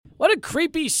What a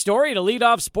creepy story to lead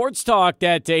off Sports Talk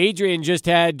that Adrian just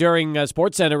had during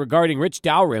SportsCenter regarding Rich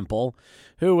Dalrymple,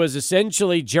 who was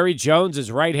essentially Jerry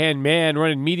Jones's right-hand man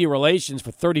running media relations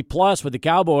for 30-plus with the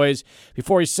Cowboys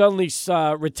before he suddenly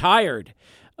retired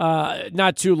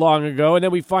not too long ago. And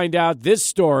then we find out this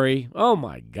story. Oh,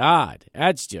 my God.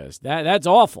 That's just, that's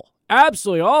awful.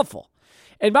 Absolutely awful.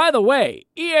 And by the way,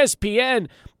 ESPN,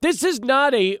 this is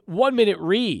not a one-minute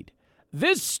read.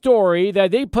 This story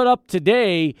that they put up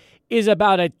today is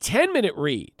about a 10-minute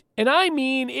read. And I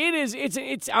mean,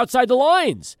 it's outside the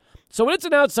lines. So when it's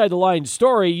an outside-the-lines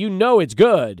story, you know it's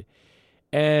good.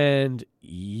 And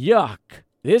yuck,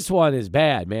 this one is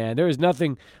bad, man. There is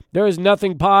nothing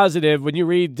positive when you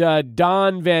read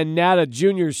Don Van Natta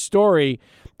Jr.'s story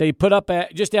that he put up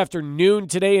just after noon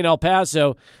today in El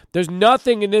Paso. There's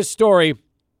nothing in this story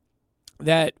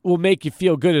that will make you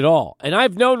feel good at all. And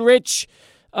I've known Rich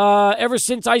ever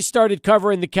since I started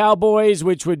covering the Cowboys,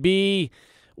 which would be,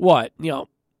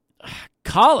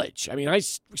 college. I mean, I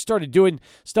started doing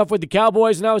stuff with the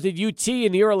Cowboys, and I was at UT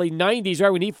in the early 90s, right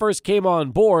when he first came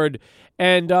on board.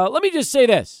 And let me just say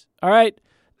this, all right?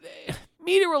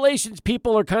 Media relations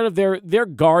people are kind of, they're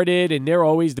guarded, and they're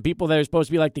always the people that are supposed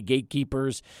to be like the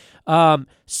gatekeepers. Some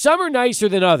are nicer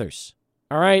than others,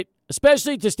 all right?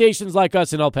 Especially to stations like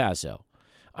us in El Paso.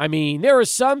 I mean, there are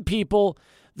some people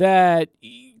that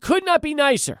could not be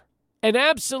nicer and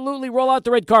absolutely roll out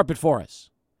the red carpet for us.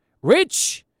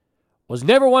 Rich was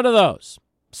never one of those.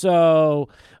 So,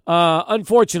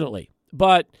 unfortunately.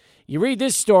 But you read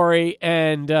this story,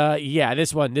 and,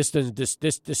 this is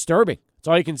disturbing. That's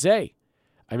all you can say.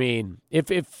 I mean,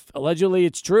 if allegedly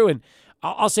it's true, and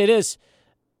I'll say this,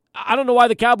 I don't know why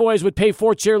the Cowboys would pay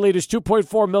 4 cheerleaders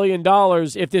 $2.4 million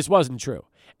if this wasn't true.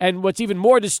 And what's even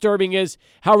more disturbing is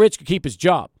how Rich could keep his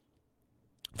job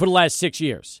for the last 6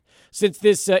 years since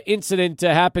this incident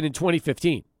happened in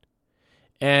 2015.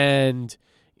 And,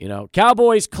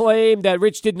 Cowboys claim that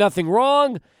Rich did nothing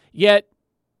wrong, yet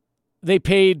they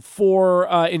paid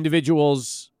 4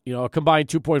 individuals, a combined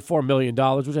 $2.4 million,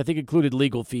 which I think included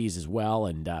legal fees as well.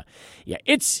 And,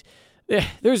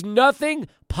 there's nothing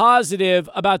positive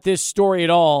about this story at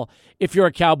all if you're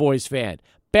a Cowboys fan.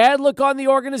 Bad look on the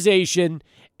organization.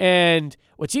 And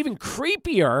what's even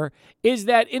creepier is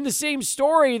that in the same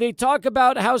story, they talk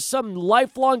about how some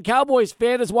lifelong Cowboys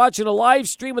fan is watching a live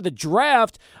stream of the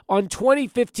draft on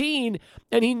 2015,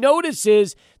 and he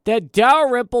notices that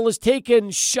Dalrymple is taking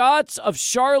shots of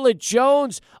Charlotte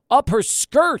Jones up her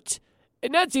skirt.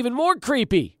 And that's even more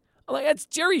creepy. I'm like, that's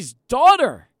Jerry's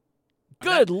daughter.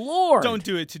 Good Lord. Don't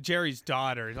do it to Jerry's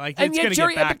daughter. Like, it's going to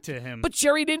get back to him. But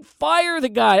Jerry didn't fire the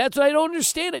guy. That's what I don't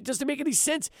understand. It doesn't make any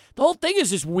sense. The whole thing is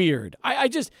just weird. I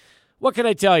just, what can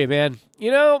I tell you, man?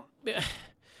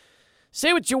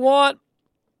 Say what you want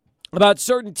about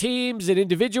certain teams and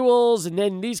individuals and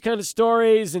then these kind of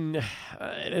stories, and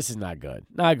this is not good.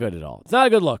 Not good at all. It's not a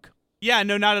good look. Yeah,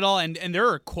 no, not at all. And there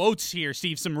are quotes here,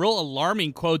 Steve, some real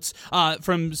alarming quotes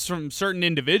from certain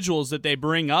individuals that they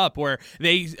bring up where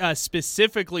they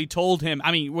specifically told him,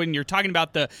 I mean, when you're talking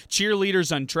about the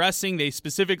cheerleaders undressing, they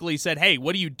specifically said, hey,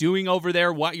 what are you doing over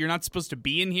there? What, you're not supposed to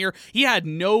be in here? He had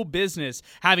no business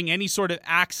having any sort of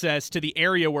access to the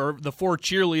area where the 4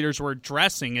 cheerleaders were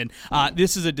dressing. And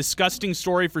this is a disgusting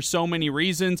story for so many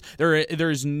reasons. There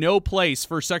is no place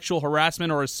for sexual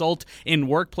harassment or assault in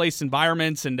workplace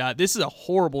environments, and this is a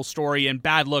horrible story and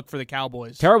bad look for the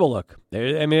Cowboys. Terrible look.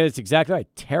 I mean, it's exactly right.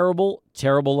 Terrible,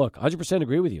 terrible look. 100%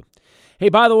 agree with you. Hey,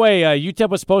 by the way, UTEP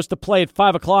was supposed to play at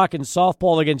 5 o'clock in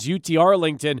softball against UT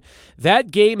Arlington.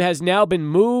 That game has now been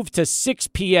moved to 6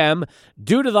 p.m.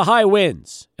 due to the high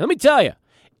winds. And let me tell you,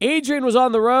 Adrian was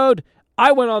on the road.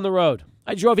 I went on the road.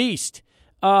 I drove east.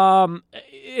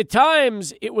 At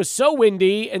times, it was so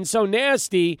windy and so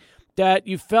nasty that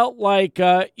you felt like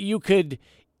you could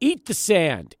eat the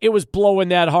sand. It was blowing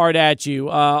that hard at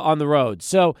you on the road.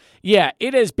 So, yeah,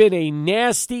 it has been a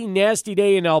nasty, nasty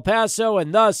day in El Paso,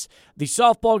 and thus the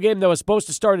softball game that was supposed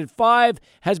to start at 5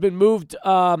 has been moved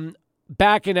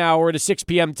back an hour to 6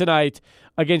 p.m. tonight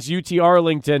against UT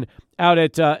Arlington out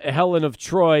at Helen of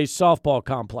Troy softball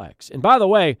complex. And by the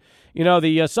way, the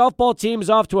softball team is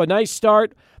off to a nice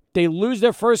start. They lose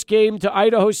their first game to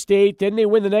Idaho State. Then they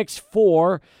win the next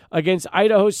 4 against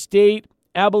Idaho State,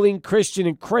 Abilene Christian,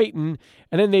 and Creighton.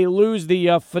 and then they lose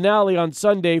the finale on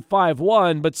Sunday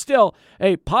 5-1. But still,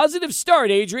 a positive start,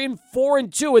 Adrian,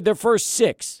 4-2 with their first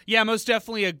 6. Yeah, most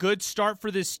definitely a good start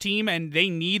for this team, and they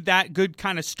need that good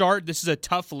kind of start. This is a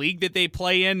tough league that they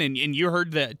play in, and you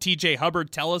heard the TJ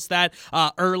Hubbard tell us that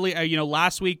early,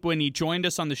 last week when he joined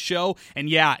us on the show. And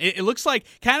yeah, it looks like,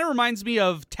 kind of reminds me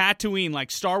of Tatooine,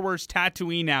 like Star Wars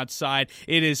Tatooine outside.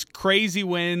 It is crazy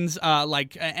winds,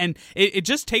 and it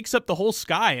just takes up the whole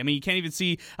sky. I mean, you can't even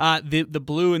see the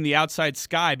blue in the outside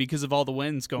sky because of all the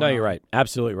winds going on. No, you're right.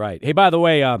 Absolutely right. Hey, by the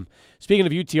way, speaking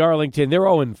of UT Arlington, they're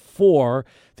 0-4.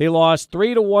 They lost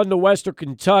 3-1 to Western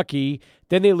Kentucky.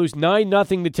 Then they lose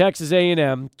 9-0 to Texas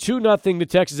A&M, 2-0 to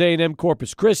Texas A&M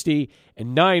Corpus Christi,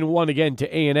 and 9-1 again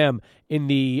to A&M in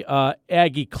the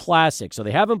Aggie Classic. So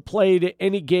they haven't played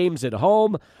any games at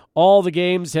home. All the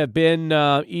games have been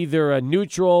either a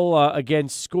neutral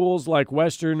against schools like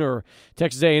Western or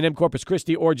Texas A&M Corpus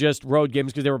Christi, or just road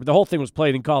games because the whole thing was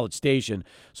played in College Station.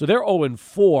 So they're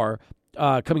 0-4.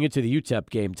 Coming into the UTEP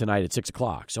game tonight at 6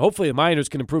 o'clock. So hopefully the Miners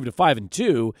can improve to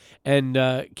 5-2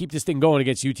 and keep this thing going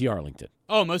against UT Arlington.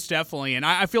 Oh, most definitely. And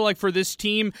I feel like for this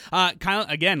team, kind of,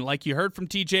 again, like you heard from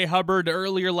TJ Hubbard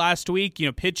earlier last week,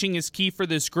 pitching is key for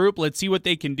this group. Let's see what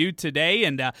they can do today.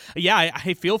 And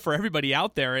I feel for everybody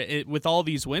out there with all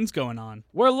these wins going on.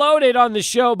 We're loaded on the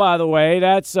show, by the way.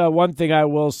 That's one thing I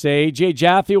will say.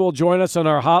 Jaffe will join us on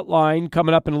our hotline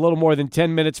coming up in a little more than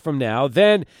 10 minutes from now.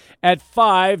 Then at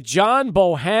 5, John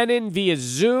Bohannon via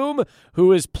Zoom,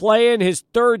 who is playing his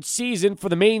 3rd season for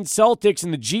the Maine Celtics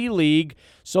in the G League.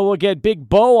 So we'll get Big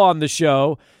Bo on the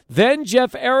show. Then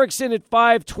Jeff Erickson at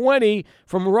 5:20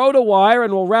 from RotoWire,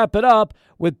 and we'll wrap it up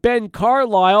with Ben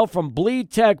Carlisle from Bleed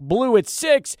Tech Blue at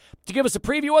 6 to give us a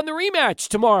preview on the rematch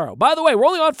tomorrow. By the way, we're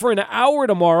only on for an hour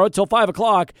tomorrow till 5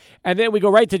 o'clock, and then we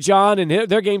go right to John, and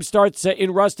their game starts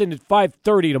in Ruston at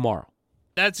 5:30 tomorrow.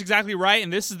 That's exactly right,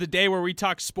 and this is the day where we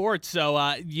talk sports,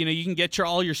 so you can get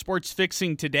all your sports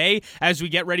fixing today as we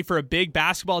get ready for a big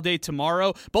basketball day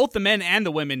tomorrow. Both the men and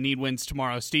the women need wins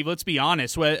tomorrow, Steve. Let's be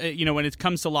honest. When it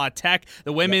comes to La Tech,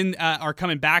 the women are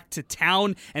coming back to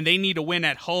town, and they need a win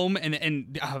at home,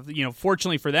 and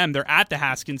fortunately for them, they're at the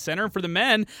Haskins Center. For the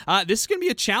men, this is going to be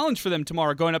a challenge for them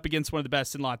tomorrow, going up against one of the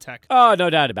best in La Tech. Oh, no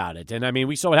doubt about it. And, I mean,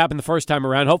 we saw what happened the first time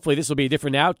around. Hopefully this will be a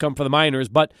different outcome for the Miners,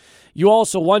 but you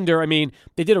also wonder,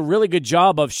 they did a really good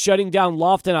job of shutting down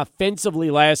Lofton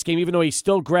offensively last game, even though he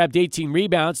still grabbed 18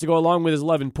 rebounds to go along with his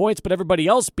 11 points, but everybody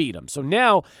else beat him. So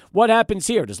now what happens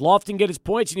here? Does Lofton get his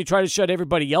points and you try to shut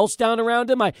everybody else down around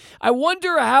him? I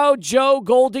wonder how Joe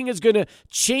Golding is going to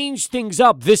change things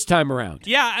up this time around.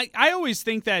 Yeah, I always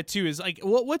think that too, is like,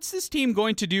 what's this team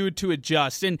going to do to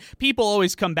adjust? And people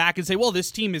always come back and say, well,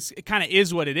 this team is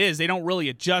what it is. They don't really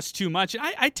adjust too much.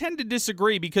 I tend to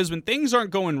disagree, because when things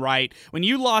aren't going right, when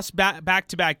you lost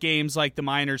back-to-back games like the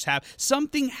Miners have,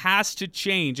 something has to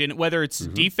change. And whether it's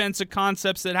defensive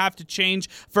concepts that have to change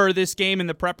for this game in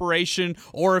the preparation,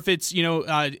 or if it's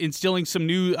instilling some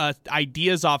new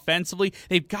ideas offensively,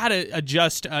 they've got to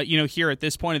adjust here at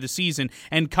this point of the season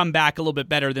and come back a little bit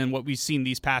better than what we've seen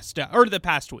the past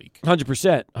week.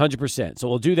 100%. So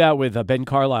we'll do that with Ben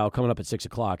Carlisle coming up at 6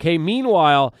 o'clock. Hey,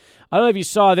 meanwhile, I don't know if you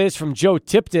saw this from Joe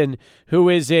Tipton, who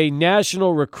is a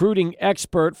national recruiting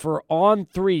expert for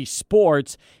On3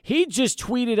 Sports. He just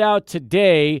tweeted out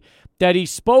today that he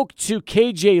spoke to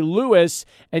KJ Lewis,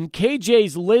 and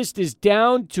KJ's list is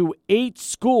down to 8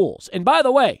 schools. And by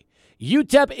the way,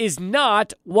 UTEP is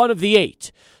not one of the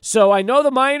 8. So I know the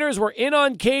Miners were in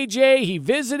on KJ. He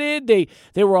visited.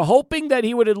 They were hoping that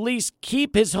he would at least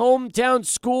keep his hometown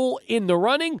school in the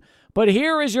running. But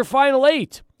here is your final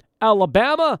 8.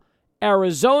 Alabama,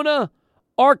 Arizona,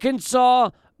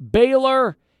 Arkansas,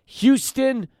 Baylor,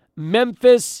 Houston,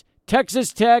 Memphis,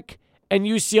 Texas Tech, and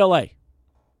UCLA.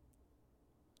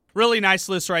 Really nice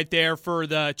list right there for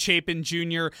the Chapin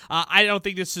Jr. I don't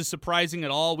think this is surprising at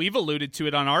all. We've alluded to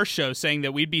it on our show, saying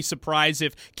that we'd be surprised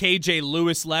if KJ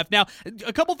Lewis left. Now,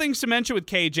 a couple things to mention with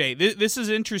KJ. This is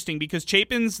interesting because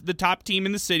Chapin's the top team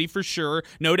in the city for sure.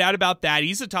 No doubt about that.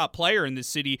 He's a top player in the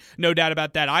city. No doubt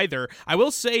about that either. I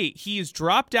will say he has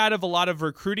dropped out of a lot of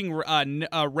recruiting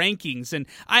rankings, and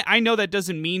I know that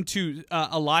doesn't mean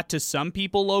a lot to some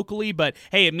people locally, but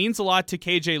hey, it means a lot to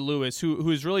KJ Lewis, who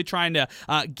is really trying to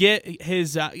get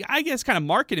his, I guess, kind of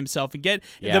market himself and get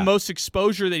the most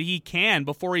exposure that he can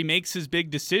before he makes his big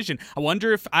decision. I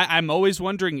wonder if, I'm always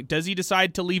wondering, does he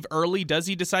decide to leave early? Does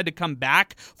he decide to come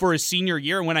back for his senior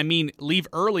year? And when I mean leave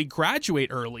early, graduate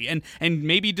early and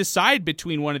maybe decide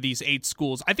between one of these 8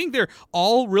 schools. I think they're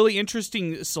all really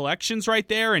interesting selections right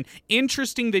there, and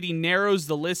interesting that he narrows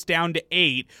the list down to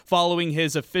 8 following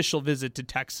his official visit to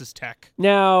Texas Tech.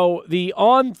 Now, the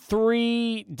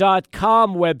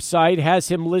On3.com website has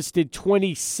him listed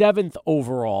 27th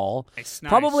overall. Nice.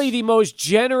 Probably the most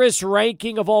generous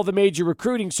ranking of all the major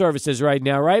recruiting services right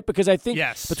now, right? Because I think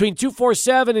between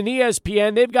 247 and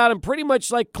ESPN, they've got him pretty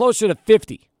much like closer to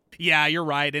 50. Yeah, you're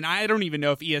right. And I don't even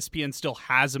know if ESPN still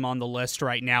has him on the list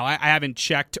right now. I haven't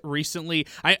checked recently.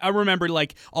 I remember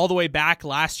like all the way back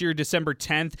last year, December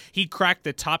 10th, he cracked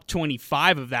the top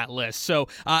 25 of that list. So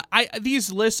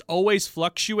these lists always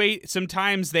fluctuate.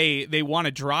 Sometimes they want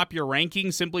to drop your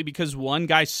ranking simply because one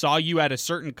guy saw you at a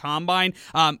certain combine.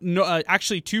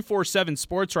 Actually, 247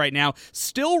 Sports right now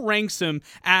still ranks him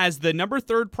as the number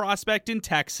 3rd prospect in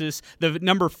Texas, the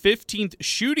number 15th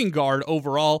shooting guard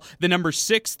overall, the number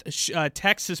 6th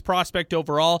Texas prospect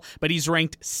overall, but he's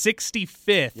ranked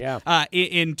 65th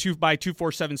by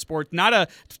 247 Sports. Not a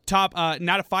top,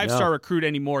 not a 5-star recruit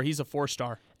anymore. He's a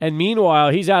 4-star. And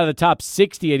meanwhile, he's out of the top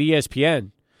 60 at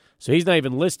ESPN. So he's not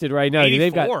even listed right now. 84.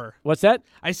 They've got, what's that?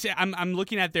 I'm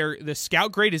looking at the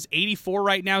scout grade is 84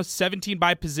 right now, 17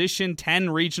 by position,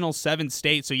 10 regional, 7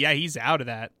 state. So yeah, he's out of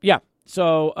that. Yeah.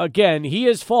 So again, he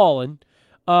has fallen.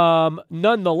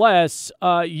 Nonetheless,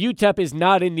 UTEP is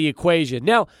not in the equation.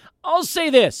 Now, I'll say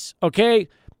this, okay?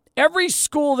 Every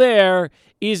school there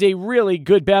is a really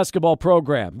good basketball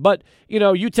program. But,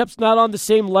 UTEP's not on the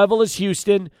same level as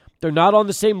Houston. They're not on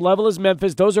the same level as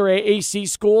Memphis. Those are AAC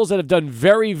schools that have done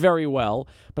very, very well.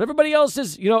 But everybody else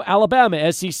is,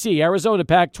 Alabama, SEC, Arizona,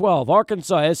 Pac-12,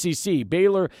 Arkansas, SEC,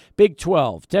 Baylor, Big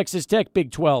 12, Texas Tech,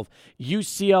 Big 12,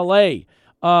 UCLA,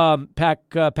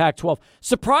 Pac-12.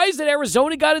 Surprised that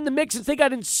Arizona got in the mix since they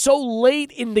got in so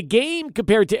late in the game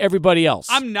compared to everybody else.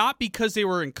 I'm not, because they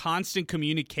were in constant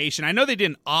communication. I know they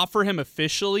didn't offer him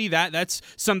officially. That's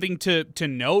something to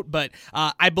note, but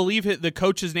I believe the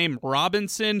coach's name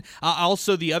Robinson.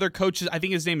 Also, the other coaches, I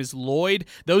think his name is Lloyd.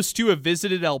 Those two have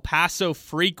visited El Paso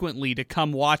frequently to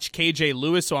come watch KJ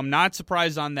Lewis, so I'm not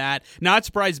surprised on that. Not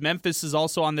surprised Memphis is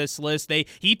also on this list.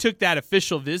 He took that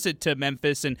official visit to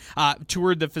Memphis and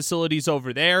toured the facilities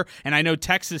over there, and I know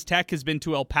Texas Tech has been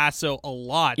to El Paso a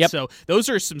lot. Yep. So those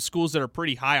are some schools that are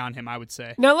pretty high on him, I would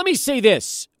say. Now, let me say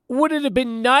this. Would it have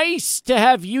been nice to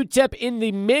have UTEP in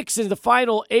the mix in the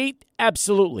final 8?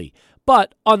 Absolutely.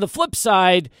 But on the flip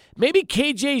side, maybe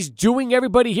KJ's doing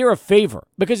everybody here a favor,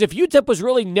 because if UTEP was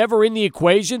really never in the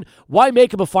equation, why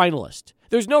make him a finalist?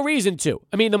 There's no reason to.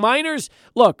 I mean, the Miners,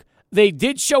 look, they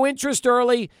did show interest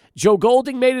early. Joe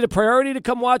Golding made it a priority to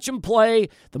come watch him play.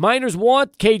 The Miners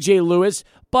want KJ Lewis,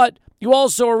 but you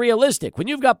also are realistic. When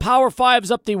you've got Power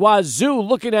Fives up the wazoo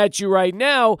looking at you right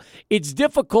now, it's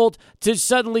difficult to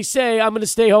suddenly say, I'm going to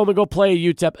stay home and go play at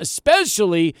UTEP,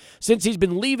 especially since he's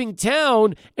been leaving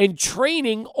town and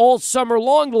training all summer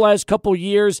long the last couple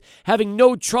years, having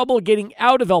no trouble getting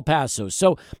out of El Paso.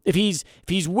 So if he's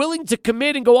willing to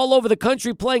commit and go all over the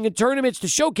country playing in tournaments to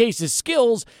showcase his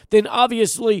skills, then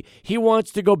obviously he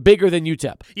wants to go bigger than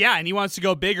UTEP. Yeah, and he wants to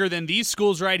go bigger than these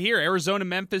schools right here, Arizona,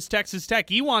 Memphis, Texas Tech.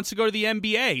 He wants to go to the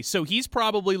NBA. So he's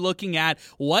probably looking at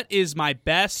what is my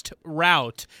best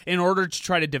route in order to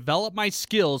try to develop my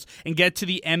skills and get to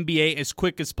the NBA as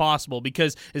quick as possible.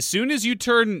 Because as soon as you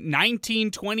turn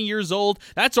 19, 20 years old,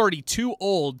 that's already too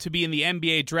old to be in the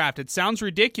NBA draft. It sounds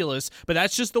ridiculous, but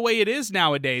that's just the way it is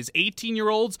nowadays.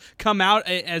 18-year-olds come out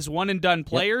as one-and-done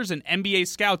players, and NBA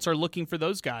scouts are looking for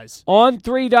those guys.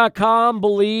 On3.com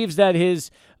believes that his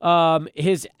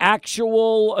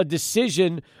actual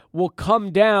decision will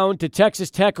come down to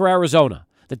Texas Tech or Arizona.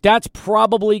 That's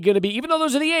probably going to be, even though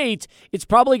those are the 8, it's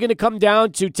probably going to come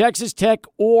down to Texas Tech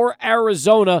or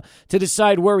Arizona to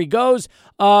decide where he goes.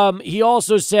 He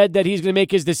also said that he's going to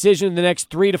make his decision in the next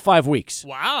 3 to 5 weeks.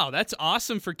 Wow, that's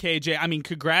awesome for KJ. I mean,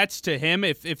 congrats to him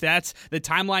if that's the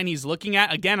timeline he's looking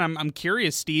at. Again, I'm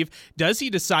curious, Steve, does he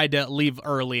decide to leave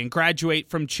early and graduate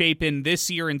from Chapin this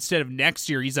year instead of next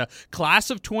year? He's a class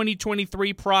of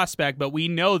 2023 prospect, but we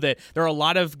know that there are a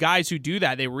lot of guys who do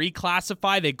that. They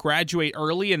reclassify, they graduate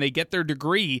early, and they get their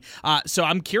degree. So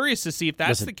I'm curious to see if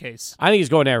that's the case. I think he's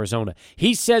going to Arizona.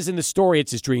 He says in the story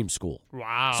it's his dream school.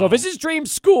 Wow. So if it's his dream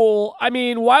school, I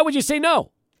mean, why would you say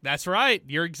no? That's right.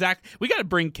 You're exact. We got to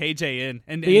bring KJ in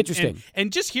and be interesting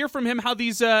and just hear from him how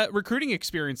these recruiting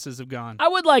experiences have gone. I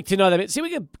would like to know that. See, we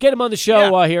can get him on the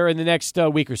show here in the next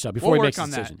week or so before he makes a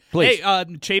decision. That. Please.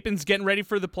 Hey, Chapin's getting ready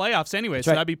for the playoffs anyway, That's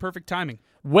so right. that'd be perfect timing.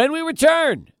 When we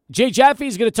return, Jay Jaffe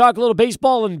is going to talk a little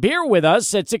baseball and beer with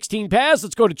us at 16 past.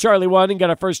 Let's go to Charlie 1 and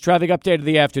get our first traffic update of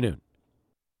the afternoon.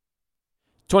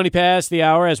 20 past the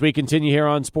hour as we continue here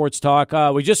on Sports Talk.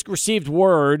 We just received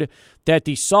word that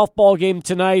the softball game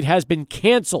tonight has been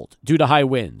canceled due to high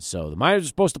winds. So the Miners are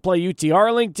supposed to play UT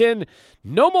Arlington.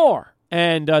 No more.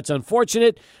 And it's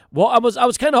unfortunate. Well, I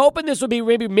was kind of hoping this would be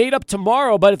maybe made up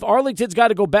tomorrow, but if Arlington's got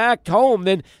to go back home,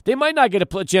 then they might not get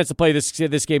a chance to play this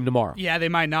game tomorrow. Yeah, they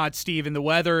might not, Steve. And the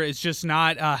weather is just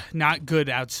not good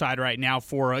outside right now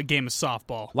for a game of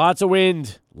softball. Lots of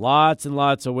wind. Lots and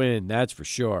lots of wind, that's for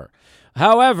sure.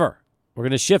 However, we're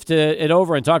going to shift it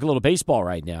over and talk a little baseball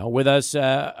right now. With us,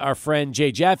 our friend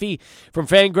Jay Jaffe from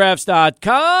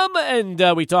Fangraphs.com,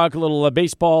 and we talk a little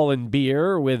baseball and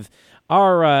beer with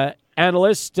our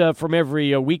analyst from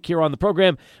every week here on the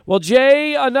program. Well,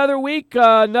 Jay, another week,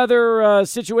 another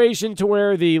situation to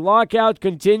where the lockout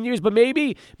continues, but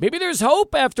maybe there's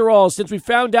hope after all, since we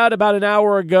found out about an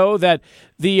hour ago that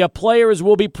the players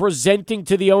will be presenting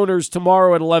to the owners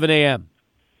tomorrow at 11 a.m.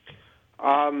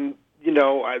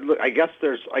 I guess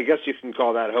you can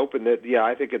call that hope, and that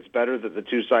I think it's better that the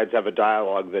two sides have a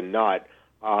dialogue than not.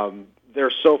 They're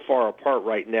so far apart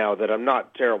right now that I'm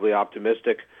not terribly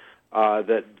optimistic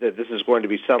that this is going to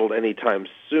be settled anytime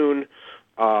soon.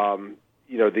 The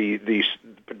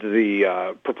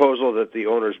proposal that the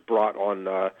owners brought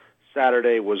on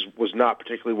Saturday was not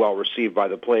particularly well received by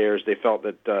the players. They felt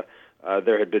that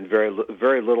there had been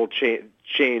very little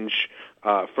change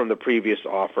from the previous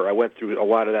offer. I went through a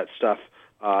lot of that stuff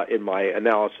in my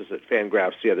analysis at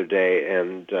Fangraphs the other day,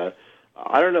 and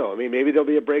I don't know. I mean, maybe there'll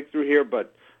be a breakthrough here,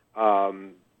 but to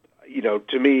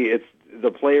me, it's the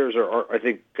players are I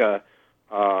think they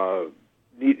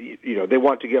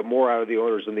want to get more out of the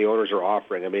owners than the owners are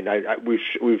offering. I mean,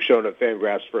 we've shown at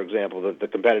Fangraphs, for example, that the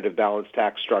competitive balance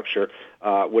tax structure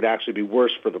would actually be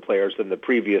worse for the players than the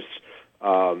previous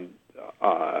CBA,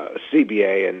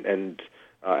 and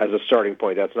as a starting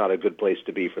point, that's not a good place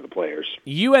to be for the players.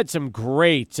 You had some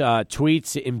great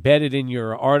tweets embedded in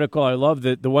your article. I love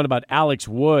the one about Alex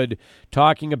Wood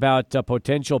talking about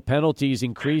potential penalties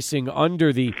increasing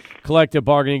under the collective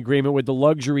bargaining agreement with the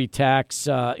luxury tax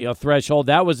threshold.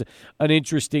 That was an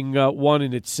interesting one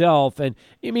in itself. And,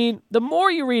 I mean, the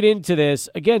more you read into this,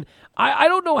 again, I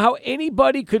don't know how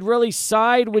anybody could really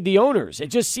side with the owners. It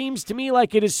just seems to me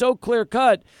like it is so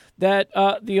clear-cut that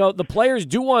the players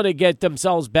do want to get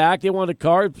themselves back. They want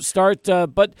to start,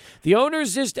 but the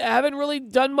owners just haven't really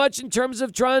done much in terms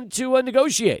of trying to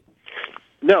negotiate.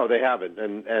 No, they haven't,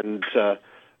 and the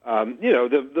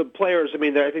players. I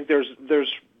mean, I think there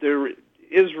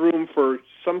is room for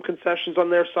some concessions on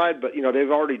their side, but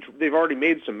they've already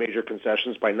made some major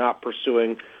concessions by not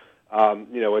pursuing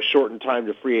a shortened time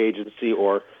to free agency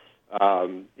or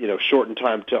shortened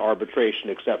time to arbitration,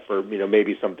 except for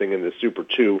maybe something in the Super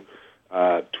 2,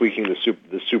 tweaking the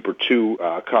Super 2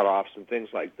 cutoffs and things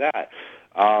like that.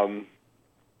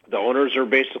 The owners are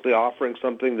basically offering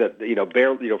something that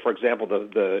barely, for example,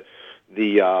 the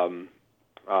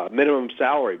minimum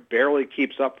salary barely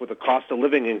keeps up with the cost of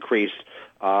living increase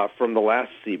from the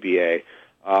last CBA.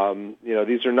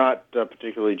 These are not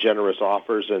particularly generous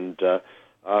offers, and the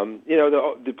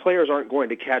players aren't going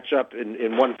to catch up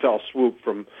in one fell swoop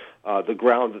from the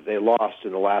ground that they lost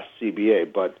in the last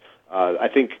CBA. But I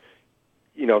think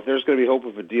if there's going to be hope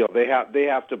of a deal, they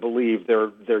have to believe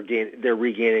they're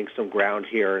regaining some ground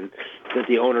here, and that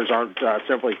the owners aren't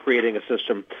simply creating a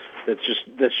system that's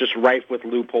just rife with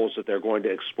loopholes that they're going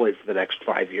to exploit for the next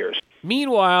 5 years.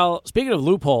 Meanwhile, speaking of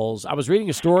loopholes, I was reading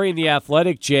a story in The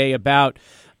Athletic, Jay, about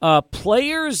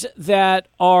players that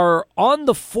are on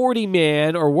the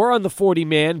 40-man or were on the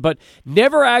 40-man but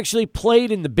never actually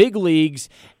played in the big leagues,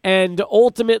 and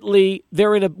ultimately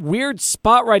they're in a weird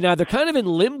spot right now. They're kind of in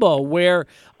limbo where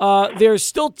they're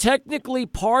still technically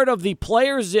part of the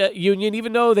players' union,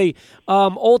 even though they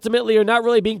ultimately are not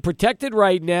really being protected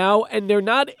right now, and they're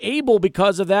not able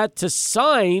because of that to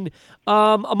sign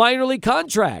a minor league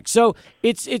contract. So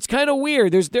it's kind of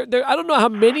weird. I don't know how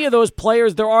many of those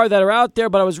players there are that are out there,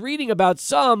 but I was reading about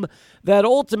some that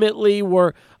ultimately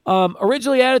were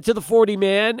originally added to the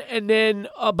 40-man and then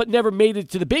but never made it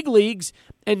to the big leagues.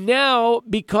 And now,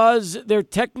 because they're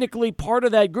technically part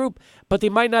of that group, but they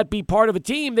might not be part of a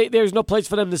team, there's no place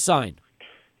for them to sign.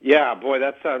 Yeah, boy,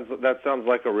 that sounds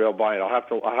like a real bite. I'll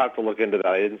have to look into that.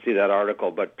 I didn't see that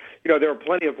article, but there are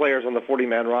plenty of players on the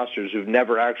 40-man rosters who've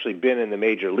never actually been in the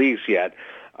major leagues yet.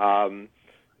 They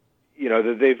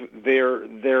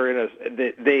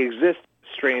exist in a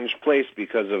strange place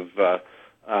because of the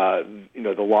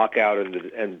lockout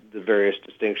and the various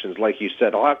distinctions. Like you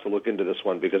said, I'll have to look into this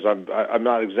one because I'm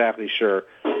not exactly sure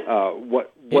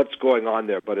what's going on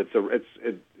there, but it's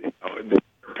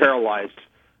paralyzed.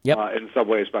 Yep. In some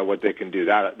ways, by what they can do.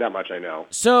 That much I know.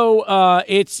 So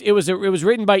it was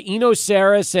written by Eno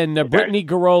Saris and Brittany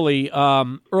Garoli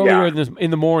earlier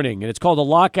in the morning, and it's called "A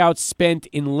Lockout Spent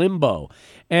in Limbo."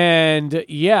 And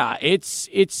it's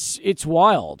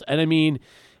wild. And I mean,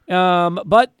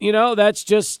 but that's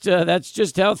just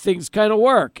how things kind of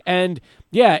work. And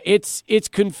yeah, it's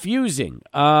confusing.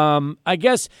 I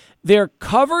guess they're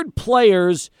covered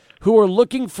players who are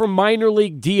looking for minor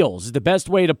league deals is the best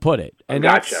way to put it. And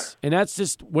that's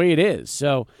just the way it is.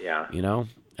 So,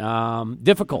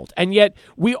 difficult. And yet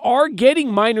we are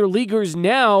getting minor leaguers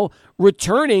now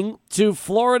returning to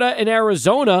Florida and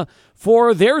Arizona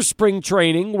for their spring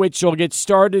training, which will get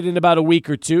started in about a week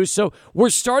or two. So we're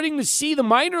starting to see the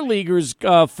minor leaguers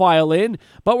file in,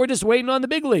 but we're just waiting on the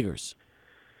big leaguers.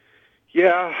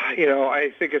 Yeah,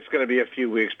 I think it's going to be a few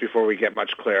weeks before we get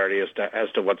much clarity as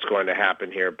to what's going to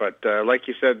happen here. But like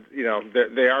you said,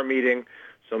 they are meeting,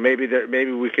 so maybe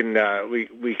we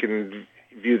can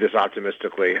view this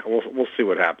optimistically. We'll see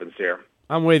what happens here.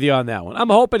 I'm with you on that one. I'm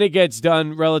hoping it gets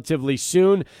done relatively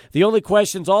soon. The only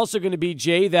question's also going to be,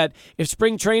 Jay, that if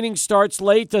spring training starts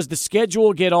late, does the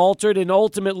schedule get altered, and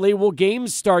ultimately will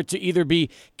games start to either be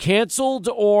canceled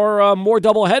or more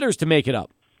doubleheaders to make it up?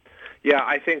 Yeah,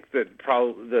 I think that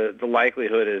probably the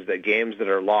likelihood is that games that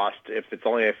are lost, if it's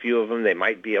only a few of them, they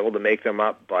might be able to make them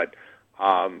up. But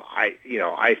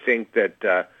I think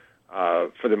that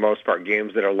for the most part,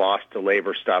 games that are lost to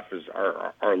labor stuff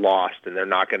are lost, and they're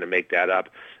not going to make that up.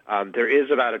 There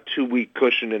is about a 2-week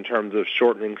cushion in terms of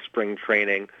shortening spring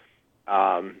training.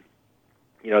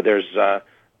 There's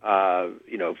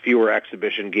fewer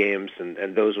exhibition games,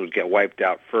 and those would get wiped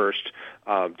out first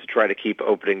to try to keep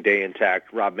opening day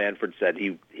intact. Rob Manfred said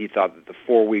he thought that the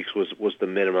 4 weeks was the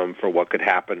minimum for what could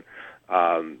happen,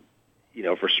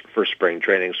 for spring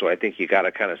training. So I think you got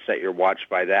to kind of set your watch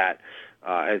by that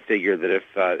and figure that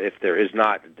if there is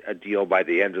not a deal by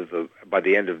the end of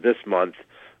this month,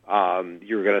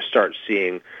 you're going to start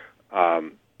seeing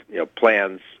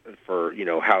plans for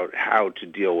how to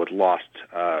deal with lost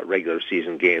regular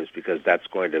season games, because that's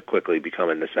going to quickly become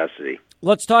a necessity.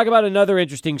 Let's talk about another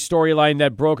interesting storyline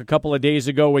that broke a couple of days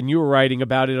ago when you were writing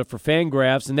about it for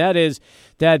Fangraphs, and that is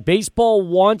that baseball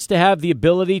wants to have the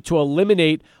ability to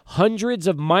eliminate hundreds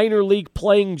of minor league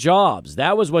playing jobs.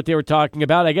 That was what they were talking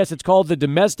about. I guess it's called the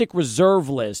Domestic Reserve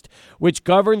List, which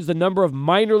governs the number of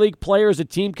minor league players a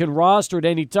team can roster at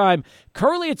any time.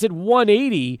 Currently, it's at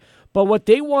 180. But what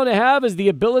they want to have is the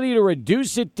ability to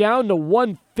reduce it down to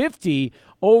 150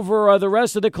 over the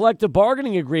rest of the collective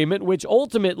bargaining agreement, which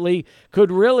ultimately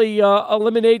could really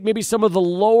eliminate maybe some of the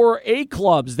lower A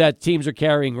clubs that teams are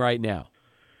carrying right now.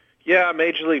 Yeah,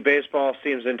 Major League Baseball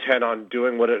seems intent on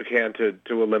doing what it can to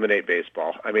eliminate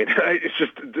baseball. I mean, it's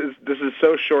just this is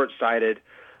so short-sighted.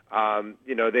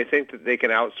 They think that they can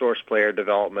outsource player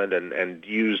development and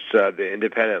use the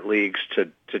independent leagues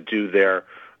to do their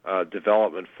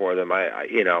development for them.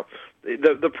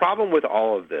 The problem with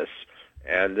all of this,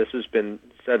 and this has been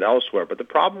said elsewhere, but the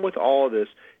problem with all of this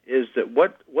is that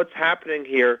what's happening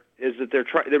here is that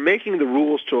they're making the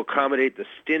rules to accommodate the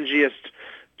stingiest,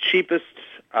 cheapest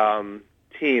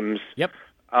teams, yep,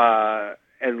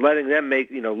 and letting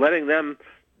them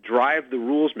drive the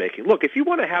rules making. Look, if you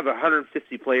want to have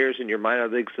 150 players in your minor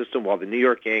league system while the New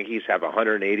York Yankees have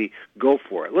 180, go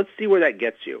for it. Let's see where that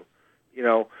gets you.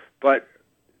 But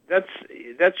that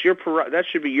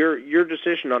should be your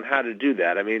decision on how to do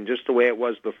that. I mean, just the way it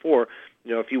was before.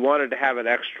 If you wanted to have an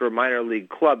extra minor league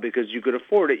club because you could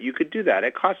afford it, you could do that.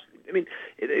 It costs. I mean,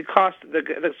 it cost.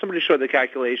 Somebody showed the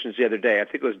calculations the other day. I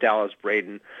think it was Dallas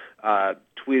Braden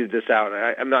tweeted this out.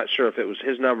 I'm not sure if it was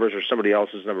his numbers or somebody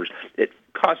else's numbers. It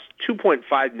costs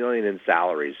 $2.5 million in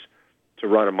salaries to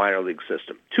run a minor league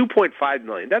system. $2.5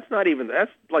 million. That's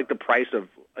like the price of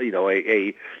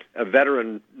a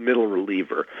veteran middle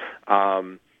reliever,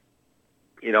 on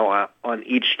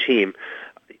each team.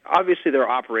 Obviously, there are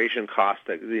operation costs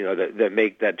that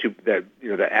make that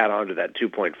add on to that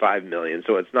 $2.5 million.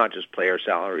 So it's not just player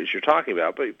salaries you're talking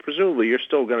about, but presumably you're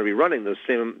still going to be running those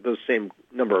same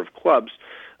number of clubs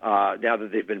now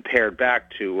that they've been pared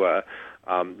back to a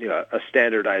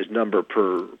standardized number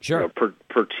per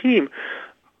per team.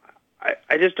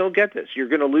 I just don't get this. You're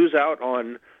going to lose out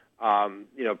on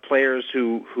players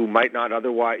who might not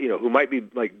otherwise, who might be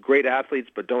like great athletes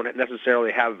but don't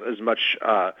necessarily have as much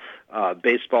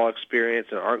baseball experience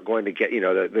and aren't going to get,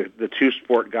 the two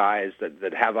sport guys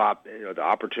that have the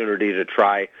opportunity to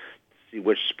try see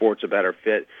which sport's a better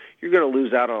fit. You're going to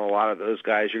lose out on a lot of those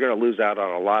guys. You're going to lose out on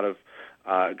a lot of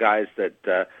guys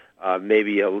that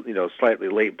maybe slightly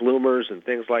late bloomers and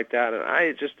things like that.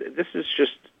 And this is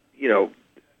just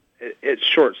it's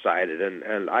short-sighted,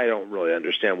 and I don't really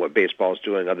understand what baseball is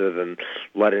doing other than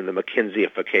letting the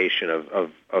McKinsey-ification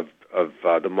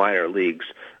of the minor leagues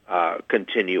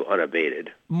continue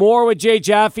unabated. More with Jay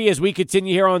Jaffe as we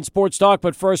continue here on Sports Talk,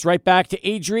 but first, right back to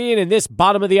Adrian in this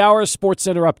bottom of the hour Sports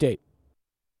Center update.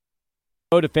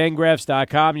 Go to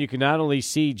Fangraphs.com. You can not only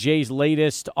see Jay's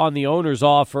latest on the owner's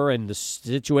offer and the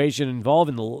situation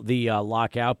involving the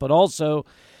lockout, but also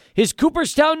his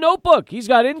Cooperstown notebook. He's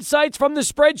got insights from the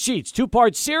spreadsheets.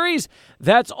 2-part series.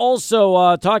 That's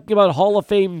also talking about Hall of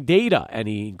Fame data. And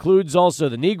he includes also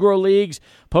the Negro Leagues,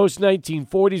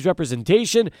 post-1940s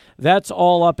representation. That's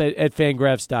all up at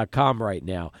Fangraphs.com right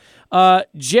now.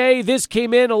 Jay, this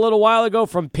came in a little while ago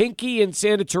from Pinky in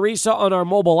Santa Teresa on our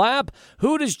mobile app.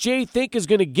 Who does Jay think is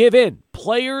going to give in,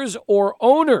 players or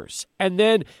owners? And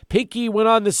then Pinky went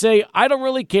on to say, I don't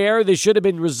really care. This should have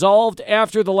been resolved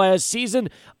after the last season.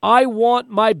 I want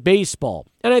my baseball.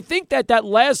 And I think that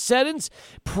last sentence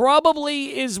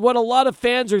probably is what a lot of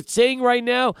fans are saying right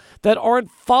now that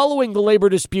aren't following the labor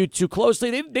dispute too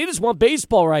closely. They just want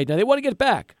baseball right now. They want to get it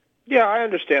back. Yeah, I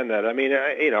understand that. I mean,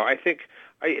 I think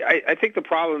I think the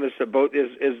problem is that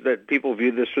is that people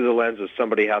view this through the lens of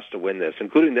somebody has to win this,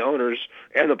 including the owners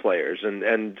and the players. And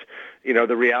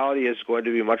the reality is going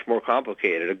to be much more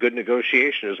complicated. A good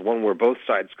negotiation is one where both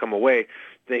sides come away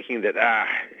thinking that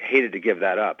hated to give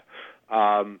that up.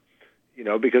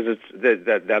 Because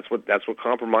that's what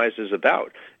compromise is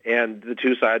about. And the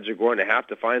two sides are going to have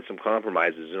to find some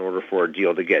compromises in order for a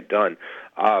deal to get done.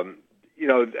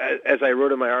 As I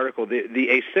wrote in my article, the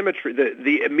asymmetry,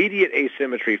 the immediate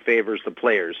asymmetry favors the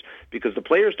players because the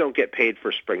players don't get paid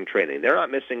for spring training. They're not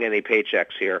missing any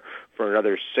paychecks here for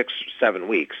another 6-7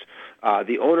 weeks.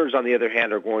 The owners, on the other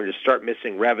hand, are going to start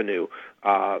missing revenue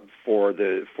for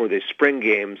the spring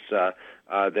games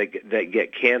that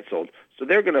get canceled. So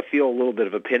they're going to feel a little bit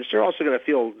of a pinch. They're also going to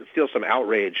feel some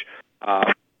outrage,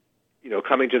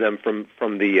 coming to them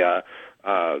from the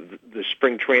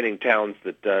spring training towns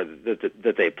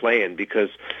that they play in because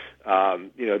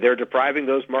they're depriving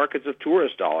those markets of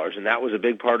tourist dollars, and that was a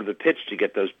big part of the pitch to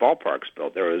get those ballparks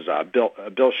built. There was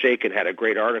Bill Shakin had a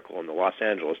great article in the Los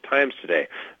Angeles Times today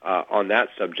on that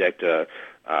subject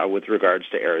with regards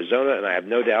to Arizona, and I have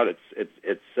no doubt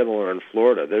it's similar in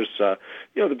Florida. There's the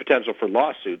potential for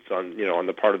lawsuits on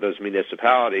the part of those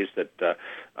municipalities that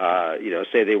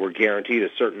say they were guaranteed a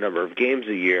certain number of games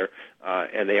a year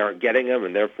and they aren't getting them,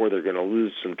 and therefore they're going to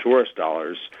lose some tourist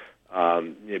dollars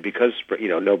because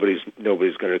nobody's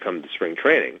going to come to spring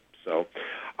training. So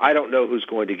I don't know who's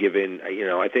going to give in.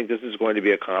 I think this is going to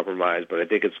be a compromise, but I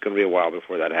think it's going to be a while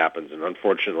before that happens. And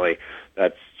unfortunately,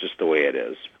 that's just the way it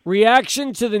is.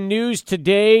 Reaction to the news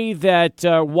today that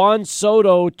Juan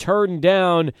Soto turned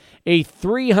down a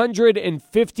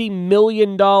 $350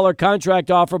 million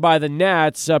contract offer by the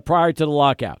Nats prior to the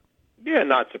lockout. Yeah,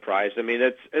 not surprised. I mean,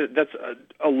 that's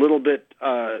a little bit,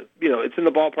 it's in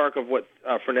the ballpark of what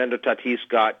Fernando Tatis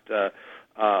got a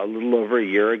little over a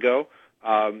year ago.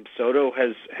 Soto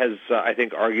has I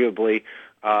think arguably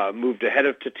moved ahead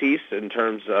of Tatis in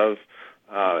terms of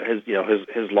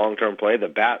his long-term play. The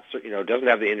bat doesn't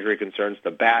have the injury concerns. The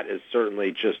bat is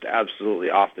certainly just absolutely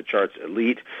off the charts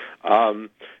elite.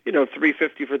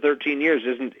 $350 for 13 years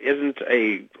isn't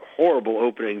a horrible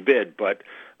opening bid, but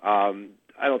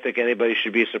I don't think anybody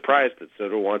should be surprised that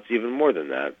Soto wants even more than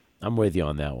that. I'm with you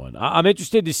on that one. I'm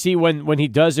interested to see when he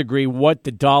does agree what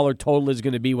the dollar total is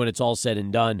going to be when it's all said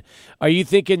and done. Are you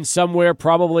thinking somewhere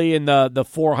probably in the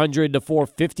 400 to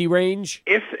 450 range?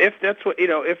 If that's what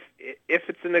if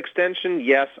it's an extension,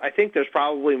 yes. I think there's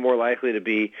probably more likely to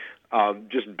be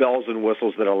just bells and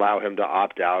whistles that allow him to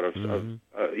opt out of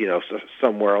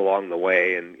somewhere along the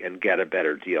way and get a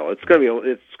better deal. It's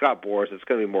Scott Boras. It's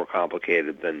going to be more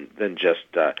complicated than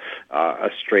just a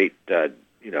straight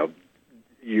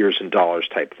years and dollars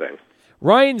type thing.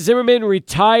 Ryan Zimmerman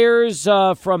retires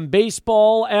from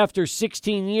baseball after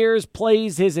 16 years,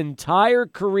 plays his entire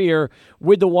career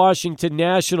with the Washington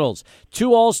Nationals.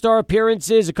 2 All-Star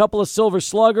appearances, a couple of Silver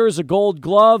Sluggers, a Gold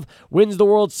Glove, wins the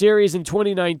World Series in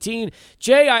 2019.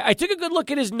 Jay, I took a good look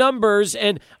at his numbers,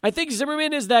 and I think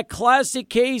Zimmerman is that classic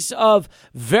case of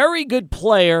very good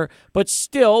player, but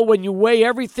still, when you weigh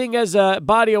everything as a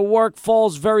body of work,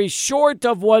 falls very short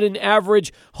of what an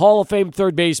average Hall of Fame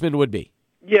third baseman would be.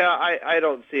 Yeah, I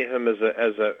don't see him as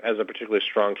a particularly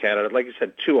strong candidate. Like you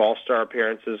said, 2 All-Star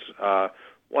appearances,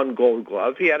 1 Gold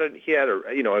Glove. He had a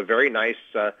very nice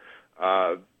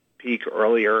peak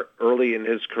early in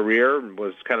his career.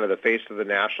 Was kind of the face of the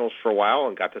Nationals for a while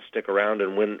and got to stick around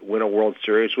and win a World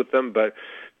Series with them. But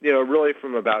really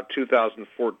from about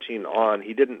 2014 on,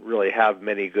 he didn't really have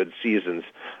many good seasons,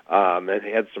 and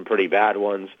he had some pretty bad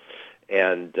ones.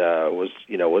 And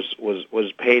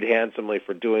was paid handsomely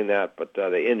for doing that, but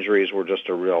the injuries were just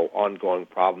a real ongoing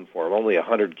problem for him. Only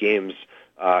 100 games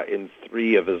in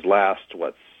 3 of his last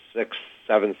 6,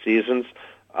 7 seasons,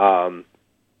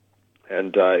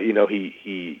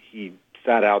 he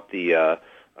sat out the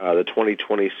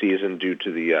 2020 season due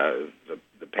to the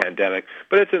pandemic.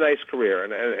 But it's a nice career,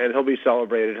 and he'll be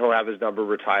celebrated. He'll have his number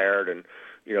retired, and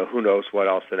who knows what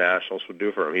else the Nationals would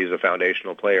do for him. He's a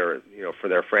foundational player, for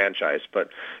their franchise, but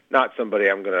not somebody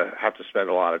I'm going to have to spend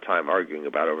a lot of time arguing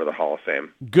about over the Hall of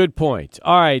Fame. Good point.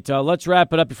 All right, let's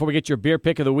wrap it up before we get your beer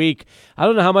pick of the week. I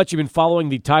don't know how much you've been following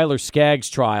the Tyler Skaggs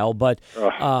trial, but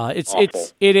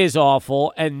it is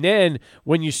awful. And then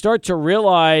when you start to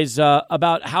realize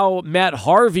about how Matt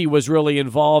Harvey was really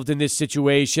involved in this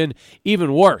situation,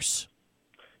 even worse.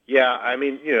 Yeah, I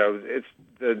mean, it's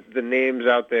the names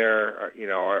out there,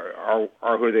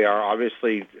 are who they are.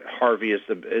 Obviously, Harvey is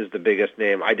the biggest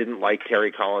name. I didn't like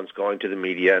Terry Collins going to the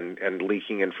media and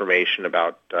leaking information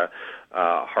about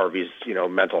Harvey's,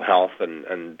 mental health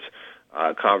and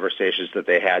conversations that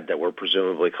they had that were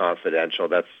presumably confidential.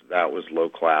 That was low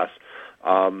class.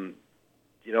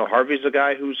 Harvey's a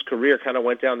guy whose career kind of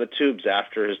went down the tubes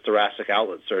after his thoracic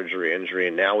outlet surgery injury,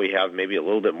 and now we have maybe a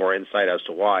little bit more insight as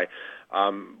to why.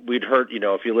 We'd heard,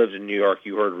 if you lived in New York,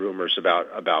 you heard rumors about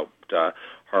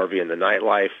Harvey in the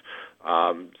nightlife.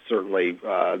 Certainly,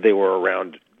 they were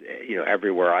around,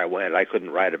 everywhere I went. I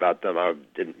couldn't write about them. I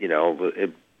didn't, in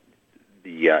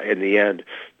the end,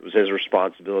 it was his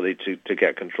responsibility to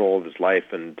get control of his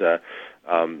life and,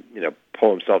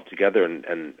 pull himself together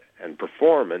and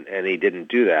perform, and he didn't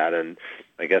do that. And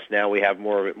I guess now we have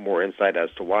more insight as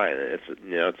to why.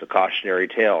 It's a cautionary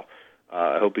tale.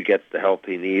 I hope he gets the help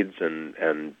he needs,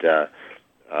 and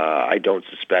I don't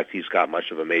suspect he's got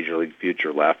much of a major league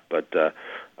future left, but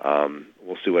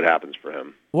we'll see what happens for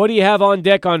him. What do you have on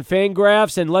deck on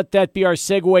Fangraphs, and let that be our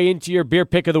segue into your beer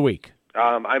pick of the week?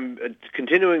 I'm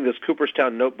continuing this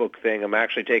Cooperstown notebook thing. I'm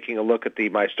actually taking a look at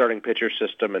my starting pitcher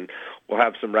system, and we'll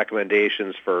have some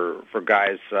recommendations for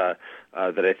guys that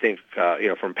I think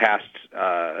from past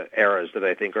eras that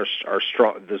I think are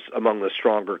strong, among the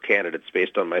stronger candidates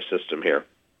based on my system here.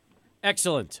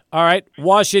 Excellent. All right,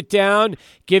 wash it down.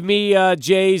 Give me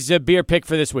Jay's beer pick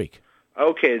for this week.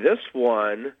 Okay, this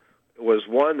one was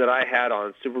one that I had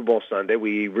on Super Bowl Sunday.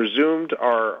 We resumed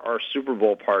our Super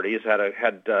Bowl parties.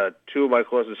 Had 2 of my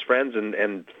closest friends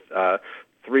and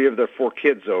 3 of their 4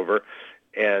 kids over,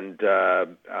 and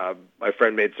my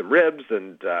friend made some ribs,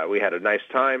 and we had a nice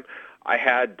time. I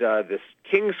had this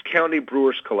Kings County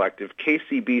Brewers Collective,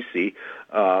 KCBC,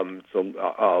 so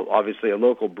obviously a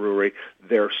local brewery,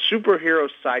 their Superhero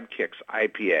Sidekicks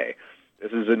IPA.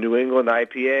 This is a New England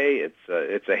IPA.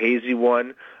 It's a hazy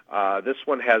one. This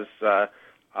one has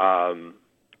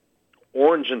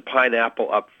orange and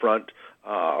pineapple up front,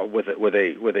 with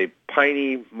a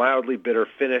piney, mildly bitter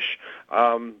finish.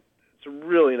 It's a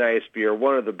really nice beer,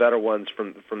 one of the better ones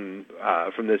from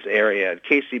this area.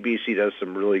 KCBC does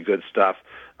some really good stuff.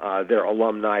 They're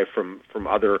alumni from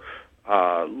other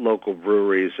local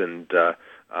breweries, and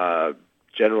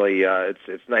generally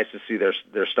it's nice to see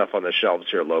their stuff on the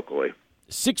shelves here locally.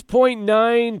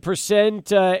 6.9%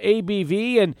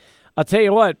 ABV, and I'll tell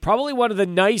you what, probably one of the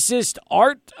nicest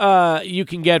art you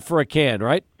can get for a can,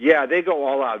 right? Yeah, they go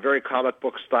all out. Very comic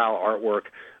book style artwork,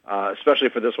 especially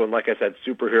for this one. Like I said,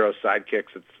 Superhero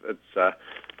Sidekicks. It's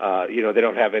they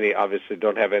don't have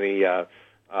any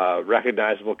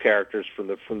recognizable characters from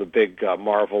the big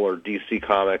Marvel or DC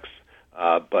comics,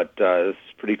 but it's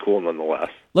pretty cool nonetheless.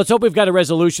 Let's hope we've got a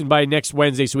resolution by next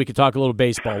Wednesday so we can talk a little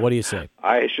baseball. What do you say?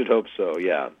 I should hope so,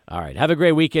 yeah. All right. Have a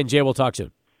great weekend, Jay. We'll talk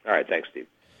soon. All right. Thanks, Steve.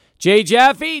 Jay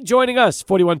Jaffe joining us,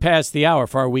 41 past the hour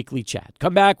for our weekly chat.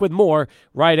 Come back with more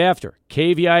right after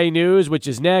KVIA News, which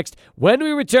is next when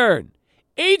we return.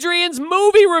 Adrian's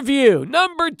movie review,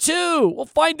 number 2. We'll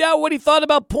find out what he thought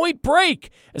about Point Break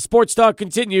as Sports Talk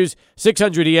continues,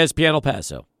 600 ESPN El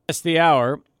Paso. That's the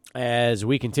hour as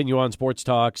we continue on Sports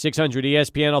Talk, 600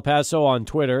 ESPN El Paso on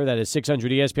Twitter. That is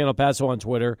 600 ESPN El Paso on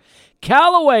Twitter.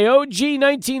 Callaway OG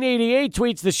 1988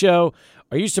 tweets the show.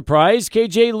 Are you surprised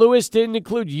KJ Lewis didn't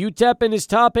include UTEP in his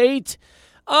top 8?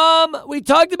 We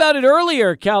talked about it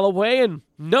earlier, Callaway, and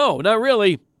no, not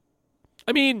really.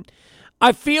 I mean,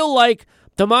 I feel like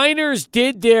the Miners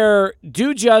did their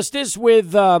due justice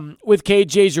with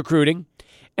KJ's recruiting,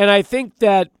 and I think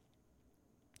that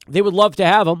they would love to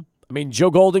have him. I mean, Joe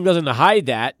Golding doesn't hide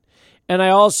that, and I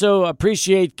also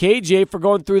appreciate KJ for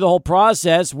going through the whole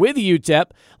process with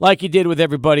UTEP like he did with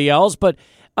everybody else, but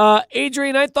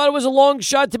Adrian, I thought it was a long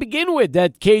shot to begin with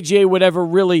that KJ would ever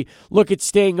really look at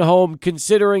staying home,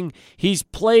 considering he's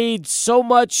played so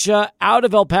much out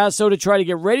of El Paso to try to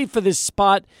get ready for this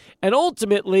spot. And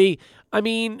ultimately, I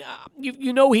mean,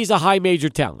 you know he's a high major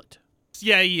talent.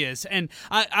 Yeah, he is. And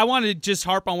I want to just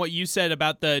harp on what you said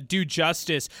about the due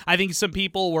justice. I think some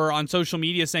people were on social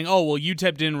media saying, oh, well,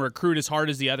 UTEP didn't recruit as hard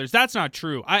as the others. That's not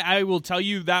true. I will tell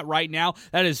you that right now.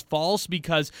 That is false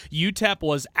because UTEP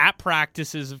was at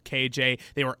practices of KJ.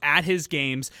 They were at his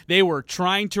games. They were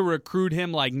trying to recruit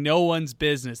him like no one's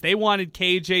business. They wanted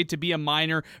KJ to be a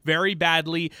Miner very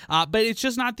badly, but it's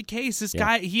just not the case. This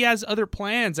guy, he has other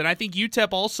plans, and I think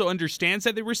UTEP also understands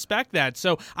that. They respect that.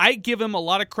 So I give him a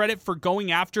lot of credit for going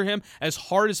after him as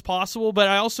hard as possible, but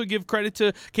I also give credit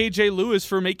to KJ Lewis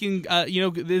for making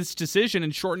this decision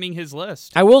and shortening his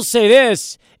list. I will say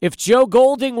this, if Joe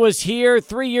Golding was here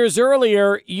 3 years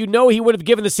earlier, you know he would have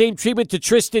given the same treatment to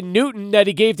Tristan Newton that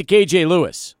he gave to KJ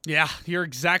Lewis. Yeah, you're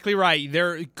exactly right.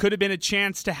 There could have been a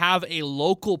chance to have a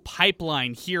local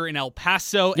pipeline here in El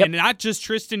Paso, and not just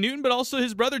Tristan Newton, but also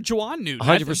his brother Juwan Newton.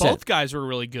 100%. Both guys were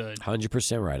really good.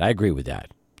 100% right. I agree with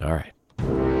that. All right.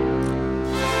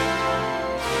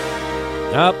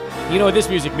 You know what this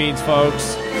music means,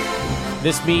 folks.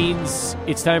 This means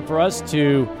it's time for us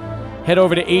to head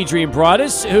over to Adrian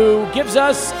Broadus, who gives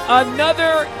us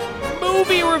another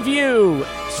movie review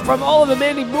from all of the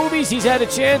many movies he's had a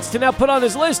chance to now put on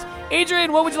his list.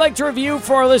 Adrian, what would you like to review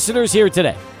for our listeners here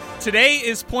today? Today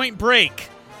is Point Break.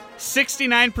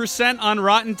 69% on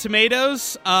Rotten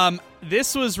Tomatoes.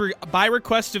 This was by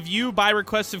request of you, by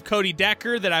request of Cody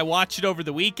Decker, that I watched it over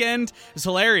the weekend. It's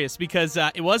hilarious because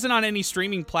it wasn't on any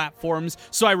streaming platforms,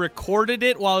 so I recorded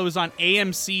it while it was on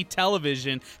AMC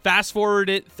television. Fast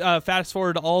forward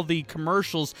all the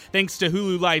commercials thanks to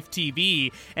Hulu Live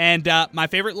TV. And my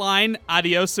favorite line,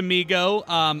 adios amigo,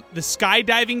 the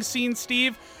skydiving scene,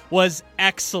 Steve, was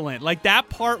excellent. Like, that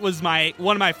part was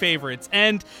one of my favorites.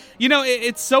 And, you know,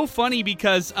 it's so funny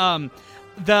because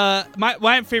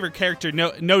my favorite character,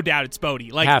 no doubt, it's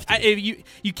Bodie. Like,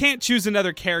 you can't choose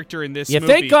another character in this movie.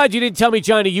 Thank God you didn't tell me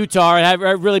Johnny Utah. I'd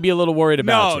really be a little worried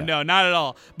about you. No, not at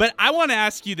all. But I want to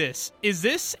ask you this: is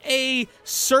this a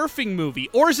surfing movie,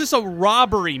 or is this a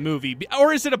robbery movie,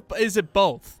 or is it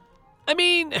both? I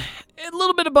mean, a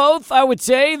little bit of both, I would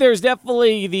say. There's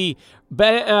definitely the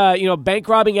bank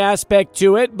robbing aspect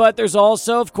to it, but there's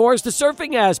also, of course, the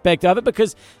surfing aspect of it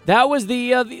because that was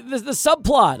the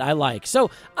subplot I like. So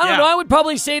I don't know. I would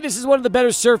probably say this is one of the better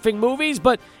surfing movies,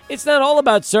 but it's not all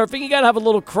about surfing. You got to have a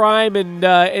little crime and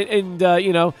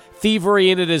thievery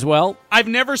in it as well. I've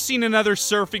never seen another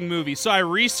surfing movie, so I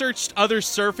researched other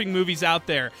surfing movies out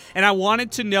there, and I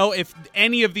wanted to know if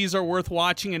any of these are worth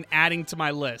watching and adding to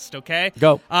my list. Okay,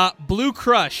 go. Blue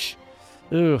Crush.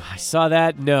 Ooh, I saw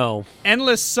that. No.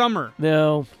 Endless Summer.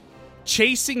 No.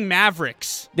 Chasing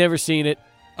Mavericks. Never seen it.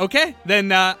 Okay,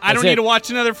 then I don't need to watch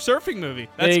another surfing movie.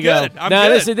 That's there you good. Go. I'm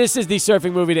good. This is the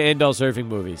surfing movie to end all surfing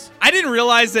movies. I didn't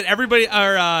realize that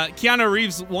Keanu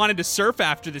Reeves wanted to surf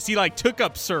after this. He took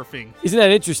up surfing. Isn't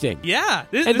that interesting? Yeah.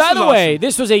 And by the way,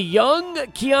 this was a young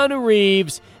Keanu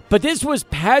Reeves, but this was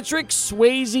Patrick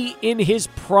Swayze in his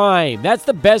prime. That's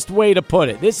the best way to put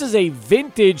it. This is a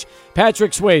vintage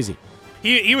Patrick Swayze.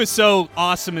 He was so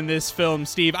awesome in this film,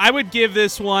 Steve. I would give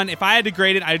this one, if I had to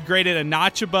grade it, I'd grade it a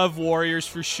notch above Warriors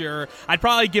for sure. I'd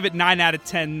probably give it 9 out of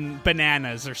 10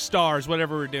 bananas or stars,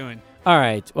 whatever we're doing. All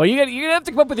right. Well, you're gonna have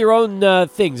to come up with your own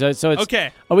things. So it's okay.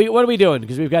 What are we doing?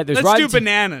 Because let's do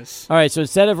bananas. All right. So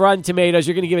instead of Rotten Tomatoes,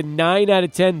 you're going to give it 9 out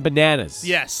of 10 bananas.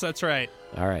 Yes, that's right.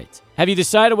 All right. Have you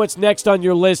decided what's next on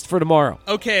your list for tomorrow?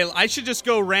 Okay, I should just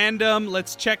go random.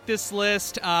 Let's check this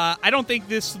list. I don't think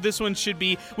this one should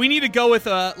be. We need to go with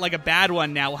a bad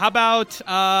one now. How about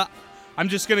I'm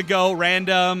just gonna go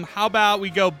random. How about we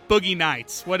go Boogie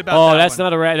Nights? What about? Oh, that's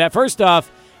not a random. First off,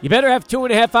 You better have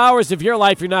 2.5 hours of your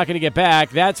life you're not going to get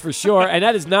back. That's for sure. And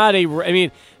that is not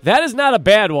that is not a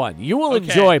bad one. You will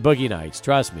enjoy Boogie Nights.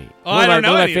 Trust me. I don't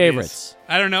know one of any my favorites.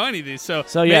 I don't know any of these. So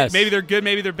yes. Maybe they're good,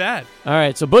 maybe they're bad. All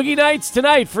right. So Boogie Nights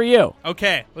tonight for you.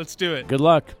 Okay, let's do it. Good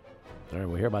luck. All right.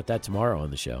 We'll hear about that tomorrow on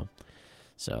the show.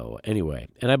 So anyway,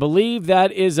 and I believe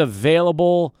that is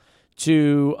available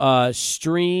to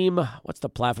stream. What's the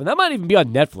platform? That might even be on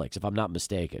Netflix if I'm not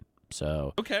mistaken.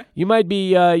 So you might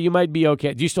be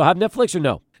okay. Do you still have Netflix or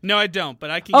no? No, I don't,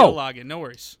 but I can go log in. No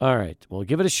worries. All right. Well,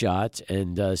 give it a shot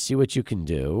and see what you can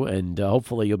do, and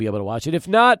hopefully you'll be able to watch it. If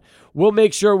not, we'll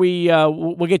make sure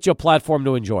we'll get you a platform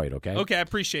to enjoy it, okay? Okay, I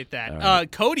appreciate that.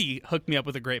 Right. Cody hooked me up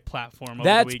with a great platform over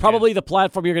That's the probably the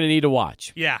platform you're going to need to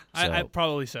watch. Yeah, I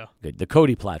probably so. Good. The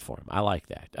Cody platform. I like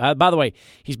that. By the way,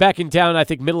 he's back in town, I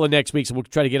think, middle of next week, so we'll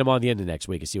try to get him on the end of next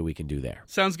week and see what we can do there.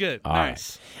 Sounds good. All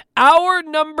nice. Right. Hour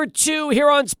number 2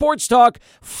 here on Sports Talk,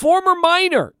 former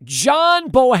Miner John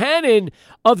Bohannon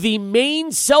of the Maine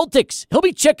Celtics. He'll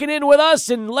be checking in with us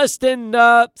in less than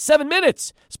 7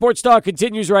 minutes. Sports Talk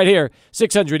continues right here,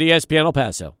 600 ESPN El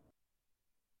Paso.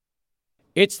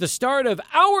 It's the start of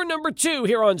hour number 2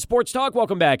 here on Sports Talk.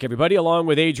 Welcome back, everybody, along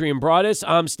with Adrian Broadus.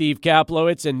 I'm Steve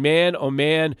Kaplowitz, and man, oh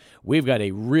man, we've got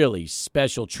a really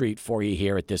special treat for you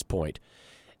here at this point.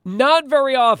 Not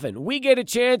very often we get a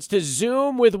chance to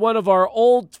Zoom with one of our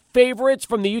old favorites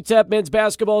from the UTEP men's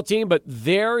basketball team, but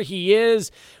there he is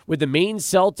with the Maine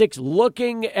Celtics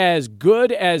looking as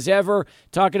good as ever,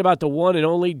 talking about the one and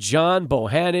only John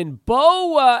Bohannon.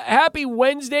 Bo, happy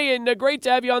Wednesday, and great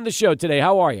to have you on the show today.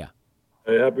 How are you?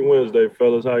 Hey, happy Wednesday,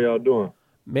 fellas. How y'all doing?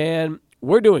 Man,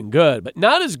 we're doing good, but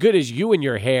not as good as you and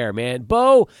your hair, man.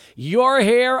 Bo, your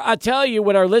hair, I tell you,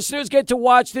 when our listeners get to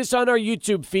watch this on our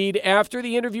YouTube feed after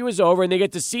the interview is over and they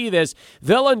get to see this,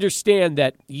 they'll understand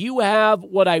that you have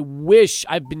what I wish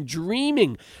I've been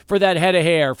dreaming for, that head of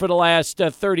hair for the last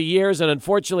 30 years. And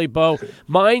unfortunately, Bo,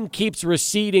 mine keeps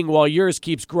receding while yours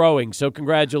keeps growing. So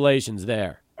congratulations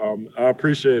there. I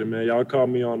appreciate it, man. Y'all call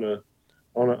me on an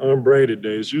unbraided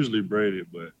day. It's usually braided,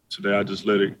 but today I just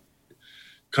let it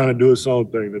kind of do its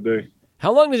own thing today.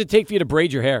 How long does it take for you to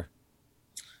braid your hair?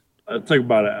 It take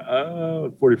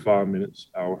about 45 minutes,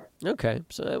 hour. Okay.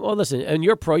 So, well, listen, and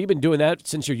you're pro. You've been doing that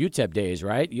since your UTEP days,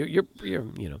 right? You're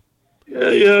you know.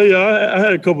 Yeah. I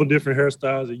had a couple of different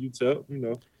hairstyles at UTEP, you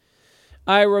know.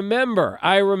 I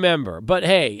remember. But,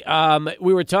 hey,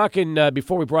 we were talking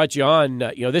before we brought you on.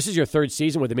 This is your 3rd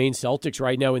season with the Maine Celtics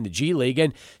right now in the G League.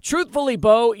 And truthfully,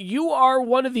 Bo, you are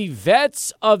one of the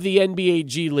vets of the NBA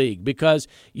G League because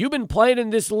you've been playing in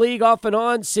this league off and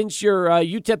on since your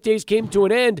UTEP days came to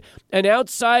an end. And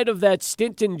outside of that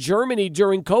stint in Germany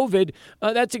during COVID,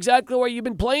 that's exactly where you've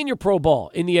been playing your pro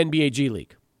ball in the NBA G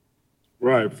League.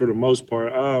 Right, for the most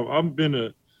part. I've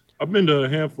been to a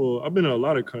handful. I've been to a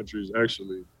lot of countries,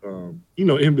 actually.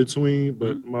 In between.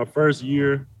 But my first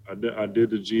year, I did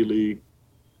the G League,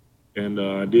 and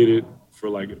I did it for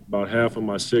like about half of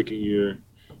my second year,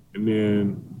 and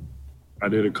then I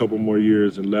did a couple more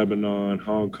years in Lebanon,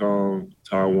 Hong Kong,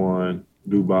 Taiwan,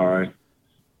 Dubai,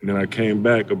 and then I came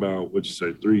back about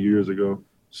 3 years ago.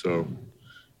 So,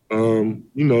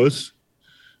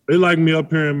 they like me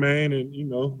up here in Maine,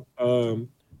 and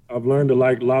I've learned to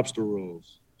like lobster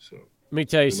rolls. So let me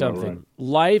tell you something. Right.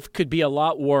 Life could be a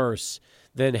lot worse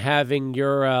than having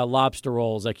your lobster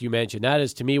rolls, like you mentioned. That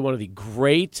is, to me, one of the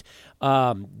great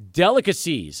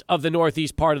delicacies of the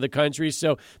northeast part of the country.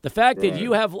 So the fact that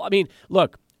you have,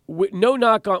 look, no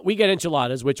knock on, we get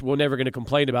enchiladas, which we're never going to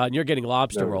complain about, and you're getting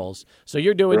lobster rolls. So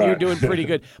you're doing pretty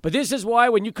good. But this is why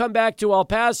when you come back to El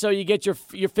Paso, you get your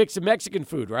fix of Mexican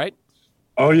food, right?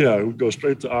 Oh, yeah. We go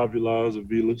straight to Avila's,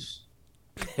 Avila's.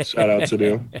 Shout out to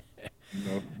them.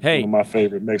 Hey, one of my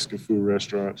favorite Mexican food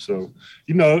restaurants. So,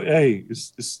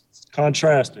 it's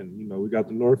contrasting. We got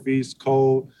the Northeast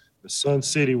cold, the Sun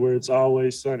City where it's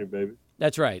always sunny, baby.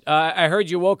 That's right. I heard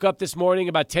you woke up this morning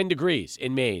about 10 degrees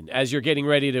in Maine as you're getting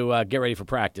ready to get ready for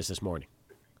practice this morning.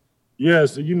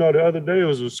 Yes, the other day it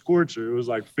was a scorcher. It was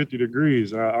like 50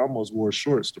 degrees. I almost wore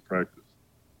shorts to practice.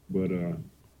 But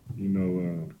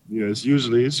it's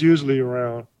usually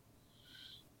around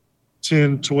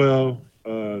 10, 12,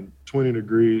 20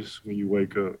 degrees when you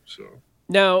wake up. So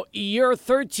now you're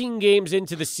 13 games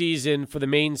into the season for the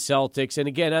Maine Celtics, and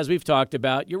again, as we've talked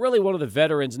about, you're really one of the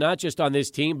veterans, not just on this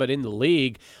team but in the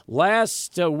league.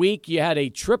 Last week you had a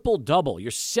triple-double,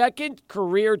 your second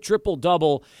career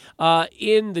triple-double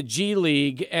in the G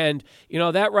League, and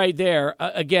that right there,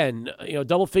 again,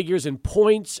 double figures in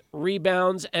points,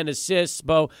 rebounds, and assists.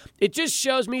 Bo, it just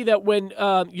shows me that when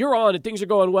you're on and things are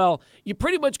going well, you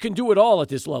pretty much can do it all at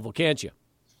this level, can't you?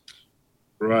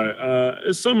 Right.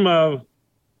 It's something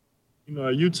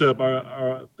at UTEP,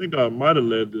 I think I might have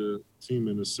led the team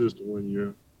in assists one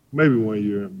year, maybe 1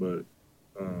 year, but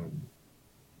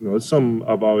it's something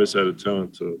I've always had a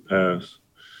talent to pass.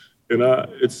 And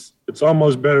it's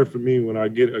almost better for me when I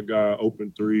get a guy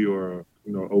open three or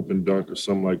open dunk or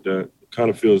something like that. It kind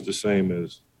of feels the same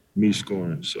as me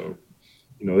scoring. So,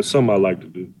 it's something I like to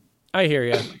do. I hear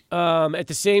you. At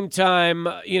the same time,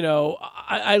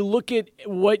 I look at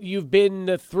what you've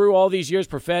been through all these years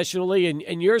professionally,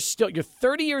 and you're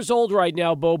 30 years old right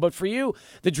now, Bo. But for you,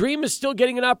 the dream is still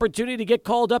getting an opportunity to get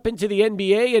called up into the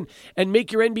NBA and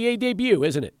make your NBA debut,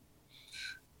 isn't it?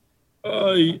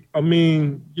 I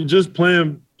mean, you're just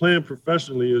playing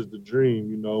professionally is the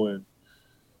dream,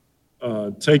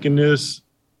 and taking this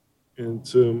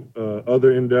into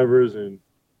other endeavors and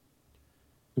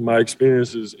my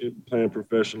experiences in playing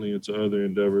professionally into other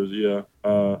endeavors. Yeah.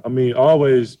 I mean,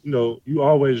 always, you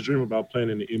always dream about playing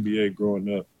in the NBA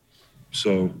growing up.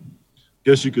 So I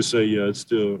guess you could say, yeah, it's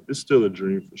still a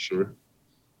dream for sure.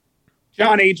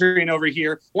 John Adrian over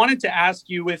here. Wanted to ask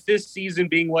you, with this season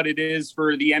being what it is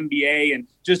for the NBA and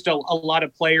just a lot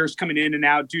of players coming in and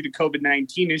out due to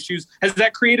COVID-19 issues, has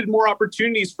that created more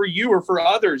opportunities for you or for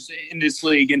others in this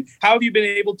league? And how have you been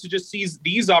able to just seize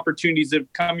these opportunities that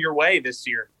have come your way this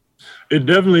year? It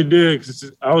definitely did.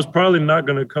 'Cause I was probably not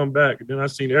going to come back. And then I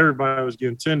seen everybody was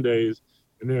getting 10 days.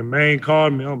 And then Maine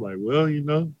called me. I'm like, well,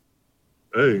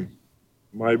 hey,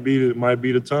 might be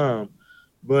the time.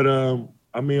 But,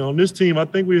 I mean, on this team, I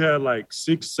think we had like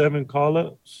 6-7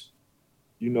 call-ups,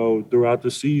 throughout the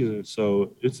season.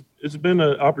 So it's been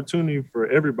an opportunity for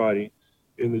everybody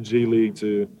in the G League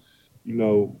to,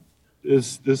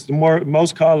 it's the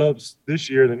most call-ups this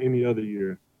year than any other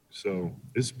year. So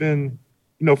it's been,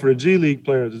 for the G League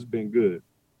players, it's been good.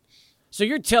 So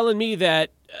you're telling me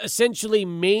that essentially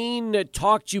Maine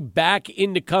talked you back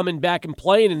into coming back and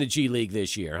playing in the G League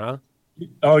this year, huh?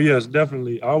 Oh, yes,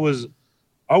 definitely. I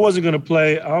wasn't going to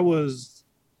play.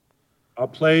 I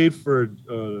played for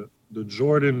the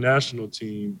Jordan national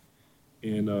team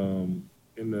in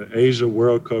the Asia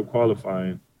World Cup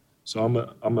qualifying. So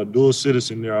I'm a dual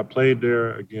citizen there. I played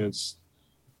there against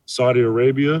Saudi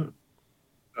Arabia.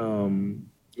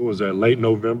 It was late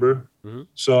November. Mm-hmm.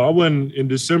 So I went in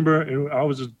December, and I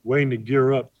was just waiting to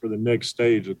gear up for the next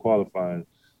stage of qualifying.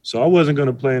 So I wasn't going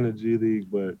to play in the G League,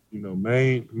 but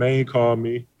Maine called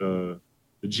me. The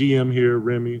GM here,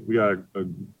 Remy, we got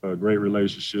a great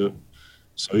relationship.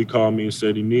 So he called me and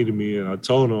said he needed me, and I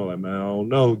told him, like, man, I don't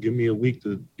know. Give me a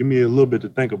little bit to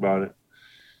think about it.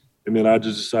 And then I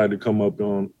just decided to come up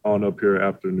up here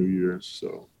after New Year's.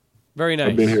 So very nice.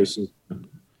 I've been here since.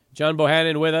 John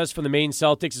Bohannon with us from the Maine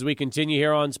Celtics as we continue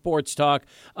here on Sports Talk.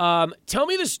 Tell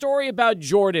me the story about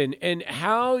Jordan and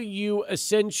how you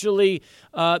essentially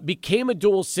became a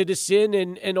dual citizen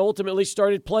and ultimately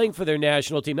started playing for their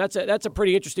national team. That's a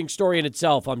pretty interesting story in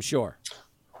itself, I'm sure.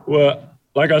 Well,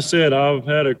 like I said, I've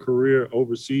had a career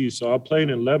overseas. So I played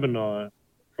in Lebanon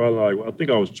probably I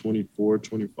think I was 24,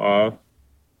 25.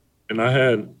 And I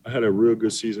had a real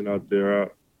good season out there. I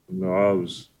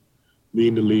was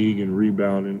leading the league in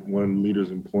rebounding, one of the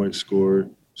leaders in points scored.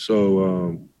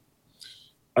 So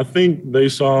I think they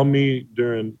saw me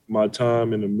during my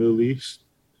time in the Middle East.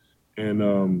 And,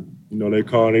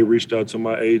 they reached out to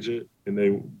my agent, and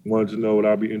they wanted to know would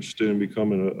I be interested in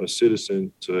becoming a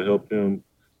citizen to help them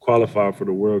qualify for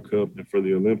the World Cup and for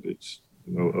the Olympics.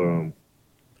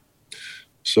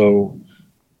 So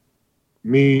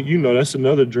me, that's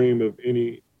another dream of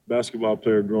any basketball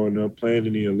player growing up, playing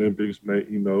in the Olympics,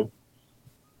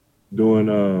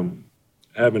 doing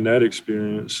having that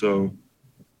experience. So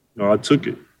I took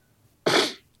it.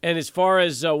 And as far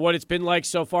as what it's been like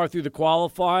so far through the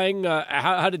qualifying,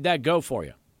 how did that go for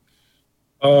you?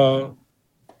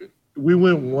 We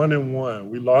went 1-1.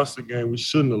 We lost the game we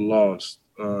shouldn't have lost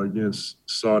against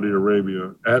Saudi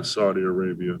Arabia, at Saudi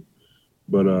Arabia.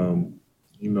 But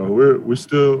we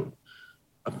still.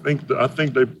 I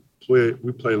think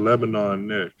we play Lebanon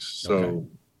next. So. Okay.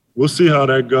 We'll see how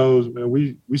that goes, man.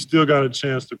 We still got a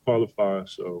chance to qualify,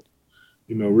 so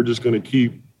we're just gonna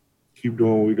keep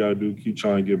doing what we gotta do, keep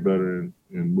trying to get better and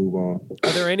move on.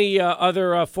 Are there any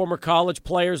other former college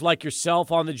players like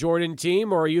yourself on the Jordan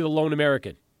team, or are you the lone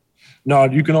American? No,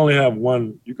 you can only have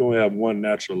one. You can only have one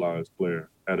naturalized player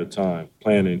at a time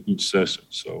playing in each session.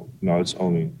 So no,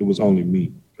 it was only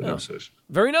me for that session.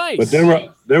 Very nice. But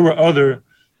there were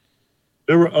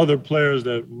other players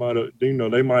that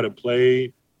they might have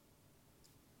played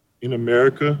in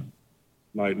America,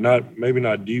 like maybe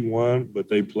not D1, but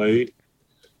they played.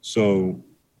 So,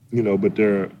 but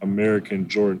they're American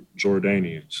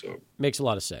Jordanian. So Makes a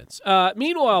lot of sense.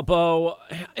 Meanwhile, Bo,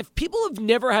 if people have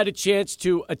never had a chance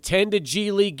to attend a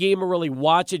G League game or really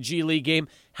watch a G League game,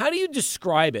 how do you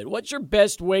describe it? What's your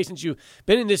best way, since you've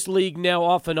been in this league now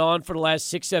off and on for the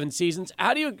last 6-7 seasons?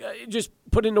 How do you just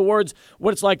put into words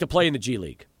what it's like to play in the G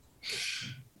League?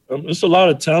 There's a lot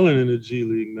of talent in the G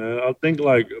League, man. I think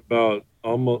like about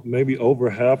almost maybe over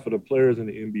half of the players in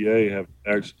the NBA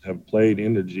have played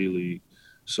in the G League.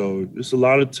 So it's a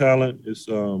lot of talent. It's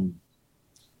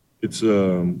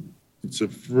a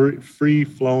free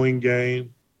flowing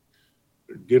game.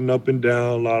 Getting up and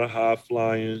down, a lot of high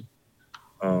flying.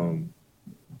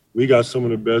 We got some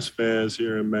of the best fans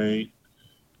here in Maine,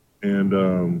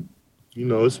 and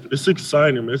it's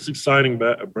exciting. It's exciting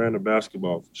brand of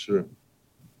basketball for sure.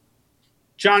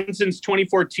 John, since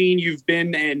 2014, you've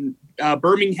been in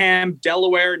Birmingham,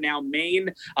 Delaware, now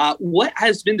Maine. What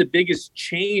has been the biggest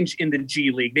change in the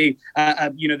G League? They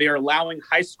are allowing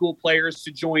high school players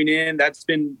to join in. That's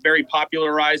been very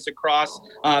popularized across,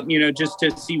 just to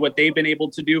see what they've been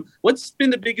able to do. What's been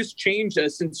the biggest change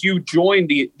since you joined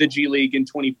the G League in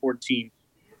 2014?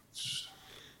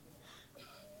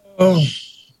 Oh,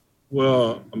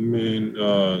 well, I mean,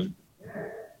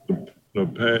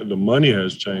 the money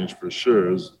has changed for sure.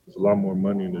 There's a lot more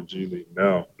money in the G League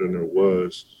now than there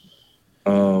was.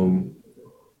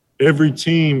 Every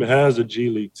team has a G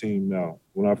League team now.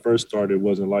 When I first started, it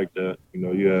wasn't like that.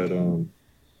 You had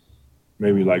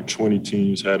maybe like 20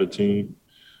 teams had a team.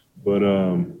 But,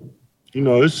 I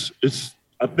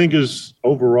think it's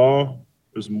overall,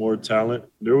 there's more talent.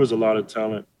 There was a lot of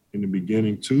talent in the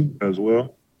beginning too as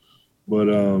well. But,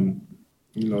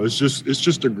 it's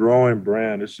just a growing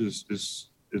brand. It's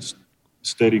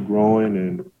steady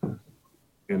growing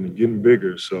and getting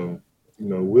bigger. So,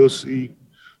 we'll see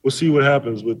what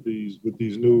happens with these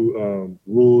new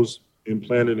rules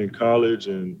implanted in college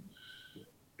and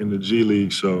in the G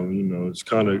League. So, it's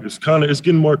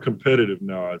getting more competitive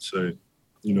now, I'd say,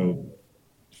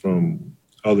 from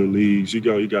other leagues. You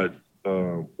got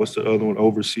what's the other one?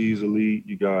 Overseas Elite.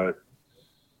 You got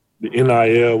the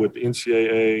NIL with the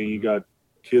NCAA. You got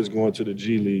kids going to the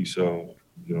G League, so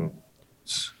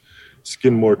it's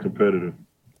getting more competitive.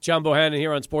 John Bohannon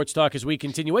here on Sports Talk as we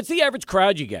continue. What's the average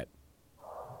crowd you get?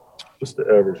 What's the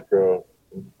average crowd?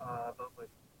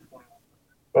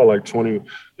 About like 20.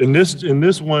 In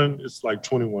this one, it's like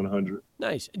 2,100.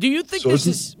 Nice. Do you think is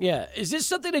this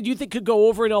something that you think could go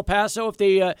over in El Paso if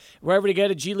they were ever to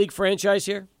get a G League franchise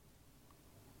here?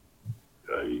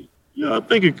 Yeah, I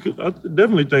think it could. I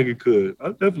definitely think it could.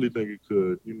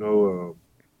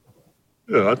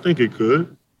 Yeah, I think it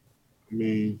could. I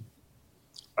mean,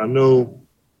 I know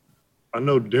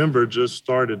Denver just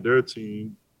started their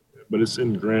team, but it's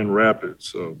in Grand Rapids,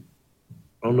 so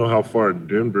I don't know how far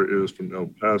Denver is from El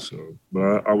Paso,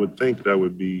 but I would think that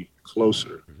would be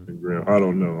closer than Grand. I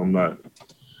don't know. I'm not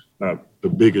the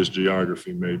biggest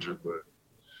geography major, but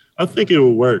I think it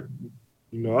will work.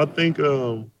 I think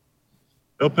El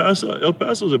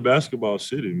Paso's a basketball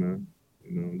city, man.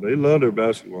 They love their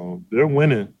basketball. They're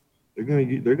winning.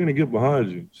 They're gonna get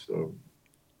behind you. So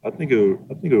I think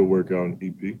it'll work out in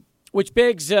EP. Which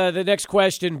begs the next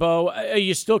question, Bo. Are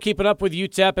you still keeping up with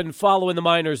UTEP and following the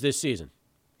Miners this season?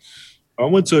 I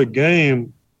went to a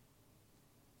game.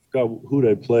 Forgot who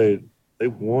they played. They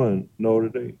won.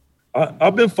 No,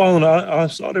 I've been following. I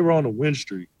saw they were on a win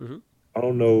streak. Mm-hmm. I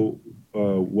don't know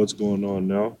what's going on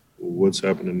now. Or what's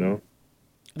happening now.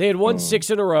 They had won 6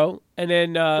 in a row and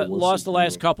then lost the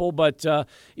last couple. But,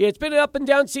 it's been an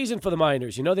up-and-down season for the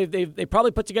Miners. They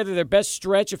probably put together their best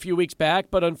stretch a few weeks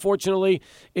back, but unfortunately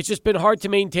it's just been hard to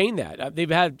maintain that. They've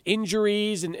had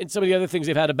injuries and some of the other things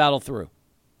they've had to battle through.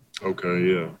 Okay,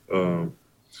 yeah.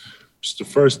 It's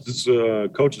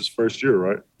coach's first year,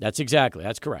 right? That's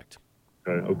correct.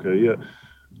 Okay, yeah.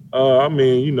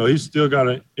 He's still got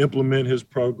to implement his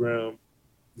program.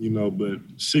 But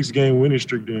 6-game winning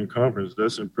streak during conference,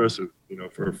 that's impressive,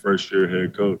 for a first-year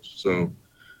head coach. So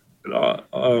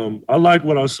I like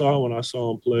what I saw when I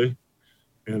saw him play,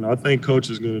 and I think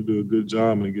coach is going to do a good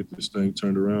job and get this thing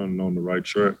turned around and on the right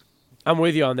track. I'm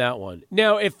with you on that one.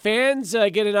 Now, if fans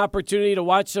get an opportunity to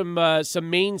watch some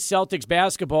Maine Celtics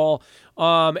basketball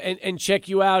and check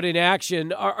you out in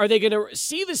action, are they going to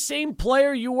see the same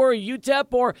player you were at UTEP,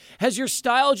 or has your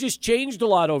style just changed a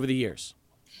lot over the years?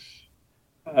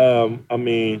 I've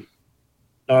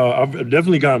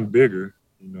definitely gotten bigger.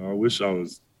 I wish I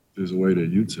was this way to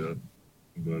UTEP,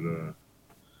 but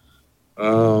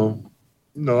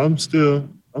I'm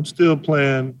still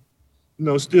playing.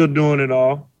 Still doing it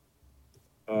all.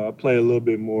 I play a little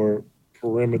bit more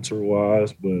perimeter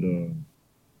wise, but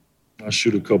I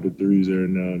shoot a couple threes every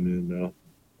now and then now.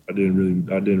 I didn't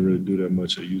really do that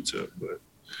much at UTEP, but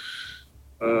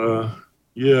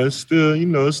yeah, it's still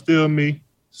it's still me,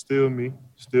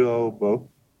 still old Bo.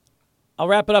 I'll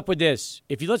wrap it up with this.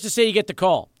 Let's just say you get the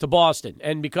call to Boston,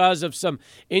 and because of some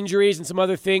injuries and some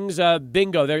other things,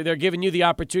 bingo, they're giving you the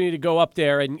opportunity to go up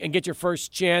there and get your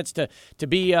first chance to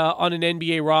be on an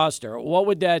NBA roster. What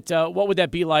would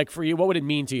that be like for you? What would it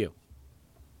mean to you?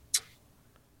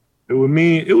 It would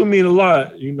mean a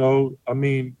lot, I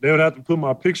mean, they would have to put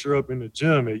my picture up in the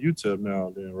gym at UTEP now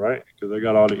and then, right? Because they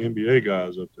got all the NBA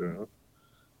guys up there. Huh?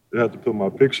 They have to put my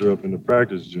picture up in the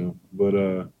practice gym, but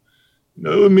it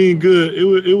would mean good.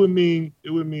 It would mean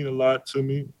a lot to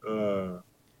me,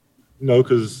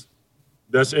 because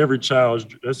that's your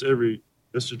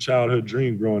childhood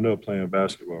dream growing up playing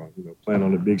basketball, playing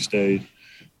on the big stage.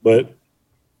 But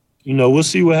we'll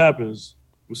see what happens.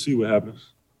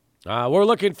 We're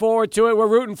looking forward to it. We're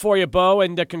rooting for you, Bo,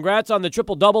 and congrats on the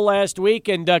triple-double last week,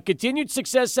 and continued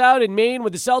success out in Maine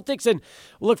with the Celtics, and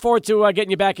we'll look forward to getting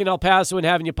you back in El Paso and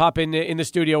having you pop in the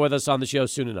studio with us on the show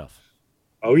soon enough.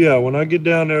 Oh, yeah, when I get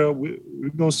down there, we're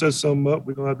going to set something up.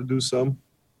 We're going to have to do something.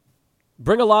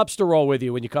 Bring a lobster roll with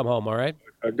you when you come home, all right?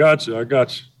 I got you. All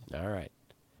right.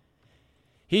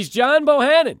 He's John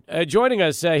Bohannon joining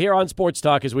us here on Sports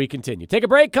Talk as we continue. Take a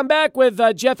break, come back with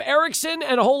Jeff Erickson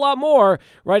and a whole lot more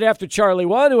right after Charlie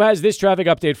One, who has this traffic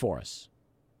update for us.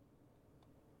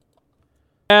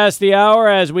 Past the hour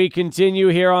as we continue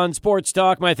here on Sports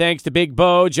Talk. My thanks to Big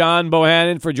Bo, John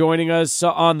Bohannon, for joining us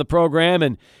on the program.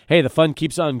 And, hey, the fun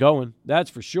keeps on going, that's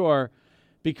for sure,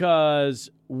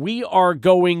 because we are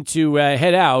going to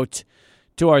head out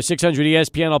to our 600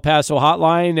 ESPN El Paso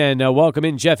hotline and welcome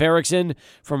in Jeff Erickson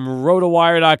from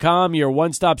RotoWire.com, your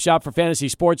one-stop shop for fantasy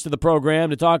sports, to the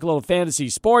program to talk a little fantasy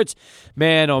sports.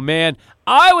 Man, oh man,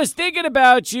 I was thinking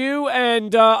about you,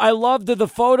 and I loved the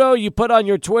photo you put on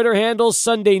your Twitter handle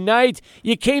Sunday night.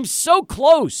 You came so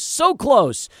close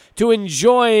to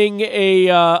enjoying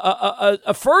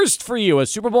a first for you, a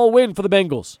Super Bowl win for the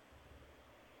Bengals.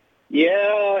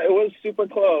 Yeah, it was super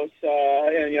close,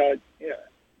 and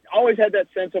always had that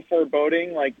sense of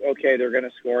foreboding, like, okay, they're going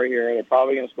to score here. They're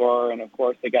probably going to score. And, of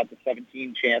course, they got the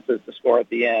 17 chances to score at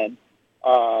the end.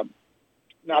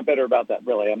 Not bitter about that,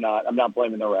 really. I'm not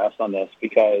blaming the refs on this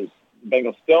because the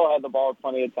Bengals still had the ball at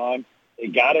plenty of time. They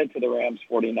got it to the Rams'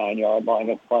 49-yard line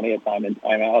with plenty of time in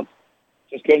timeouts.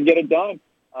 Just couldn't get it done.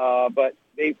 But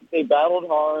they battled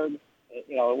hard. It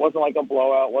wasn't like a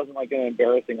blowout. It wasn't like an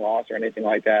embarrassing loss or anything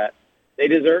like that. They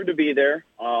deserved to be there.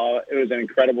 It was an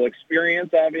incredible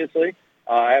experience, obviously.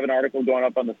 I have an article going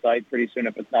up on the site pretty soon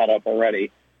if it's not up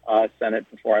already. Sent it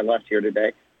before I left here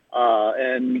today.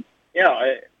 No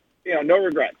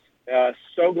regrets.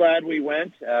 So glad we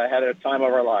went. Had a time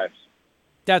of our lives.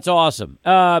 That's awesome.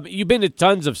 You've been to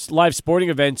tons of live sporting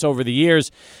events over the years.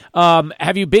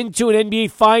 Have you been to an NBA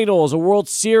Finals, a World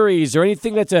Series, or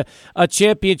anything that's a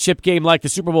championship game like the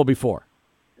Super Bowl before?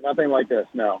 Nothing like this,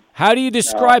 no. How do you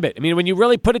describe it? I mean, when you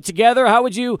really put it together, how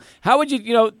would you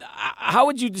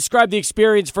describe the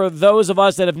experience for those of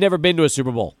us that have never been to a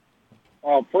Super Bowl?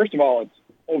 Well, first of all, it's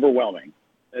overwhelming.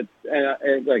 It's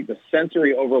like the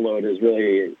sensory overload is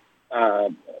really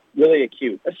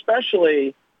acute,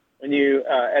 especially when you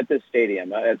at this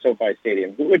stadium, at SoFi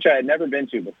Stadium, which I had never been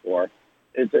to before.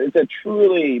 It's a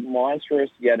truly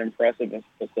monstrous yet impressive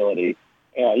facility.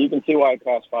 You can see why it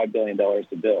cost $5 billion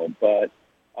to build, but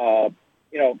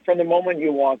from the moment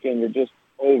you walk in, you're just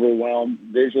overwhelmed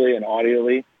visually and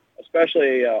audially,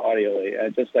 especially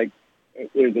audially. Just like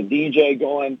there's a DJ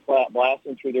going,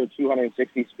 blasting through their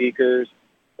 260 speakers,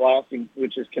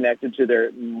 which is connected to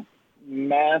their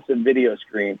massive video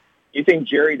screen. You think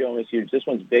Jerry Dome is huge. This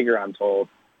one's bigger, I'm told.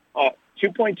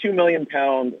 2.2 million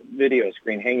pound video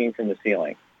screen hanging from the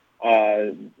ceiling.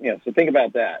 So think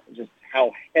about that, just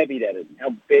how heavy that is and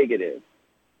how big it is.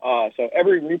 So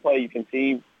every replay you can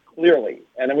see clearly.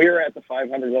 And then we were at the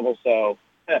 500 level, so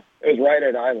it was right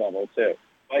at eye level too.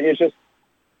 But it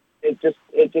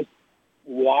just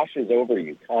washes over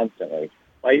you constantly.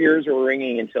 My ears were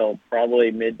ringing until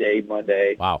probably midday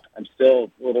Monday. Wow. I'm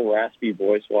still a little raspy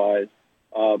voice-wise.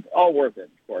 All worth it,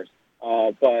 of course.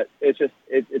 But it's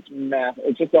massive.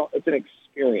 It's an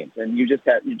experience, and you're just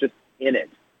in it.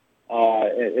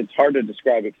 It's hard to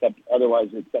describe except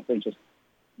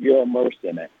you're immersed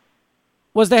in it.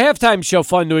 Was the halftime show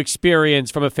fun to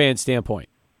experience from a fan standpoint?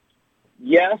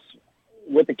 Yes,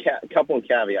 with a couple of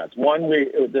caveats. One,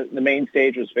 the main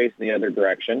stage was facing the other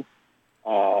direction.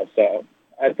 So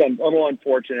that's a little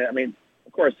unfortunate. I mean,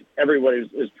 of course, everybody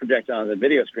was projected on the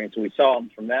video screen, so we saw them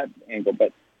from that angle,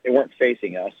 but they weren't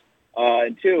facing us.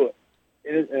 And two,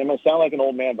 and I'm going to sound like an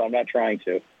old man, but I'm not trying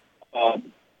to. It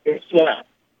was flat.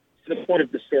 to the point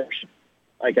of distortion.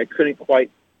 Like I couldn't quite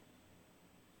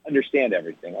understand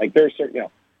everything. Like there's certain,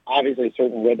 obviously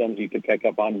certain rhythms you could pick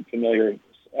up on familiar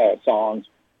songs,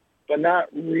 but not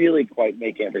really quite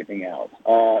make everything out.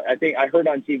 I think I heard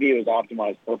on TV it was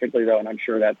optimized perfectly though, and I'm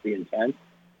sure that's the intent.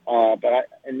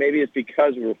 And maybe it's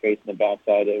because we were facing the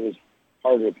backside, it was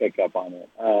harder to pick up on it.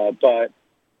 But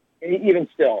even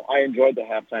still, I enjoyed the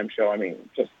halftime show. I mean,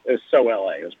 it was so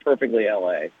LA. It was perfectly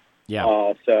LA.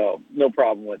 Yeah. So no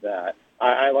problem with that.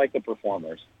 I like the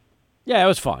performers. Yeah, it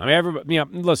was fun. I mean, everybody,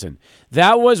 listen,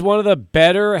 that was one of the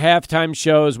better halftime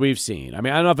shows we've seen. I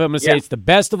mean, I don't know if I'm going to say it's the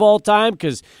best of all time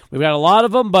because we've got a lot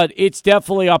of them, but it's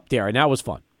definitely up there, and that was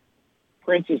fun.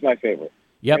 Prince is my favorite.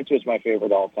 Yep. Prince was my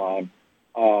favorite all time.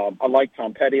 I like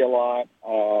Tom Petty a lot.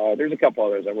 There's a couple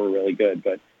others that were really good,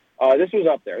 but this was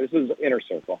up there. This was Inner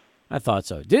Circle. I thought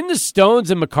so. Didn't the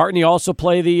Stones and McCartney also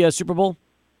play the Super Bowl?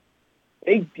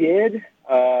 They did.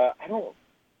 I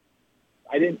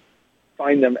didn't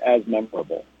find them as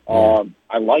memorable.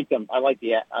 I like them. I like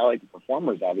the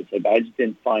performers, obviously, but I just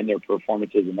didn't find their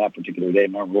performances in that particular day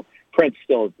memorable. Prince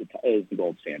still is the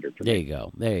gold standard for me.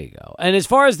 There you go. And as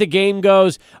far as the game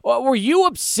goes, were you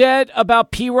upset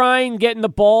about P. Ryan getting the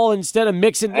ball instead of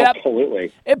mixing?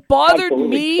 Absolutely. It bothered Absolutely.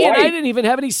 me, and I didn't even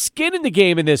have any skin in the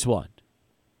game in this one.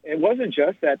 It wasn't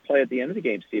just that play at the end of the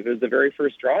game, Steve. It was the very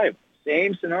first drive.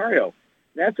 Same scenario.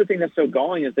 That's the thing that's so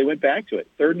galling is they went back to it.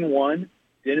 3rd and 1,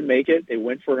 didn't make it. They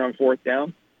went for it on 4th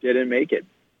down, didn't make it.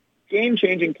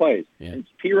 Game-changing plays. Yeah. And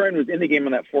P. Ryan was in the game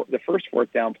on that the first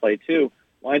 4th down play, too,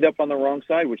 lined up on the wrong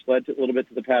side, which led to a little bit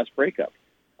to the pass breakup.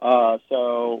 I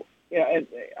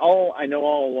know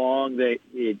all along they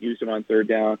had used him on 3rd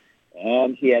down,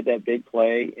 and he had that big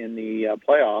play in the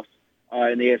playoffs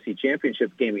in the AFC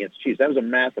Championship game against Chiefs. That was a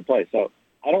massive play. So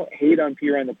I don't hate on P.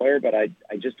 Ryan, the player, but I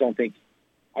just don't think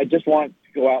 – I just want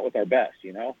to go out with our best,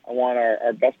 I want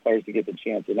our best players to get the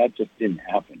chance, and that just didn't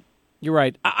happen. You're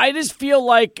right. I just feel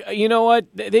like, you know what,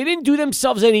 they didn't do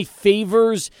themselves any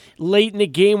favors late in the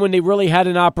game when they really had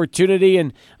an opportunity.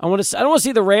 And I don't want to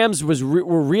say the Rams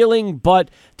were reeling,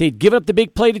 but they'd given up the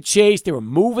big play to Chase. They were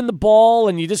moving the ball,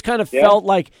 and you just kind of felt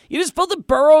like that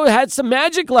Burrow had some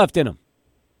magic left in him.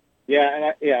 Yeah, and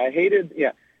I hated.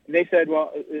 Yeah, and they said,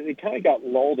 well, they kind of got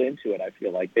lulled into it. I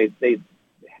feel like they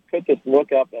put this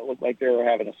look up that looked like they were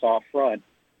having a soft front,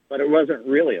 but it wasn't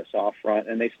really a soft front,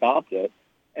 and they stopped it.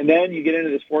 And then you get into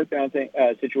this 4th down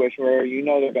situation where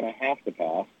they're going to have to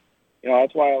pass.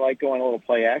 That's why I like going a little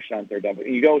play action on 3rd down. But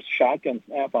you go shotgun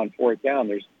snap on 4th down,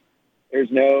 there's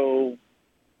no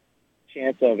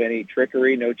chance of any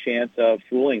trickery, no chance of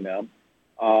fooling them.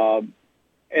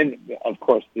 And, of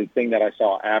course, the thing that I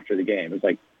saw after the game was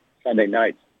like Sunday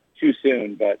night, too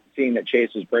soon, but seeing that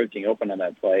Chase was breaking open on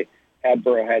that play, had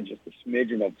Burrow had just a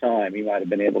smidgen of time, he might have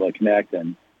been able to connect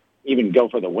and even go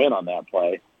for the win on that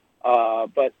play.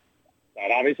 But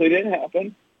that obviously didn't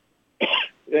happen.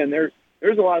 And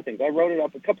there's a lot of things. I wrote it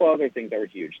up. A couple other things that were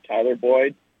huge. Tyler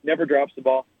Boyd never dropped the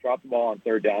ball on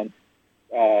 3rd down,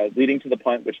 leading to the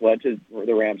punt, which led to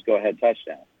the Rams' go-ahead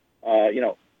touchdown.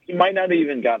 He might not have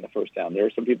even gotten the 1st down. There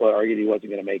were some people that argued he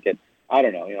wasn't going to make it. I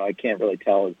don't know. I can't really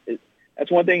tell.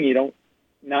 That's one thing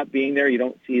not being there, you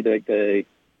don't see the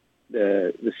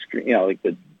screen, like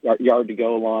the yard to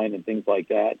go line and things like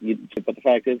that. But the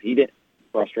fact is, he didn't.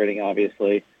 Frustrating,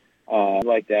 obviously,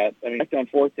 like that. I mean, on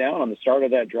 4th down on the start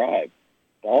of that drive,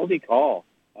 ballsy call,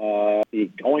 the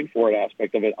going for it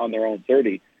aspect of it on their own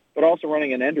 30, but also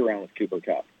running an end around with Cooper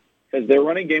Kupp because their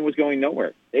running game was going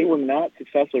nowhere. They were not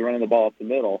successfully running the ball up the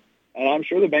middle, and I'm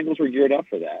sure the Bengals were geared up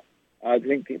for that,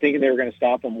 thinking they were going to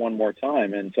stop them one more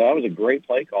time. And so that was a great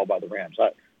play call by the Rams.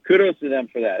 Kudos to them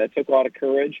for that. It took a lot of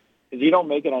courage because you don't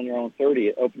make it on your own 30.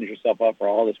 It opens yourself up for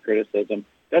all this criticism.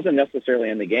 Doesn't necessarily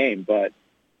end the game, but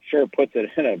sure puts it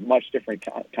in a much different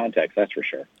context, that's for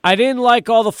sure. I didn't like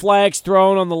all the flags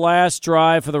thrown on the last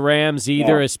drive for the Rams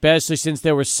either, especially since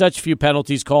there were such few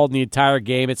penalties called in the entire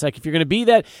game. It's like if you're going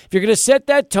to set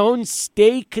that tone,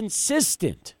 stay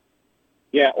consistent.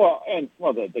 Yeah,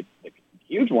 the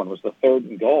huge one was the 3rd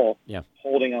and goal,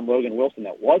 holding on Logan Wilson.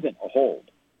 That wasn't a hold.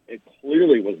 It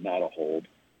clearly was not a hold.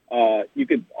 You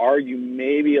could argue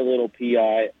maybe a little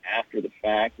PI after the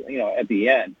fact, at the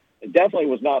end. It definitely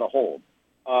was not a hold.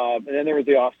 And then there was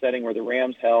the offsetting where the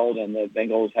Rams held and the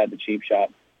Bengals had the cheap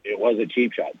shot. It was a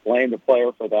cheap shot. Blame the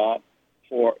player for that.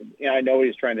 I know he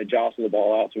was trying to jostle the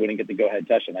ball out so we didn't get the go-ahead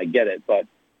touchdown. I get it, but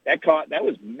that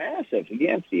was massive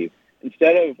again, Steve.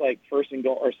 Instead of like 1st and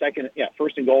goal or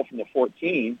 1st and goal from the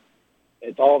 14,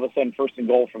 it's all of a sudden 1st and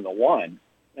goal from the 1.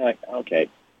 You're like, okay,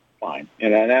 fine.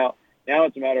 Now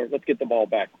it's a matter of let's get the ball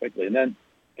back quickly. And then,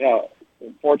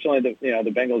 fortunately,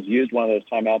 the Bengals used one of those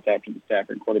timeouts after the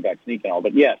Stafford quarterback sneak and all.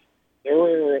 But yes, there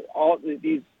were all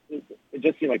these. It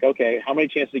just seemed like, okay, how many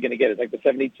chances are you going to get? It's like the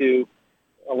 72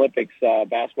 Olympics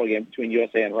basketball game between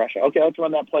USA and Russia. Okay, let's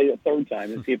run that play a third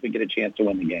time and see if we get a chance to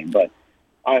win the game. But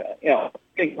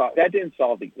that didn't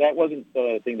solve that wasn't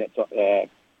the thing that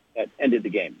ended the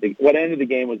game. What ended the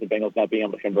game was the Bengals not being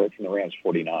able to convert from the Rams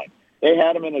 49. They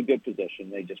had them in a good position.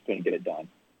 They just couldn't get it done.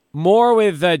 More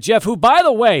with Jeff, who, by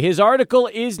the way, his article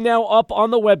is now up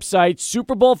on the website,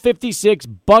 Super Bowl 56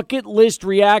 Bucket List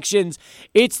Reactions.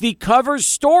 It's the cover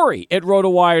story at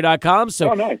rotowire.com,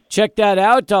 so nice. Check that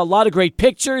out. A lot of great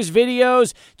pictures,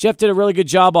 videos. Jeff did a really good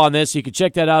job on this, so you can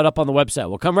check that out up on the website.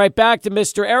 We'll come right back to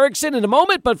Mr. Erickson in a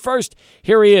moment, but first,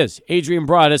 here he is, Adrian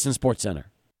Broadus in SportsCenter.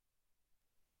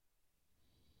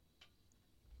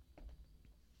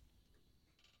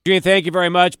 Adrian, thank you very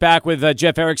much. Back with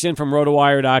Jeff Erickson from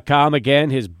rotowire.com. Again,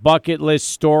 his bucket list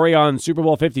story on Super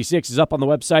Bowl 56 is up on the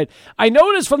website. I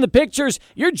noticed from the pictures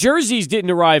your jerseys didn't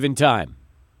arrive in time.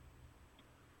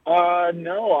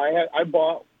 No, I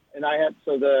bought, and I had,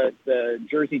 so the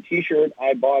jersey T-shirt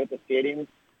I bought at the stadium,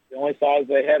 the only size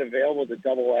they had available was a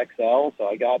double XL, so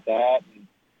I got that. And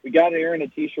we got Aaron a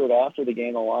T-shirt after the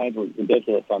game. The lines were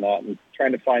ridiculous on that, and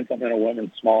trying to find something in a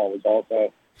women's small was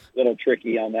also a little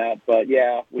tricky on that. But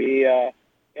yeah, we,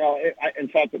 in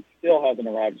fact, it still hasn't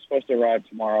arrived. It's supposed to arrive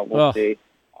tomorrow. We'll see.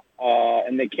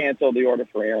 And they canceled the order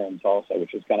for Aaron's also,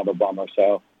 which is kind of a bummer.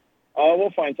 So we'll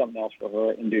find something else for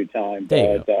her in due time.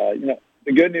 But,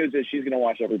 the good news is she's going to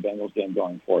watch every Bengals game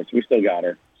going forward. So we still got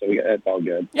her. So that's all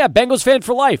good. Yeah, Bengals fan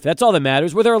for life. That's all that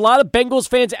matters. Were there a lot of Bengals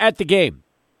fans at the game?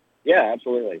 Yeah,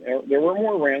 absolutely. There were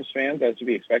more Rams fans, as to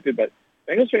be expected, but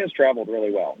Bengals fans traveled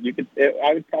really well.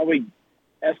 I would probably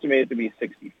estimate it to be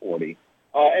 60-40.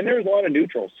 And there was a lot of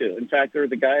neutrals, too. In fact, there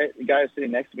was the guy sitting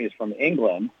next to me is from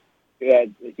England. He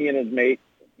and his mate,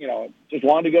 just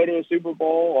wanted to go to a Super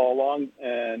Bowl all along,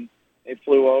 and they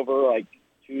flew over like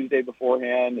Tuesday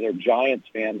beforehand. They're Giants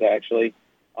fans, actually.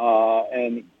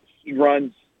 And he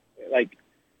runs like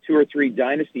 2 or 3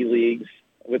 dynasty leagues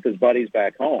with his buddies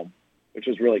back home, which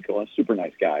was really cool. A super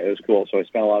nice guy. It was cool. So I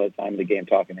spent a lot of time in the game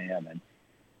talking to him, and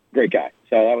great guy.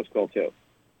 So that was cool, too.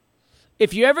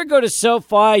 If you ever go to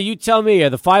SoFi, you tell me,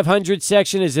 the 500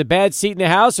 section is a bad seat in the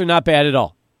house or not bad at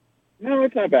all? No,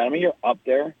 it's not bad. I mean, you're up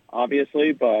there,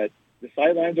 obviously, but the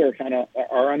sidelines are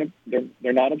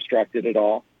they're not obstructed at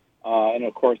all. And,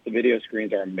 of course, the video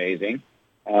screens are amazing.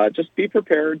 Just be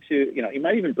prepared to, you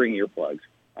might even bring earplugs.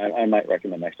 I might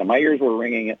recommend next time. My ears were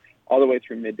ringing all the way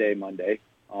through midday Monday.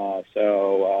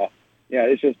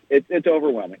 It's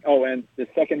overwhelming. Oh, and the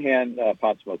secondhand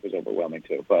pot smoke was overwhelming,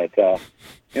 too. But,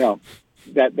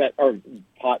 that or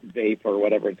pot vape or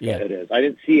whatever it is. I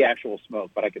didn't see actual smoke,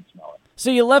 but I could smell it.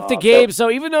 So you left the game. So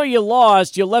even though you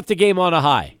lost, you left the game on a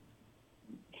high.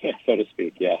 Yeah, so to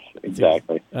speak. Yes,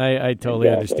 exactly. I totally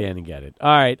understand and get it. All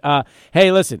right.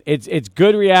 Hey, listen, it's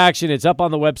good reaction. It's up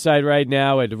on the website right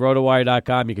now at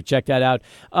rotowire.com. You can check that out.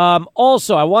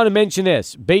 Also, I want to mention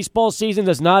this. Baseball season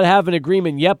does not have an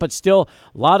agreement yet, but still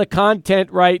a lot of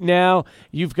content right now.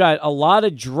 You've got a lot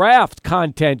of draft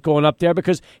content going up there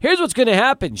because here's what's going to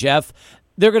happen, Jeff.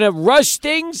 They're going to rush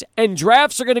things, and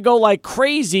drafts are going to go like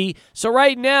crazy. So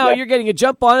right now, you're getting a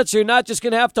jump on it, so you're not just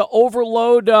going to have to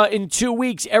overload in 2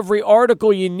 weeks every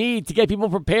article you need to get people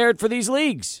prepared for these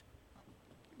leagues.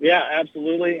 Yeah,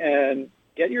 absolutely, and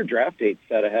get your draft date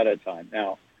set ahead of time.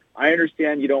 Now, I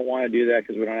understand you don't want to do that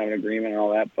because we don't have an agreement and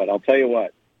all that, but I'll tell you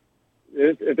what.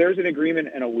 If there's an agreement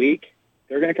in a week,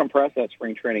 they're going to compress that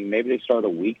spring training. Maybe they start a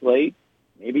week late,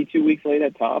 maybe 2 weeks late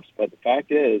at tops, but the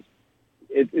fact is,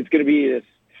 it's going to be this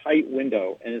tight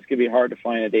window, and it's going to be hard to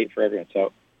find a date for everyone.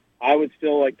 So I would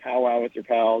still powwow with your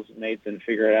pals, mates, and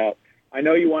figure it out. I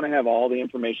know you want to have all the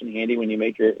information handy when you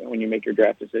make your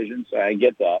draft decision, so I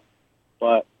get that.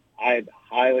 But I'd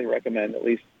highly recommend at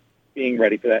least being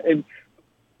ready for that. And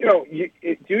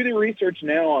do the research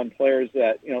now on players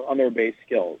that on their base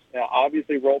skills. Now,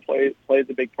 obviously, role play plays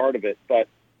a big part of it, but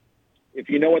if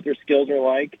you know what their skills are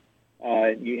like,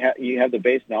 you have the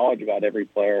base knowledge about every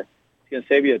player. It's going to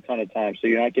save you a ton of time, so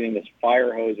you're not getting this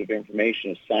fire hose of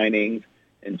information of signings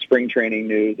and spring training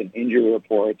news and injury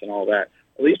reports and all that.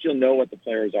 At least you'll know what the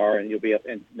players are, and you'll be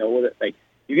and know what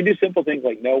you can do simple things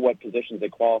like know what positions they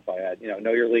qualify at.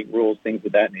 Know your league rules, things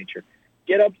of that nature.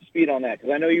 Get up to speed on that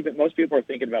because I know most people are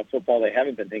thinking about football. They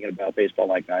haven't been thinking about baseball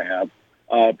like I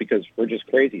have because we're just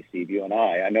crazy, Steve. You and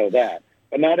I know that,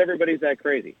 but not everybody's that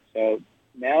crazy. So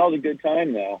now's a good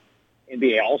time, though.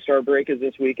 NBA All-Star break is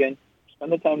this weekend.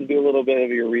 Spend the time to do a little bit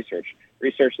of your research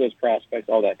those prospects,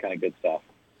 all that kind of good stuff.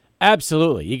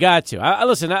 Absolutely, you got to.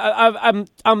 Listen, I'm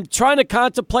trying to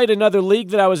contemplate another league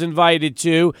that I was invited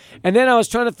to, and then I was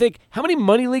trying to think, how many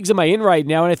money leagues am I in right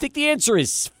now? And I think the answer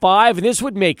is 5, and this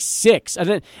would make 6.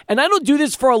 And I don't do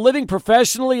this for a living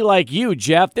professionally like you,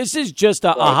 Jeff. This is just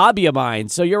a hobby of mine.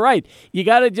 So you're right. You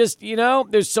got to just,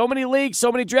 there's so many leagues,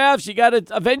 so many drafts. You got to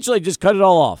eventually just cut it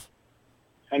all off.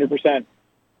 100%,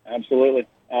 absolutely,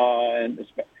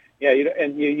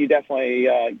 you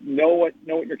definitely know what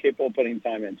you're capable of putting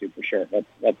time into for sure.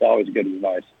 That's always good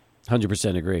advice.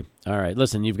 100% agree. All right,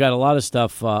 listen, you've got a lot of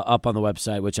stuff up on the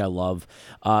website, which I love.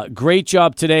 Great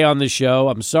job today on the show.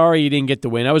 I'm sorry you didn't get the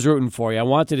win. I was rooting for you. I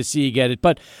wanted to see you get it.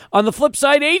 But on the flip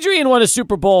side, Adrian won a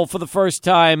Super Bowl for the first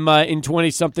time in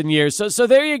 20-something years. So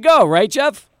there you go, right,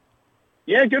 Jeff?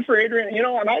 Yeah, good for Adrian.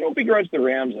 And I don't begrudge the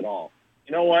Rams at all.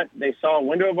 You know what? They saw a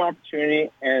window of opportunity,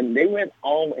 and they went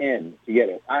all in to get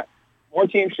it. More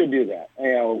teams should do that.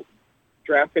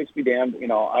 Draft picks be damned.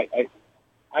 I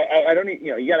don't.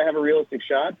 You got to have a realistic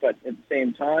shot, but at the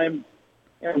same time,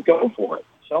 go for it.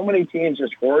 So many teams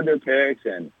just hoard their picks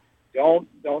and don't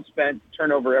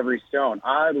turn over every stone.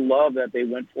 I love that they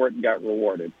went for it and got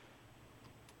rewarded.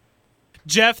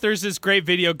 Jeff, there's this great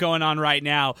video going on right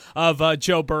now of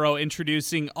Joe Burrow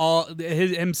introducing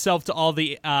himself to all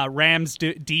the Rams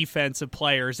defensive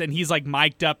players, and he's like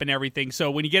mic'd up and everything. So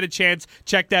when you get a chance,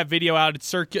 check that video out.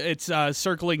 It's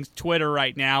circling Twitter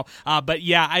right now. But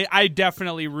yeah, I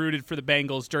definitely rooted for the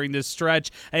Bengals during this stretch.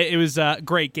 It was a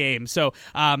great game. So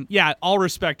yeah, all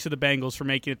respect to the Bengals for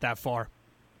making it that far.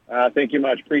 Thank you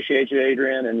much. Appreciate you,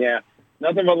 Adrian. And yeah,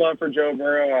 nothing but love for Joe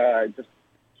Burrow. Just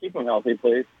keep him healthy,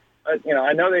 please.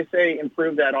 I know they say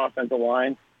improve that offensive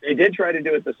line. They did try to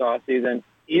do it this offseason.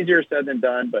 Easier said than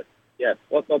done, but yes,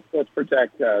 let's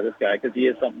protect this guy because he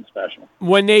is something special.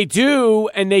 When they do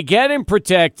and they get him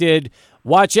protected,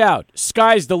 watch out.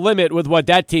 Sky's the limit with what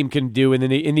that team can do in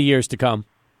the years to come.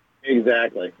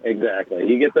 Exactly.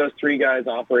 You get those 3 guys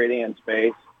operating in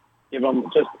space, give them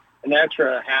just an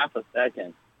extra half a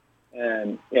second,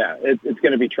 and yeah, it's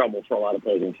going to be trouble for a lot of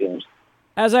opposing teams.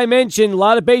 As I mentioned, a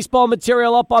lot of baseball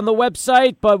material up on the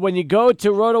website, but when you go to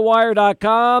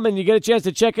rotowire.com and you get a chance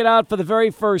to check it out for the very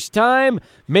first time,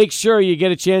 make sure you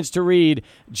get a chance to read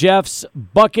Jeff's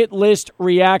bucket list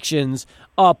reactions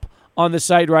up on the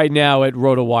site right now at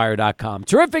rotowire.com.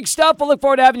 Terrific stuff. We'll look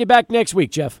forward to having you back next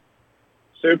week, Jeff.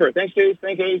 Super. Thanks, Steve.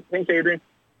 Thanks, Adrian.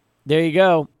 There you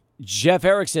go. Jeff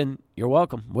Erickson, you're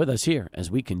welcome with us here as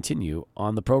we continue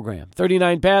on the program.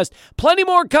 39 past. Plenty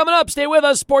more coming up. Stay with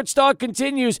us. Sports Talk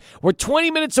continues. We're 20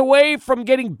 minutes away from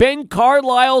getting Ben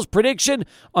Carlisle's prediction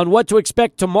on what to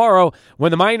expect tomorrow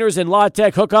when the Miners and La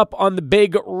Tech hook up on the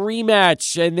big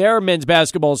rematch in their men's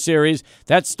basketball series.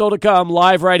 That's still to come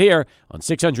live right here on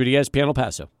 600 ESPN El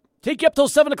Paso. Take you up till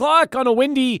 7 o'clock on a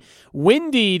windy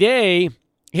day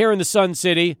here in the Sun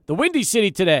City. The Windy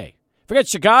City today. Forget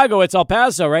Chicago, it's El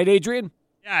Paso, right, Adrian?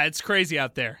 Yeah, it's crazy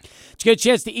out there. Did you get a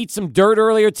chance to eat some dirt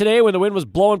earlier today when the wind was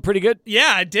blowing pretty good?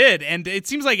 Yeah, I did. And it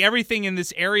seems like everything in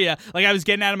this area, like I was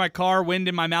getting out of my car, wind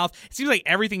in my mouth. It seems like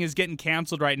everything is getting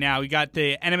canceled right now. We got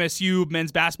the NMSU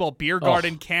men's basketball beer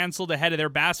garden canceled ahead of their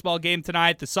basketball game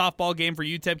tonight. The softball game for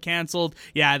UTEP canceled.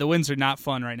 Yeah, the winds are not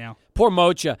fun right now. Poor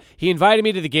Mocha. He invited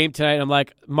me to the game tonight. I'm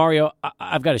like, Mario,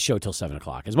 I've got a show till 7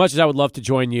 o'clock. As much as I would love to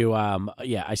join you,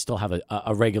 I still have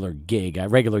a regular gig, a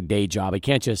regular day job. I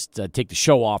can't just take the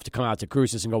show off to come out to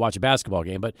Cruces and go watch a basketball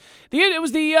game. But it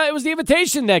was the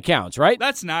invitation that counts, right?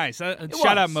 That's nice.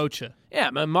 Shout out Mocha. Yeah,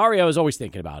 Mario is always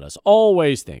thinking about us.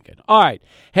 Always thinking. All right.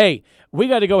 Hey, we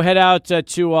got to go head out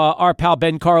to our pal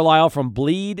Ben Carlisle from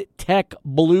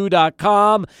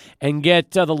BleedTechBlue.com and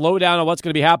get the lowdown on what's going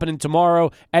to be happening tomorrow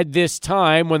at this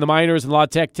time when the Miners and La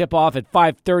Tech tip off at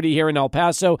 5:30 here in El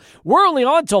Paso. We're only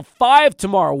on till 5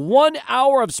 tomorrow. 1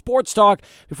 hour of sports talk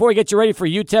before we get you ready for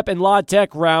UTEP and La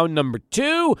Tech round number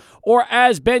 2, or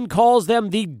as Ben calls them,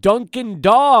 the Dunkin'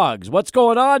 Dogs. What's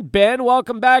going on, Ben?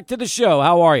 Welcome back to the show.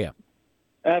 How are you?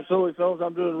 Absolutely, fellas.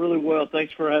 I'm doing really well.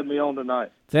 Thanks for having me on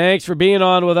tonight. Thanks for being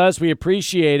on with us. We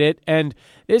appreciate it. And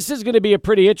this is going to be a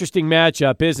pretty interesting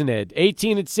matchup, isn't it?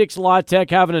 18-6 La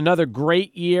Tech having another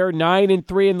great year,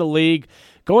 9-3 in the league,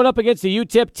 going up against the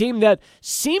UTEP team that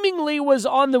seemingly was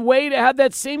on the way to have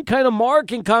that same kind of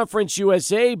mark in Conference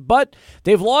USA, but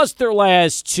they've lost their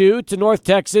last 2 to North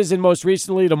Texas and most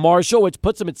recently to Marshall, which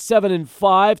puts them at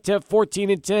 7-5 to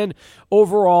 14-10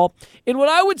 overall. In what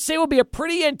I would say will be a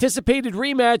pretty anticipated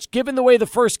rematch given the way the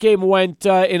first game went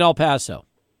in El Paso.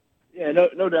 Yeah,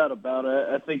 no doubt about it.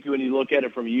 I think when you look at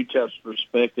it from UTEP's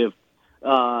perspective,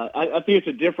 I think it's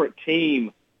a different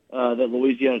team that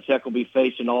Louisiana Tech will be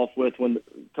facing off with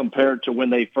compared to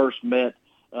when they first met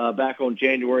back on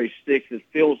January 6th. It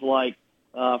feels like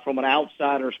from an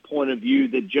outsider's point of view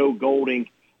that Joe Golding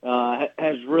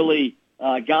has really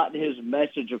gotten his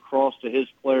message across to his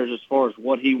players as far as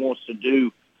what he wants to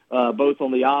do, both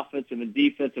on the offensive and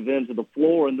defensive ends of the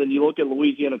floor. And then you look at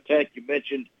Louisiana Tech. You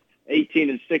mentioned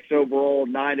 18-6 overall,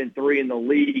 9-3 in the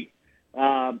league.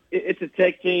 It's a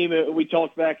Tech team. We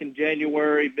talked back in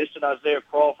January, missing Isaiah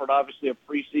Crawford, obviously a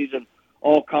preseason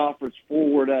all-conference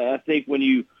forward. I think when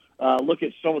you look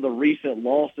at some of the recent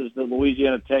losses that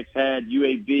Louisiana Tech's had,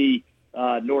 UAB,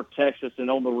 North Texas, and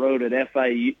on the road at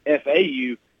FAU,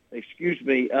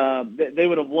 they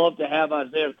would have loved to have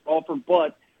Isaiah Crawford,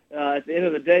 but at the end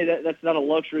of the day, that's not a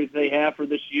luxury that they have for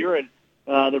this year, and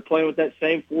they're playing with that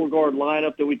same four-guard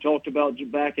lineup that we talked about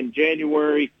back in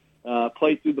January,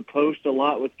 played through the post a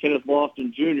lot with Kenneth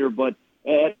Lofton Jr., but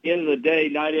at the end of the day,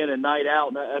 night in and night out,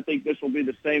 and I think this will be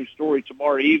the same story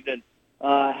tomorrow evening.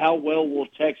 How well will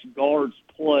Tech's guards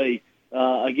play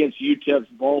against UTEP's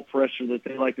ball pressure that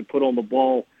they like to put on the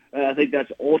ball? I think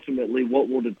that's ultimately what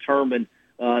will determine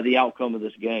the outcome of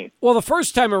this game. Well, the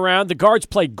first time around, the guards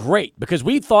played great because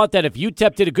we thought that if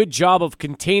UTEP did a good job of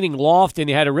containing Lofton,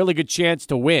 he had a really good chance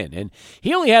to win. And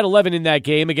he only had 11 in that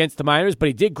game against the Miners, but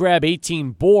he did grab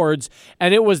 18 boards,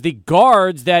 and it was the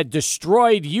guards that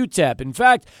destroyed UTEP. In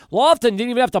fact, Lofton didn't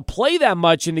even have to play that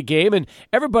much in the game, and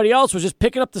everybody else was just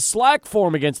picking up the slack for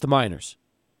him against the Miners.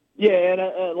 Yeah,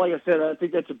 and like I said, I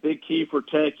think that's a big key for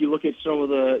Tech. You look at some of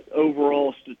the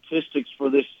overall statistics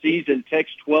for this season. Tech's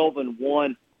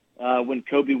 12-1 when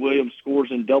Kobe Williams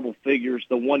scores in double figures.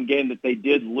 The one game that they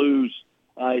did lose,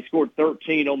 he scored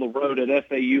 13 on the road at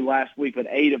FAU last week, but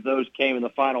 8 of those came in the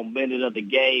final minute of the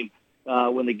game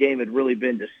when the game had really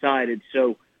been decided.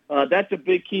 So that's a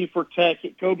big key for Tech.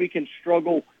 Kobe can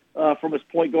struggle from his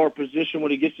point guard position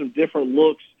when he gets some different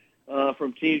looks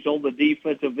from teams on the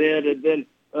defensive end, and then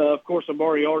of course,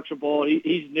 Amari Archibald,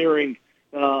 he's nearing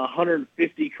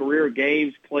 150 career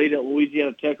games played at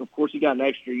Louisiana Tech. Of course, he got an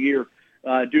extra year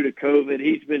due to COVID.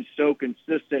 He's been so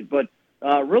consistent. But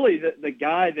really the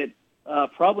guy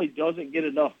that probably doesn't get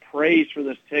enough praise for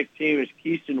this Tech team is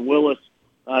Keaston Willis.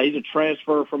 He's a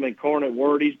transfer from Incarnate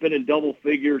Word. He's been in double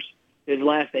figures his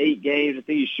last 8 games. I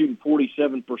think he's shooting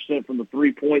 47% from the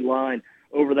three-point line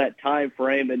over that time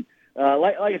frame. And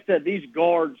like I said, these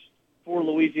guards for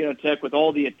Louisiana Tech, with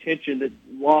all the attention that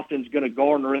Lofton's going to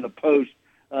garner in the post,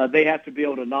 they have to be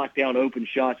able to knock down open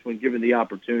shots when given the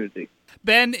opportunity.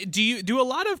 Ben, do a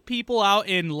lot of people out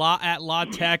at La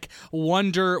Tech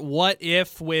wonder what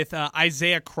if with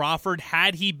Isaiah Crawford,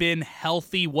 had he been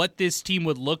healthy, what this team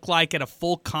would look like at a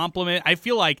full complement? I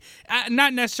feel like,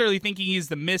 not necessarily thinking he's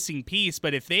the missing piece,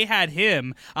 but if they had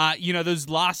him, those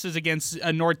losses against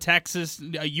North Texas,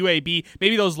 UAB,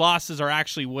 maybe those losses are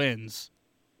actually wins.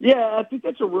 Yeah, I think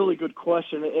that's a really good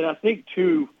question, and I think,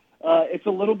 too, it's a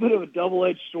little bit of a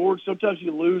double-edged sword. Sometimes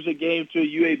you lose a game to a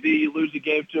UAB, you lose a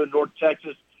game to a North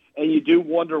Texas, and you do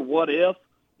wonder what if.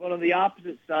 But on the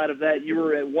opposite side of that, you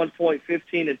were at one point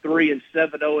 15-3 and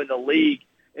 7-0 in the league,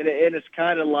 and it's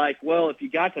kind of like, well, if you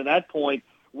got to that point,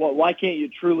 why can't you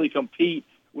truly compete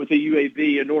with a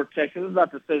UAB and North Texas? It's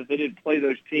not to say that they didn't play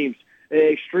those teams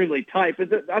extremely tight,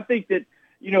 but I think that,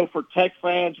 for Tech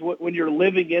fans, when you're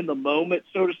living in the moment,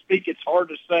 so to speak, it's hard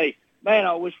to say, man,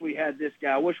 I wish we had this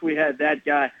guy. I wish we had that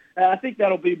guy. I think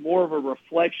that'll be more of a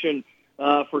reflection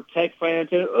for Tech fans.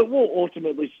 And we'll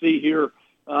ultimately see here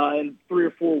in 3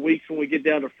 or 4 weeks when we get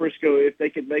down to Frisco if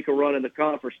they can make a run in the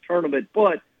conference tournament.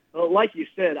 But like you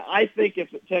said, I think if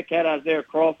Tech had Isaiah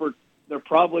Crawford, they're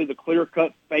probably the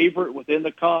clear-cut favorite within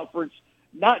the conference,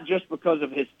 not just because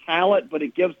of his talent, but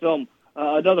it gives them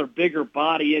another bigger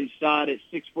body inside at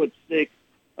 6'6"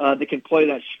 that can play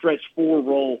that stretch 4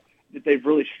 role that they've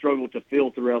really struggled to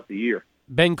fill throughout the year.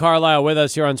 Ben Carlisle with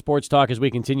us here on Sports Talk as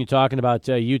we continue talking about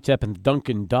UTEP and the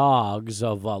Dunkin' Dogs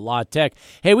of La Tech.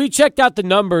 Hey, we checked out the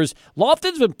numbers.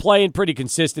 Lofton's been playing pretty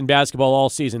consistent basketball all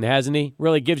season, hasn't he?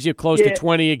 Really gives you close to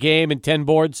 20 a game and 10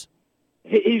 boards.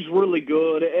 He's really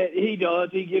good. He does.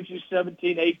 He gives you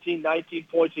 17, 18, 19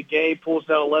 points a game, pulls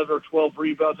down 11 or 12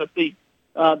 rebounds. I think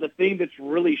the thing that's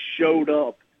really showed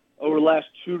up over the last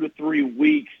 2 to 3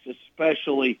 weeks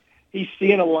especially, he's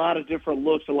seeing a lot of different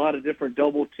looks, a lot of different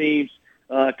double teams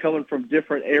coming from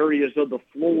different areas of the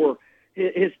floor.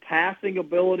 His passing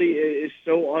ability is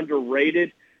so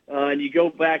underrated. And you go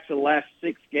back to the last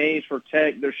 6 games for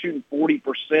Tech, they're shooting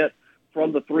 40%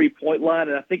 from the three-point line,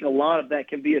 and I think a lot of that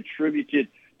can be attributed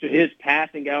to his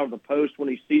passing out of the post when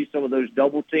he sees some of those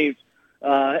double teams.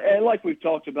 And like we've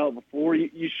talked about before,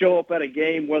 you show up at a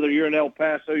game, whether you're in El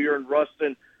Paso, you're in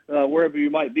Ruston, wherever you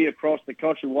might be across the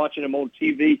country watching him on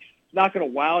TV, it's not going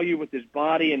to wow you with his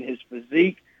body and his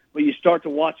physique, but you start to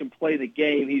watch him play the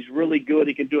game. He's really good.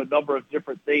 He can do a number of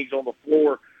different things on the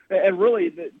floor. And really,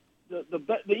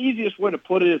 the easiest way to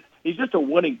put it is he's just a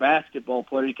winning basketball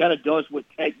player. He kind of does what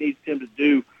Tech needs him to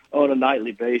do on a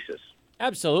nightly basis.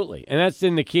 Absolutely, and that's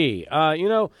in the key.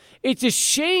 It's a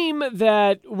shame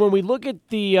that when we look at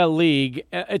the league,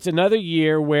 it's another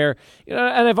year where,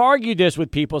 and I've argued this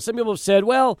with people. Some people have said,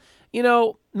 well,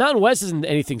 Mountain West isn't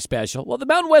anything special. Well, the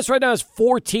Mountain West right now has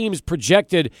 4 teams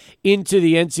projected into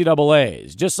the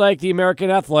NCAAs, just like the American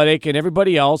Athletic and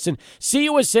everybody else. And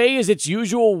CUSA is its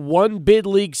usual one-bid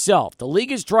league self. The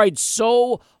league has tried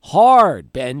so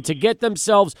hard, Ben, to get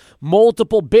themselves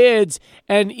multiple bids.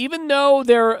 And even though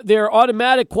their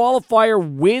automatic qualifier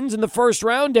wins in the first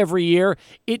round every year,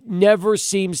 it never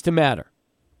seems to matter.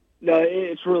 No,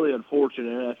 it's really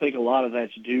unfortunate. And I think a lot of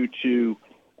that's due to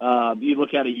you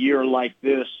look at a year like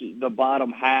this, the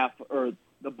bottom half or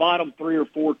the bottom 3 or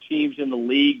 4 teams in the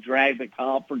league drag the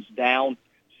conference down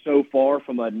so far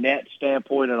from a net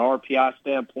standpoint, an RPI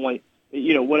standpoint,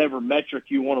 whatever metric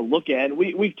you want to look at. And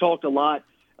we've talked a lot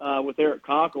with Eric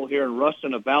Conkle here in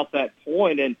Ruston about that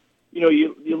point. And,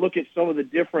 you look at some of the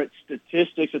different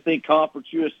statistics. I think Conference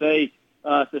USA is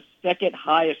the second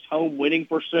highest home winning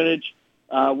percentage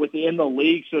within the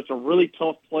league. So it's a really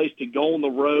tough place to go on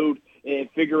the road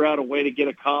and figure out a way to get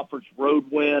a conference road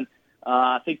win.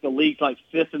 I think the league's like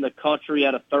 5th in the country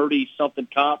out of 30-something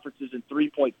conferences in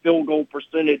three-point field goal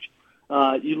percentage.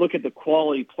 You look at the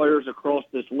quality players across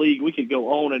this league. We could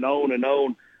go on and on and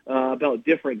on about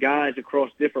different guys across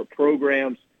different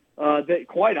programs that,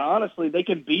 quite honestly, they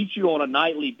can beat you on a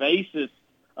nightly basis,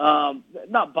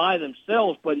 not by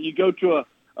themselves, but you go to a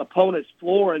opponent's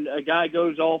floor and a guy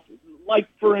goes off, like,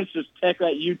 for instance, Tech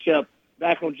at UTEP,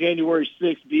 back on January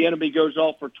 6th, the enemy goes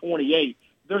off for 28.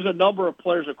 There's a number of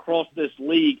players across this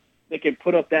league that can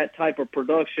put up that type of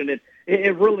production. And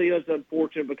it really is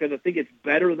unfortunate because I think it's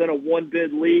better than a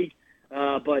one-bid league.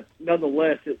 But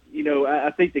nonetheless,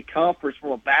 I think the conference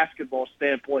from a basketball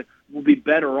standpoint will be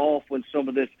better off when some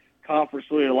of this conference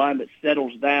realignment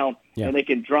settles down and they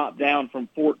can drop down from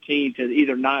 14 to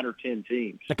either 9 or 10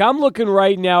 teams. Like, I'm looking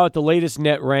right now at the latest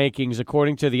net rankings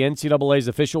according to the NCAA's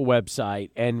official website,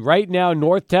 and right now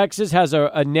North Texas has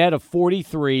a net of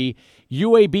 43,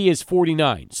 UAB is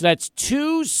 49. So that's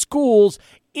 2 schools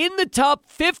in the top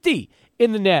 50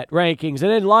 in the net rankings.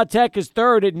 And then La Tech is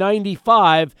 3rd at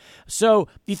 95. So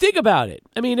you think about it.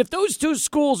 I mean, if those 2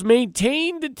 schools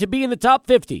maintained to be in the top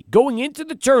 50 going into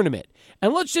the tournament,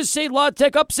 and let's just say La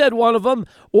Tech upset one of them,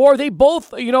 or they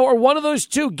both, or one of those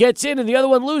 2 gets in and the other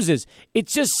one loses, it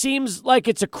just seems like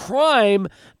it's a crime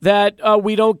that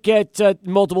we don't get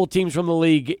multiple teams from the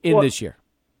league in this year.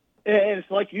 And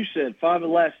it's like you said, 5 of the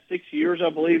last 6 years,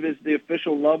 I believe, is the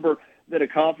official number that a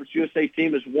Conference USA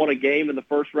team has won a game in the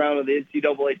first round of the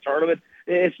NCAA tournament.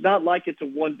 It's not like it's a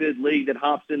one-bid league that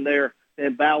hops in there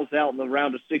and bows out in the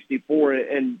round of 64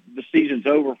 and the season's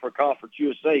over for Conference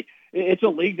USA. It's a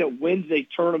league that wins a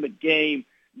tournament game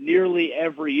nearly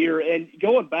every year. And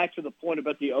going back to the point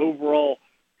about the overall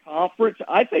conference,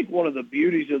 I think one of the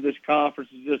beauties of this conference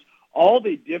is just all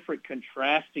the different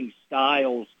contrasting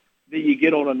styles that you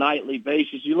get on a nightly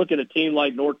basis. You look at a team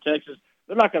like North Texas,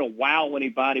 they're not going to wow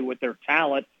anybody with their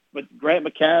talent, but Grant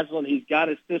McCaslin, he's got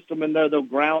his system in there. They'll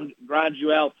grind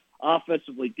you out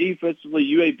offensively, defensively.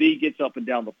 UAB gets up and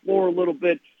down the floor a little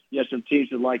bit. You have some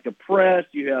teams that like to press.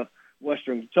 You have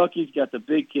Western Kentucky's got the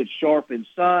big kid Sharp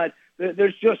inside.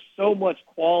 There's just so much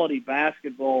quality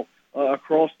basketball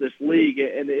across this league,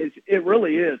 and it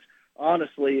really is.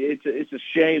 Honestly, it's a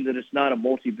shame that it's not a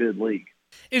multi-bid league.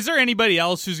 Is there anybody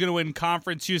else who's going to win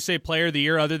Conference USA Player of the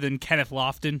Year other than Kenneth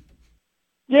Lofton?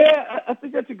 Yeah, I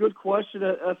think that's a good question.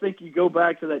 I think you go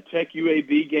back to that Tech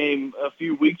UAB game a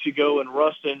few weeks ago in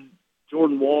Ruston.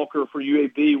 Jordan Walker for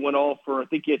UAB went off for, I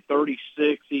think he had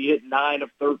 36. He hit 9 of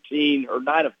 13 or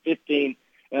 9 of 15,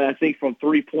 I think, from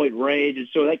three-point range. And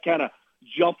so that kind of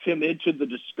jumped him into the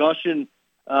discussion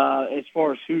as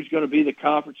far as who's going to be the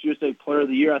Conference USA Player of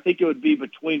the Year. I think it would be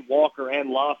between Walker and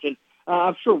Lofton.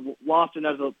 I'm sure Lofton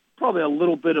has probably a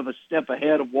little bit of a step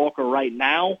ahead of Walker right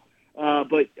now.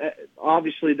 But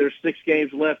obviously there's 6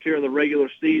 games left here in the regular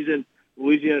season.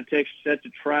 Louisiana Tech's set to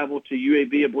travel to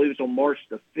UAB, I believe it's on March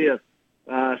the 5th.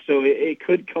 So it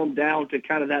could come down to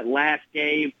kind of that last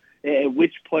game and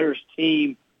which player's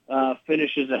team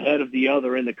finishes ahead of the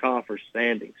other in the conference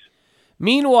standings.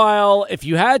 Meanwhile, if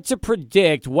you had to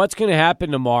predict what's going to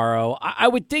happen tomorrow, I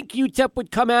would think UTEP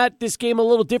would come at this game a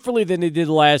little differently than they did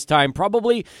last time.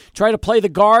 Probably try to play the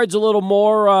guards a little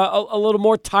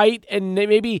more tight, and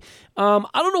maybe I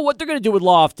don't know what they're going to do with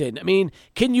Lofton. I mean,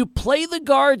 can you play the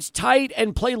guards tight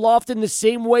and play Lofton the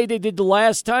same way they did the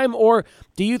last time, or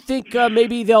do you think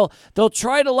maybe they'll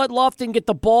try to let Lofton get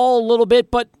the ball a little bit,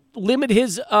 but limit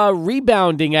his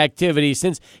rebounding activity,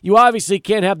 since you obviously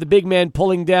can't have the big man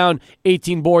pulling down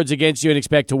 18 boards against you and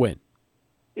expect to win?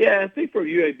 Yeah, I think from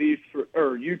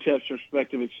UTEP's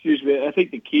perspective, I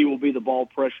think the key will be the ball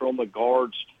pressure on the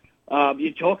guards.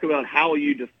 You talk about how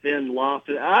you defend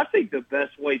Lofton. I think the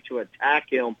best way to attack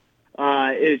him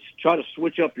is try to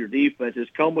switch up your defenses,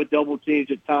 come with double teams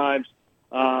at times,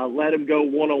 let him go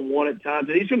one-on-one at times,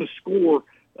 and he's going to score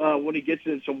when he gets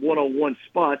in some one-on-one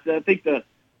spots. And I think the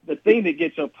thing that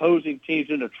gets opposing teams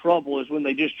into trouble is when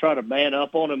they just try to man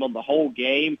up on him on the whole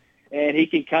game, and he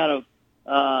can kind of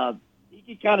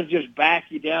just back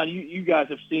you down. You guys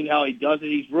have seen how he does it.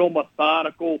 He's real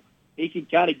methodical. He can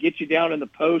kind of get you down in the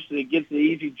post, and it gets an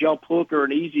easy jump hook or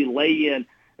an easy lay-in.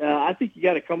 I think you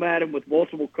got to come at him with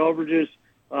multiple coverages.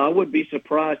 I wouldn't be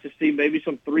surprised to see maybe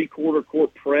some three-quarter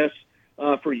court press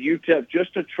for UTEP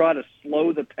just to try to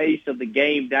slow the pace of the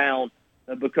game down.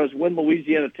 Because when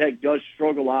Louisiana Tech does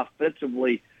struggle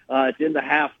offensively, it's in the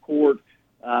half court.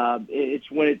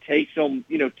 It's when it takes them,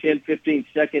 10, 15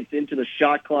 seconds into the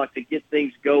shot clock to get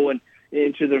things going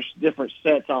into their different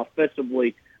sets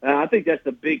offensively. I think that's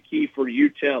the big key for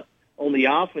UTEP on the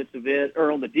offensive end,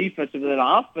 or on the defensive end.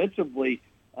 Offensively,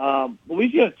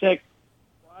 Louisiana Tech,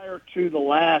 prior to the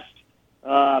last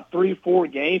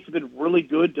 3-4 games, have been really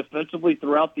good defensively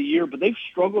throughout the year, but they've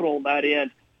struggled on that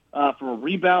end. From a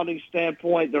rebounding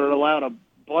standpoint, they're allowing a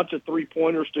bunch of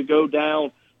three-pointers to go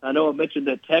down. I know I mentioned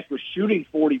that Tech was shooting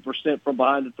 40% from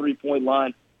behind the three-point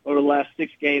line over the last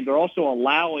 6 games. They're also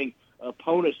allowing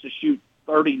opponents to shoot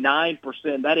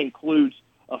 39%. That includes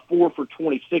a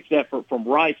 4-for-26 effort from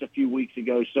Rice a few weeks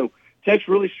ago. So Tech's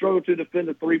really struggled to defend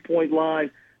the three-point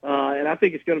line. And I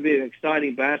think it's going to be an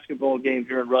exciting basketball game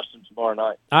here in Ruston tomorrow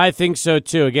night. I think so,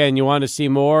 too. Again, you want to see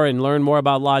more and learn more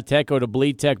about La Tech, go to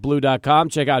bleedtechblue.com.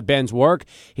 Check out Ben's work.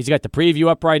 He's got the preview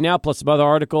up right now, plus some other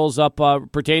articles up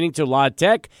pertaining to La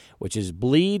Tech, which is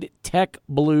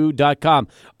bleedtechblue.com.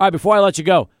 All right, before I let you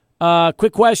go,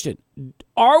 quick question.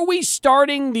 Are we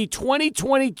starting the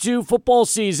 2022 football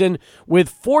season with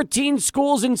 14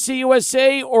 schools in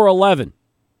CUSA or 11?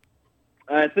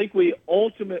 I think we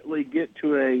ultimately get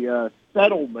to a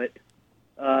settlement.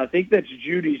 I think that's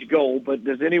Judy's goal, but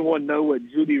does anyone know what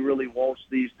Judy really wants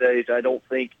these days? I don't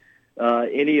think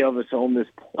any of us on this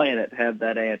planet have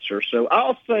that answer. So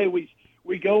I'll say we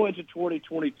go into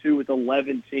 2022 with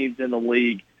 11 teams in the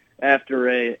league after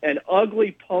an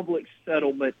ugly public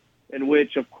settlement in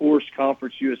which, of course,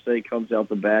 Conference USA comes out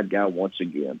the bad guy once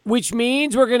again. Which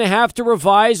means we're going to have to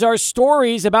revise our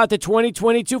stories about the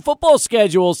 2022 football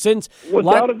schedule, since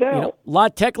without a doubt, La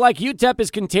Tech, like UTEP, is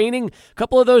containing a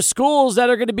couple of those schools that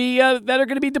are going to be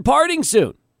departing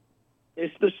soon.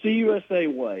 It's the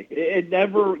CUSA way. It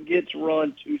never gets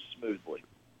run too smoothly.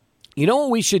 You know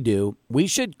what we should do? We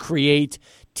should create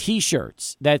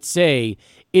T-shirts that say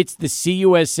it's the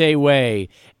CUSA way,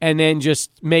 and then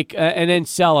just and then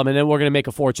sell them, and then we're going to make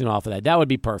a fortune off of that. That would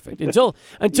be perfect. Until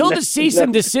the cease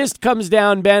and desist comes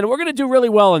down, Ben, we're going to do really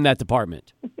well in that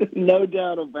department. No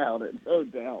doubt about it. No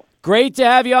doubt. Great to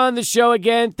have you on the show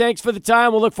again. Thanks for the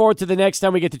time. We'll look forward to the next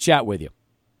time we get to chat with you.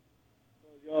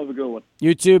 You have a good one.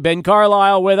 You too. Ben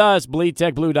Carlisle with us,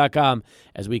 bleedtechblue.com,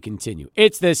 as we continue.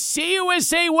 It's the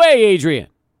CUSA way, Adrian.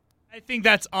 I think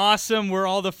that's awesome. We're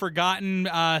all the forgotten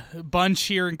bunch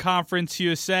here in Conference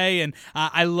USA, and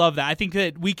I love that. I think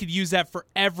that we could use that for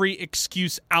every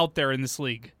excuse out there in this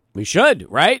league. We should,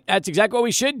 right? That's exactly what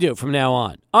we should do from now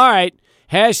on. All right.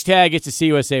 Hashtag it's the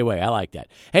CUSA way. I like that.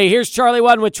 Hey, here's Charlie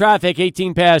One with traffic,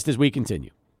 18 past, as we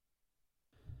continue.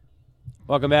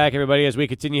 Welcome back, everybody, as we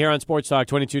continue here on Sports Talk,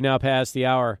 22 now past the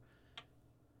hour.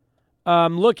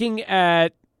 Looking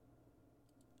at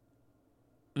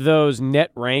those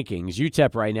net rankings,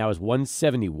 UTEP right now is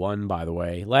 171, by the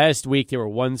way. Last week they were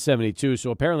 172,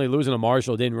 so apparently losing to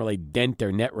Marshall didn't really dent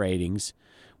their net ratings,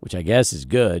 which I guess is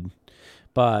good.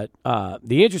 But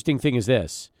the interesting thing is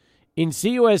this. In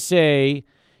CUSA,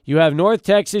 you have North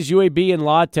Texas, UAB, and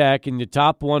La Tech in the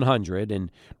top 100, and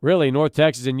really North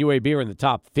Texas and UAB are in the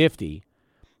top 50.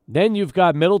 Then you've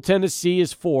got Middle Tennessee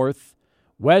is 4th,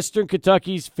 Western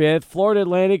Kentucky's 5th, Florida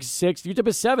Atlantic's 6th, UTEP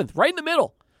is 7th, right in the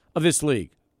middle of this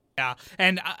league. Yeah,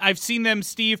 and I've seen them,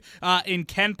 Steve, in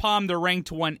KenPom. They're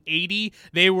ranked 180.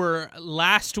 They were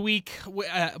last week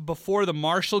before the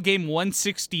Marshall game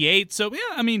 168. So,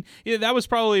 that was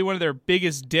probably one of their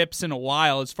biggest dips in a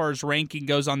while as far as ranking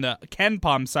goes on the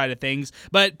KenPom side of things.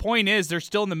 But point is, they're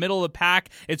still in the middle of the pack.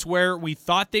 It's where we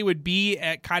thought they would be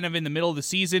at kind of in the middle of the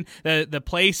season, the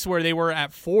place where they were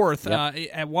at fourth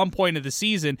at one point of the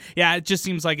season. Yeah, it just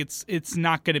seems like it's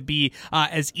not going to be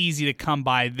as easy to come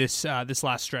by this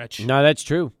last stretch. No, that's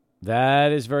true.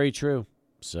 That is very true.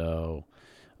 So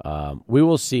we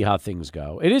will see how things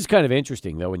go. It is kind of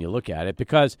interesting, though, when you look at it,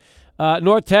 because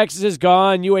North Texas is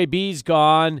gone, UAB's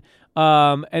gone,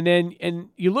 and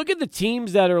you look at the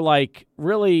teams that are like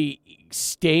really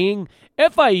staying.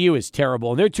 FIU is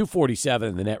terrible, and they're 247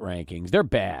 in the net rankings. They're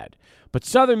bad. But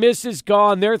Southern Miss is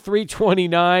gone. They're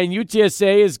 329.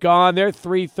 UTSA is gone. They're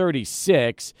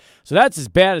 336. So that's as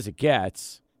bad as it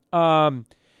gets. Then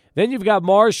you've got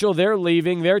Marshall. They're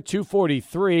leaving. They're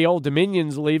 243. Old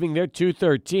Dominion's leaving. They're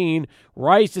 213.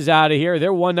 Rice is out of here.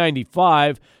 They're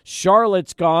 195.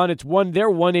 Charlotte's gone. They're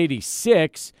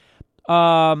 186.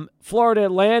 Florida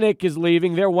Atlantic is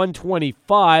leaving. They're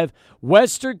 125.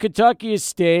 Western Kentucky is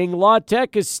staying. La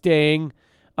Tech is staying.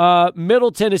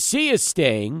 Middle Tennessee is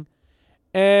staying.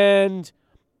 And,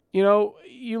 you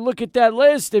look at that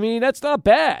list, that's not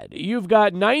bad. You've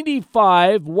got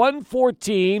 95,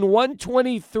 114,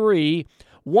 123,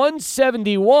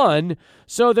 171.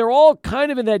 So they're all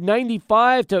kind of in that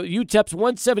 95 to UTEP's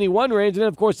 171 range. And then,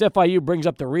 of course, FIU brings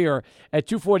up the rear at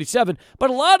 247. But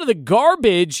a lot of the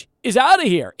garbage is out of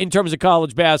here in terms of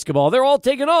college basketball. They're all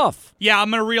taken off. Yeah,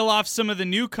 I'm going to reel off some of the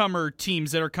newcomer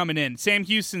teams that are coming in. Sam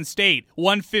Houston State,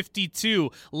 152.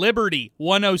 Liberty,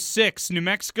 106. New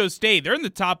Mexico State, they're in the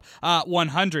top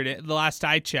 100 the last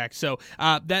I checked. So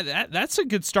that's a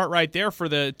good start right there for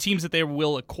the teams that they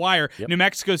will acquire. Yep. New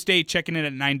Mexico State checking in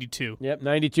at 92. Yep,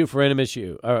 92 for NMSU.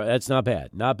 All right, that's not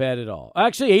bad. Not bad at all.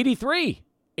 Actually, 83.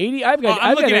 I'm looking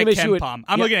at KenPom.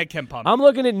 I'm looking at KenPom. I'm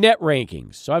looking at net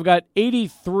rankings. So I've got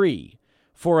 83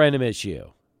 for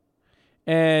NMSU.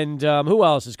 And who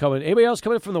else is coming? Anybody else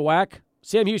coming from the WAC?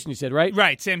 Sam Houston, you said, right?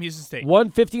 Right, Sam Houston State.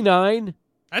 159.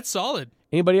 That's solid.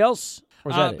 Anybody else?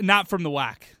 Or is that it? Not from the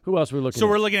WAC. Who else are we looking at? So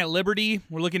we're looking at Liberty.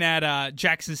 We're looking at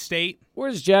Jackson State. Where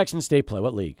does Jackson State play?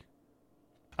 What league?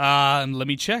 Let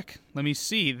me check. Let me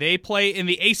see. They play in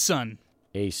the ASUN.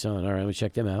 ASUN. All right, let me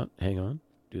check them out. Hang on.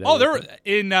 They're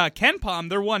in KenPom.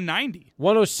 They're 190.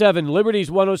 107. Liberty's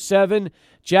 107.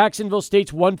 Jacksonville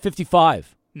State's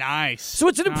 155. Nice. So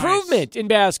it's an improvement in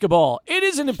basketball. It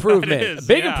is an improvement. It is, a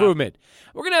big improvement.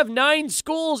 We're going to have 9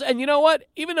 schools, and you know what?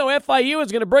 Even though FIU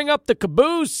is going to bring up the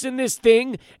caboose in this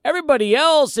thing, everybody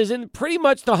else is in pretty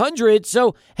much the hundreds.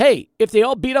 So, hey, if they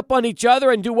all beat up on each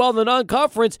other and do well in the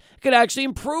non-conference, it could actually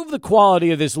improve the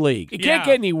quality of this league. It can't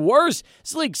get any worse.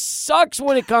 This league sucks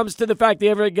when it comes to the fact they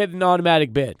ever get an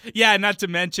automatic bid. Yeah, not to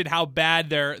mention how bad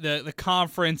the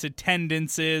conference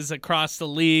attendance is across the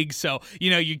league. So,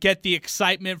 you get the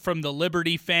excitement from the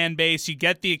Liberty fan base. You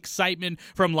get the excitement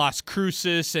from Las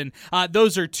Cruces, and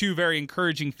those are 2 very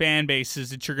encouraging fan bases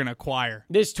that you're going to acquire.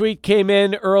 This tweet came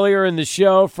in earlier in the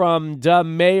show from Da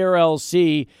Mayor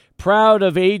LC. Proud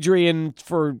of Adrian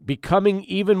for becoming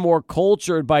even more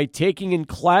cultured by taking in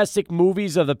classic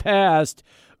movies of the past.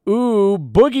 Ooh,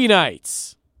 Boogie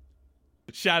Nights.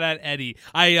 Shout out Eddie.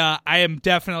 I am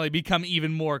definitely become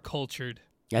even more cultured.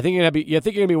 I think you're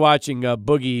gonna be watching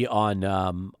Boogie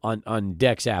on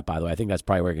Dex app. By the way, I think that's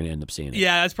probably where you're gonna end up seeing it.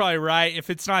 Yeah, that's probably right. If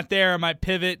it's not there, I might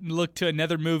pivot and look to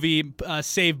another movie.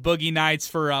 Save Boogie Nights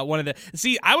for one of the.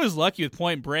 See, I was lucky with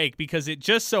Point Break because it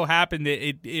just so happened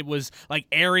that it was like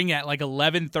airing at like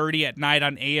 11:30 at night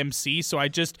on AMC. So I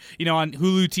just on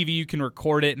Hulu TV you can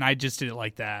record it, and I just did it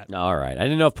like that. All right, I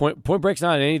didn't know if Point Break's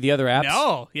not on any of the other apps.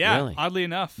 No, yeah, really? Oddly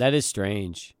enough, that is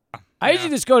strange. I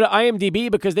usually just go to IMDb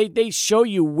because they show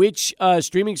you which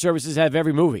streaming services have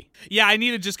every movie. Yeah, I need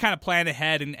to just kind of plan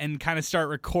ahead and kind of start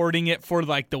recording it for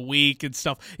like the week and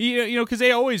stuff. Because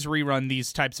they always rerun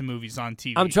these types of movies on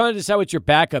TV. I'm trying to decide what your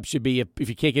backup should be if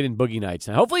you can't get in Boogie Nights.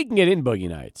 Now, hopefully you can get in Boogie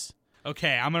Nights.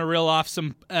 Okay, I'm going to reel off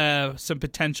some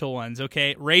potential ones,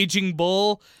 okay? Raging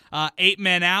Bull, 8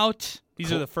 Men Out.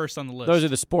 These are the first on the list. Those are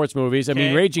the sports movies. Okay. I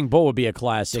mean, Raging Bull would be a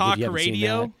classic Talk if you haven't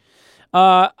Radio. Seen that.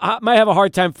 I might have a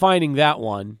hard time finding that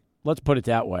one. Let's put it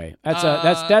that way.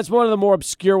 That's one of the more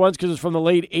obscure ones because it's from the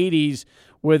late 80s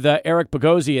with Eric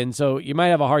Bogosian, so you might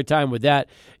have a hard time with that.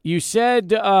 You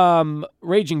said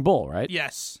Raging Bull, right?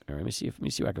 Yes. All right, let me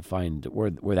see if I can find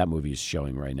where that movie is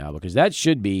showing right now because that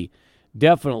should be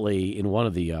definitely in one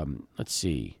of the let's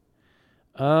see.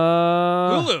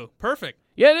 Hulu. Perfect.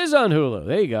 Yeah, it is on Hulu.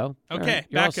 There you go. Okay,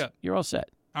 right. back up. You're all set.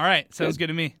 All right. Sounds good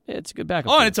to me. It's a good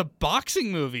backup. Oh, and it's a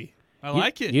boxing movie. I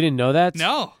like it. You didn't know that?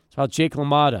 No. It's about Jake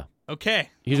LaMotta. Okay.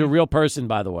 He's a real person,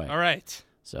 by the way. All right.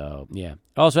 So, yeah.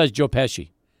 It also has Joe Pesci.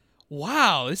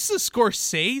 Wow. This is a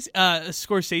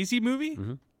Scorsese movie?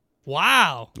 Mm-hmm.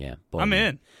 Wow. Yeah. I'm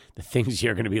in. The things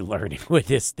you're going to be learning with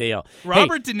this deal.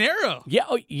 Robert De Niro. Yeah.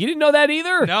 Oh, you didn't know that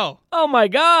either? No. Oh, my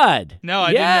God. No,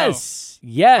 I didn't know. Yes.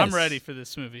 I'm ready for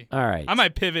this movie. All right. I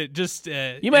might pivot just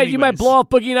You might blow off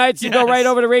Boogie Nights and go right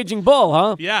over to Raging Bull,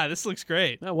 huh? Yeah, this looks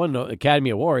great. I won an Academy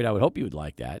Award. I would hope you would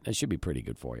like that. That should be pretty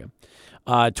good for you.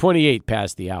 28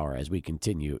 past the hour as we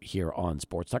continue here on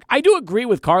Sports Talk. I do agree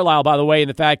with Carlisle, by the way, in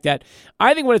the fact that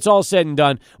I think when it's all said and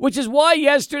done, which is why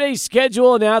yesterday's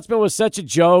schedule announcement was such a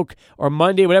joke, or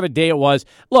Monday, whatever day it was.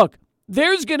 Look,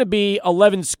 there's going to be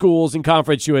 11 schools in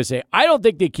Conference USA. I don't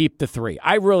think they keep the 3.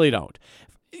 I really don't.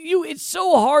 It's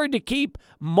so hard to keep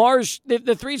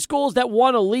the 3 schools that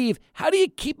want to leave. How do you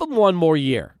keep them one more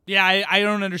year? Yeah, I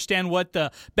don't understand what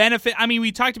the benefit. I mean,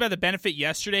 we talked about the benefit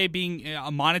yesterday being a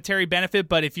monetary benefit,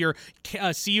 but if you're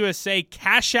CUSA,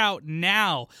 cash out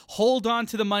now, hold on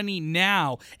to the money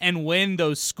now, and when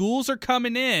those schools are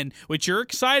coming in, which you're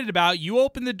excited about, you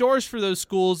open the doors for those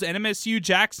schools, NMSU,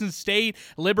 Jackson State,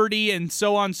 Liberty, and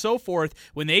so on and so forth.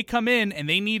 When they come in and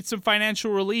they need some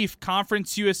financial relief,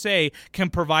 Conference USA can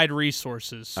provide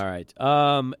resources. All right.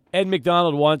 Ed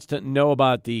McDonald wants to know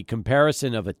about the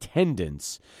comparison of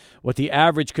attendance, what the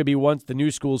average could be once the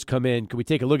new schools come in. Could we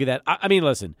take a look at that? I mean,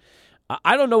 listen,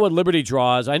 I don't know what Liberty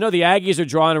draws. I know the Aggies are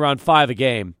drawing around 5 a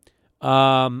game.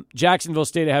 Jacksonville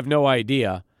State, I have no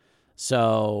idea.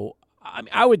 So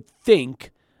I would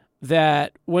think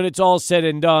that when it's all said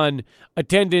and done,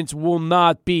 attendance will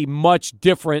not be much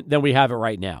different than we have it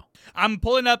right now. I'm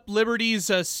pulling up Liberty's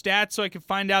stats so I can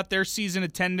find out their season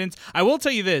attendance. I will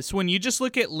tell you this. When you just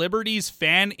look at Liberty's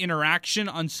fan interaction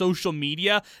on social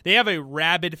media, they have a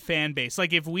rabid fan base.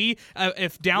 Like if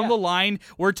down the line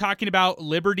we're talking about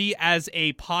Liberty as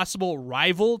a possible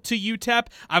rival to UTEP,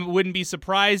 I wouldn't be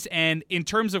surprised. And in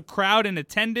terms of crowd and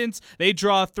attendance, they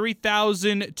draw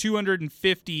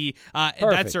 3,250.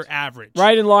 That's their average.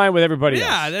 Right in line with everybody else.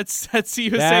 Yeah, that's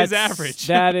CUSA's average.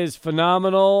 That is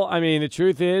phenomenal. I mean, the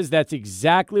truth is that's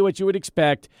exactly what you would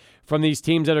expect from these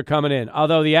teams that are coming in.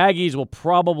 Although the Aggies will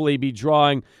probably be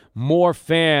drawing more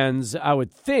fans, I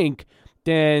would think,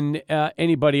 than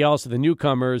anybody else of the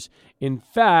newcomers. In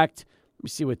fact, let me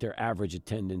see what their average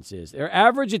attendance is. Their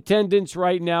average attendance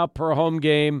right now per home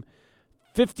game,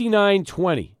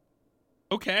 5,920.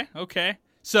 Okay.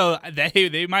 So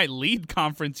they might lead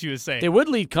Conference USA. They would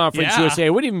lead Conference USA.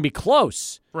 It wouldn't even be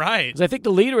close. Right. Because I think the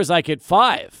leader is like at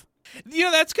 5. You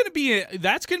know, that's gonna be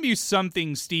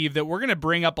something, Steve, that we're gonna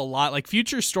bring up a lot. Like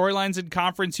future storylines in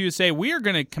Conference USA, we are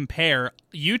gonna compare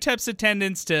UTEP's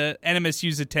attendance to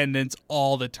NMSU's attendance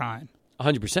all the time.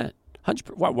 100%.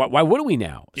 100%. Why wouldn't we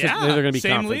now? Yeah, they're gonna be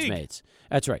same conference league. mates.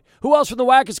 That's right. Who else from the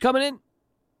WAC is coming in?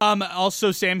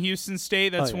 Also Sam Houston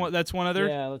State. That's one other.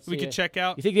 Yeah, let's see we could check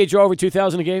out. You think they draw over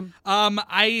 2,000 a game? I'm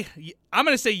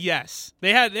gonna say yes.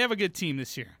 They have a good team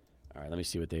this year. All right, let me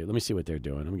see what they're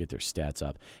doing. I'm gonna get their stats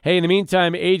up. Hey, in the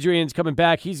meantime, Adrian's coming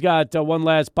back. He's got one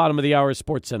last bottom of the hour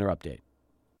Sports Center update.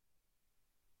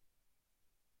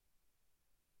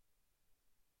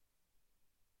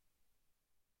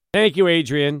 Thank you,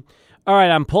 Adrian. All right,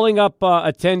 I'm pulling up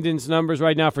attendance numbers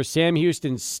right now for Sam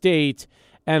Houston State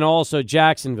and also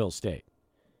Jacksonville State.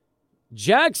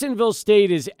 Jacksonville State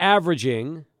is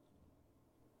averaging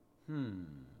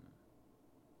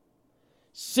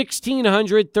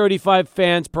 1,635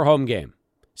 fans per home game.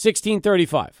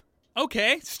 1,635.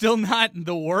 Okay, still not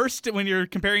the worst when you're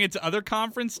comparing it to other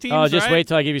conference teams. Oh, just right? wait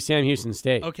till I give you Sam Houston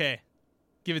State. Okay,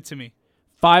 give it to me.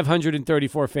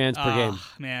 534 fans per game.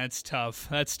 Man, it's tough.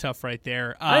 That's tough right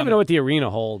there. I don't even know what the arena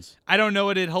holds. I don't know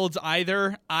what it holds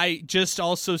either. I just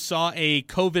also saw a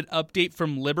COVID update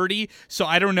from Liberty, so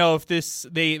I don't know if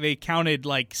they counted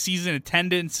like season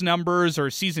attendance numbers or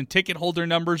season ticket holder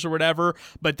numbers or whatever,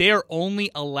 but they are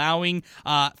only allowing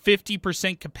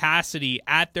 50% capacity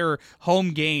at their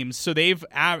home games. So they've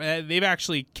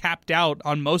actually capped out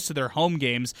on most of their home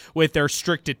games with their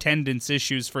strict attendance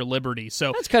issues for Liberty.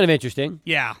 So that's kind of interesting.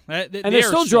 Yeah. And they're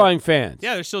still drawing fans.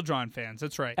 Yeah, they're still drawing fans.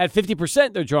 That's right. At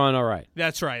 50%, they're drawing all right.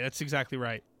 That's right. That's exactly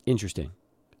right. Interesting.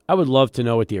 I would love to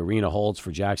know what the arena holds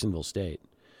for Jacksonville State.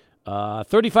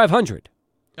 3,500.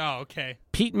 Oh, okay.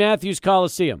 Pete Matthews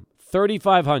Coliseum,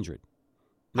 3,500.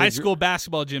 High school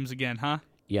basketball gyms again, huh?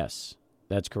 Yes,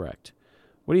 that's correct.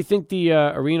 What do you think the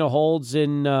arena holds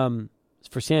in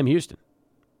for Sam Houston?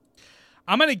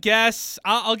 I'm going to guess.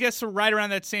 I'll guess right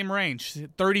around that same range.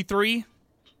 33,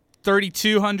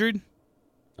 3,200.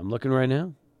 I'm looking right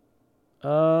now.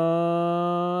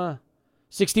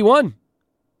 61.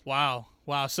 Wow.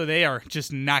 So they are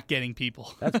just not getting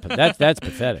people. That's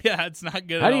pathetic. Yeah, it's not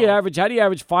good. How do you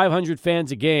average 500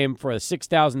 fans a game for a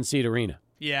 6,000 seat arena?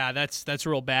 Yeah, that's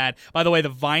real bad. By the way, the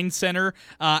Vine Center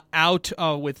out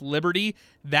with Liberty,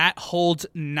 that holds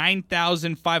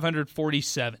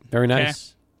 9,547. Very nice. Okay.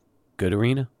 Good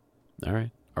arena. All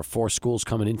right. Our 4 schools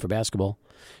coming in for basketball.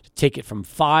 Take it from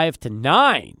 5 to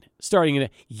 9 starting in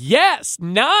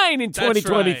 9 in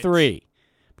 2023. Right.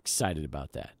 I'm excited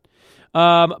about that.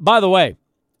 By the way,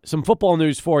 some football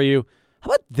news for you. How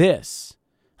about this?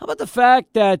 How about the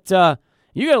fact that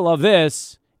you got to love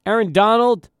this? Aaron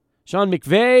Donald, Sean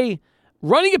McVay,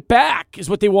 running it back is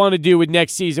what they want to do with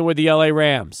next season with the LA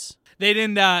Rams. They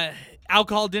didn't.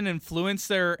 Alcohol didn't influence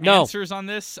their answers on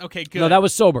this? Okay, good. No, that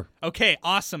was sober. Okay,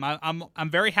 awesome. I'm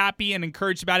very happy and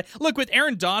encouraged about it. Look, with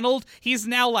Aaron Donald, he's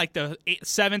now like the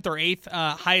 7th or 8th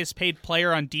highest paid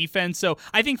player on defense. So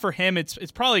I think for him,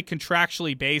 it's probably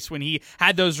contractually based when he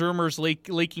had those rumors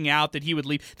leaking out that he would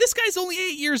leave. This guy's only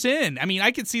 8 years in. I mean,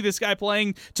 I could see this guy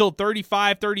playing till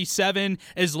 35, 37,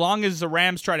 as long as the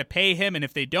Rams try to pay him. And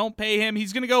if they don't pay him,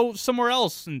 he's going to go somewhere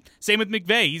else. And same with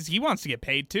McVay. He wants to get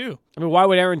paid too. I mean, why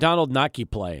would Aaron Donald not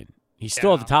keep playing? He's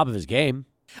still at the top of his game.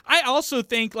 I also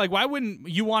think, why wouldn't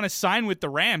you want to sign with the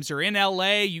Rams? You're in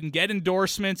L.A., you can get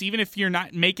endorsements. Even if you're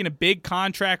not making a big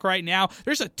contract right now,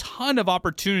 there's a ton of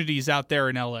opportunities out there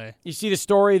in L.A. You see the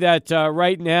story that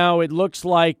right now it looks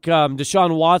like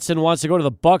Deshaun Watson wants to go to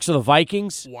the Bucs or the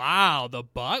Vikings? Wow, the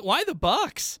Bucs? Why the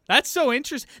Bucs? That's so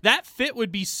interesting. That fit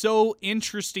would be so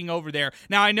interesting over there.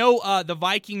 Now, I know the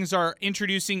Vikings are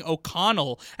introducing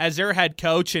O'Connell as their head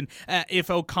coach, and if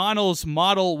O'Connell's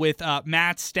model with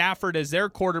Matt Stafford as their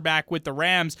quarterback with the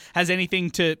Rams has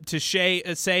anything to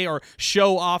say or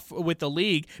show off with the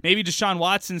league, maybe Deshaun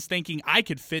Watson's thinking, I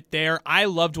could fit there. I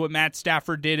loved what Matt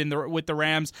Stafford did with the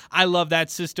Rams. I love that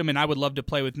system, and I would love to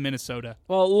play with Minnesota.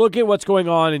 Well, look at what's going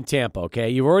on in Tampa, okay?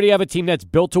 You already have a team that's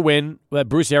built to win that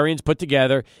Bruce Arians put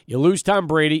together. You lose Tom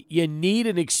Brady. You need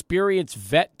an experienced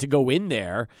vet to go in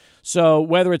there. So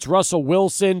whether it's Russell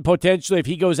Wilson, potentially, if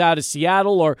he goes out of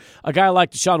Seattle, or a guy like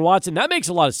Deshaun Watson, that makes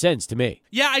a lot of sense to me.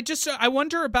 Yeah, I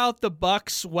wonder about the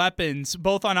Bucs' weapons,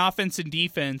 both on offense and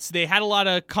defense. They had a lot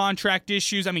of contract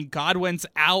issues. I mean, Godwin's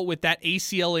out with that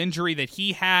ACL injury that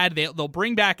he had. They'll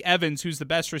bring back Evans, who's the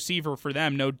best receiver for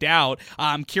them, no doubt.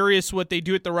 I'm curious what they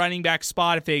do at the running back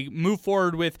spot, if they move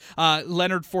forward with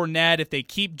Leonard Fournette, if they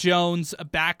keep Jones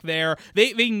back there.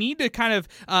 They need to kind of,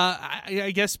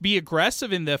 I guess, be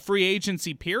aggressive in the free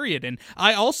agency period. And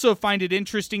I also find it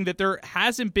interesting that there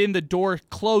hasn't been the door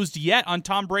closed yet on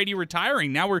Tom Brady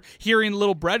retiring. Now we're hearing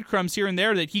little breadcrumbs here and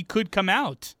there that he could come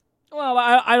out. Well,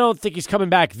 I don't think he's coming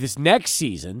back this next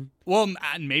season. Well,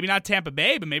 maybe not Tampa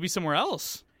Bay, but maybe somewhere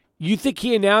else. You think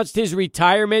he announced his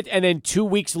retirement and then 2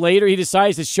 weeks later he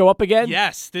decides to show up again?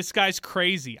 Yes, this guy's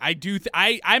crazy.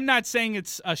 I'm not saying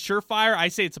it's a surefire. I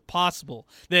say it's possible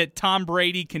that Tom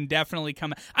Brady can definitely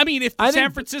come. I mean, if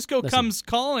San Francisco comes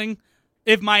calling,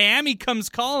 if Miami comes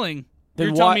calling,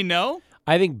 you're telling me no?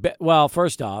 I think, well,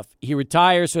 first off, he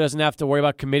retires so he doesn't have to worry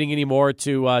about committing anymore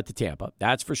to Tampa.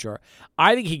 That's for sure.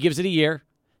 I think he gives it a year.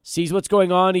 Sees what's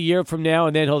going on a year from now,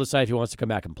 and then he'll decide if he wants to come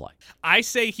back and play. I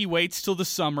say he waits till the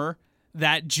summer,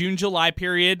 that June-July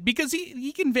period, because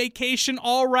he can vacation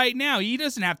all right now. He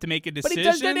doesn't have to make a decision. But he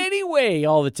does that anyway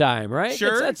all the time, right?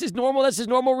 Sure. That's his normal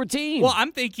routine. Well,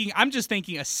 I'm just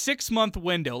thinking a 6-month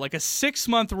window, like a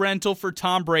 6-month rental for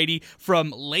Tom Brady from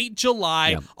late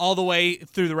July all the way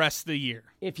through the rest of the year.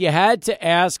 If you had to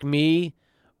ask me,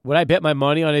 would I bet my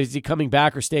money on is he coming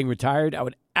back or staying retired, I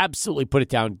would absolutely put it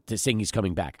down to saying he's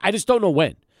coming back. I just don't know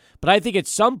when. But I think at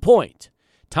some point,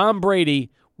 Tom Brady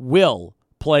will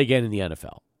play again in the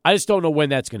NFL. I just don't know when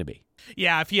that's going to be.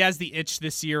 Yeah, if he has the itch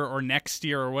this year or next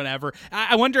year or whatever.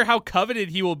 I wonder how coveted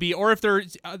he will be, or if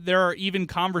there are even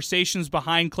conversations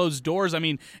behind closed doors. I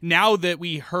mean, now that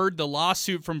we heard the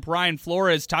lawsuit from Brian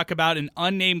Flores talk about an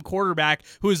unnamed quarterback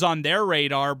who is on their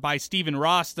radar by Stephen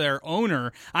Ross, their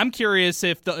owner, I'm curious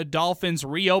if the Dolphins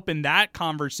reopen that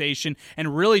conversation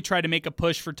and really try to make a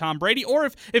push for Tom Brady, or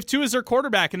if Tua is their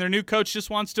quarterback and their new coach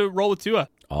just wants to roll with Tua.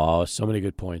 Oh, so many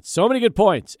good points. So many good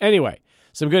points. Anyway,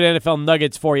 some good NFL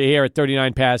nuggets for you here at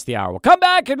 39 past the hour. We'll come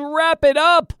back and wrap it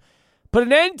up. Put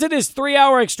an end to this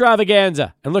 3-hour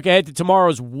extravaganza and look ahead to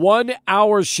tomorrow's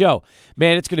 1-hour show.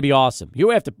 Man, it's going to be awesome.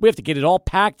 We have to get it all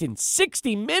packed in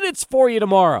 60 minutes for you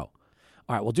tomorrow.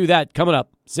 All right, we'll do that coming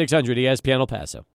up. 600 ESPN El Paso.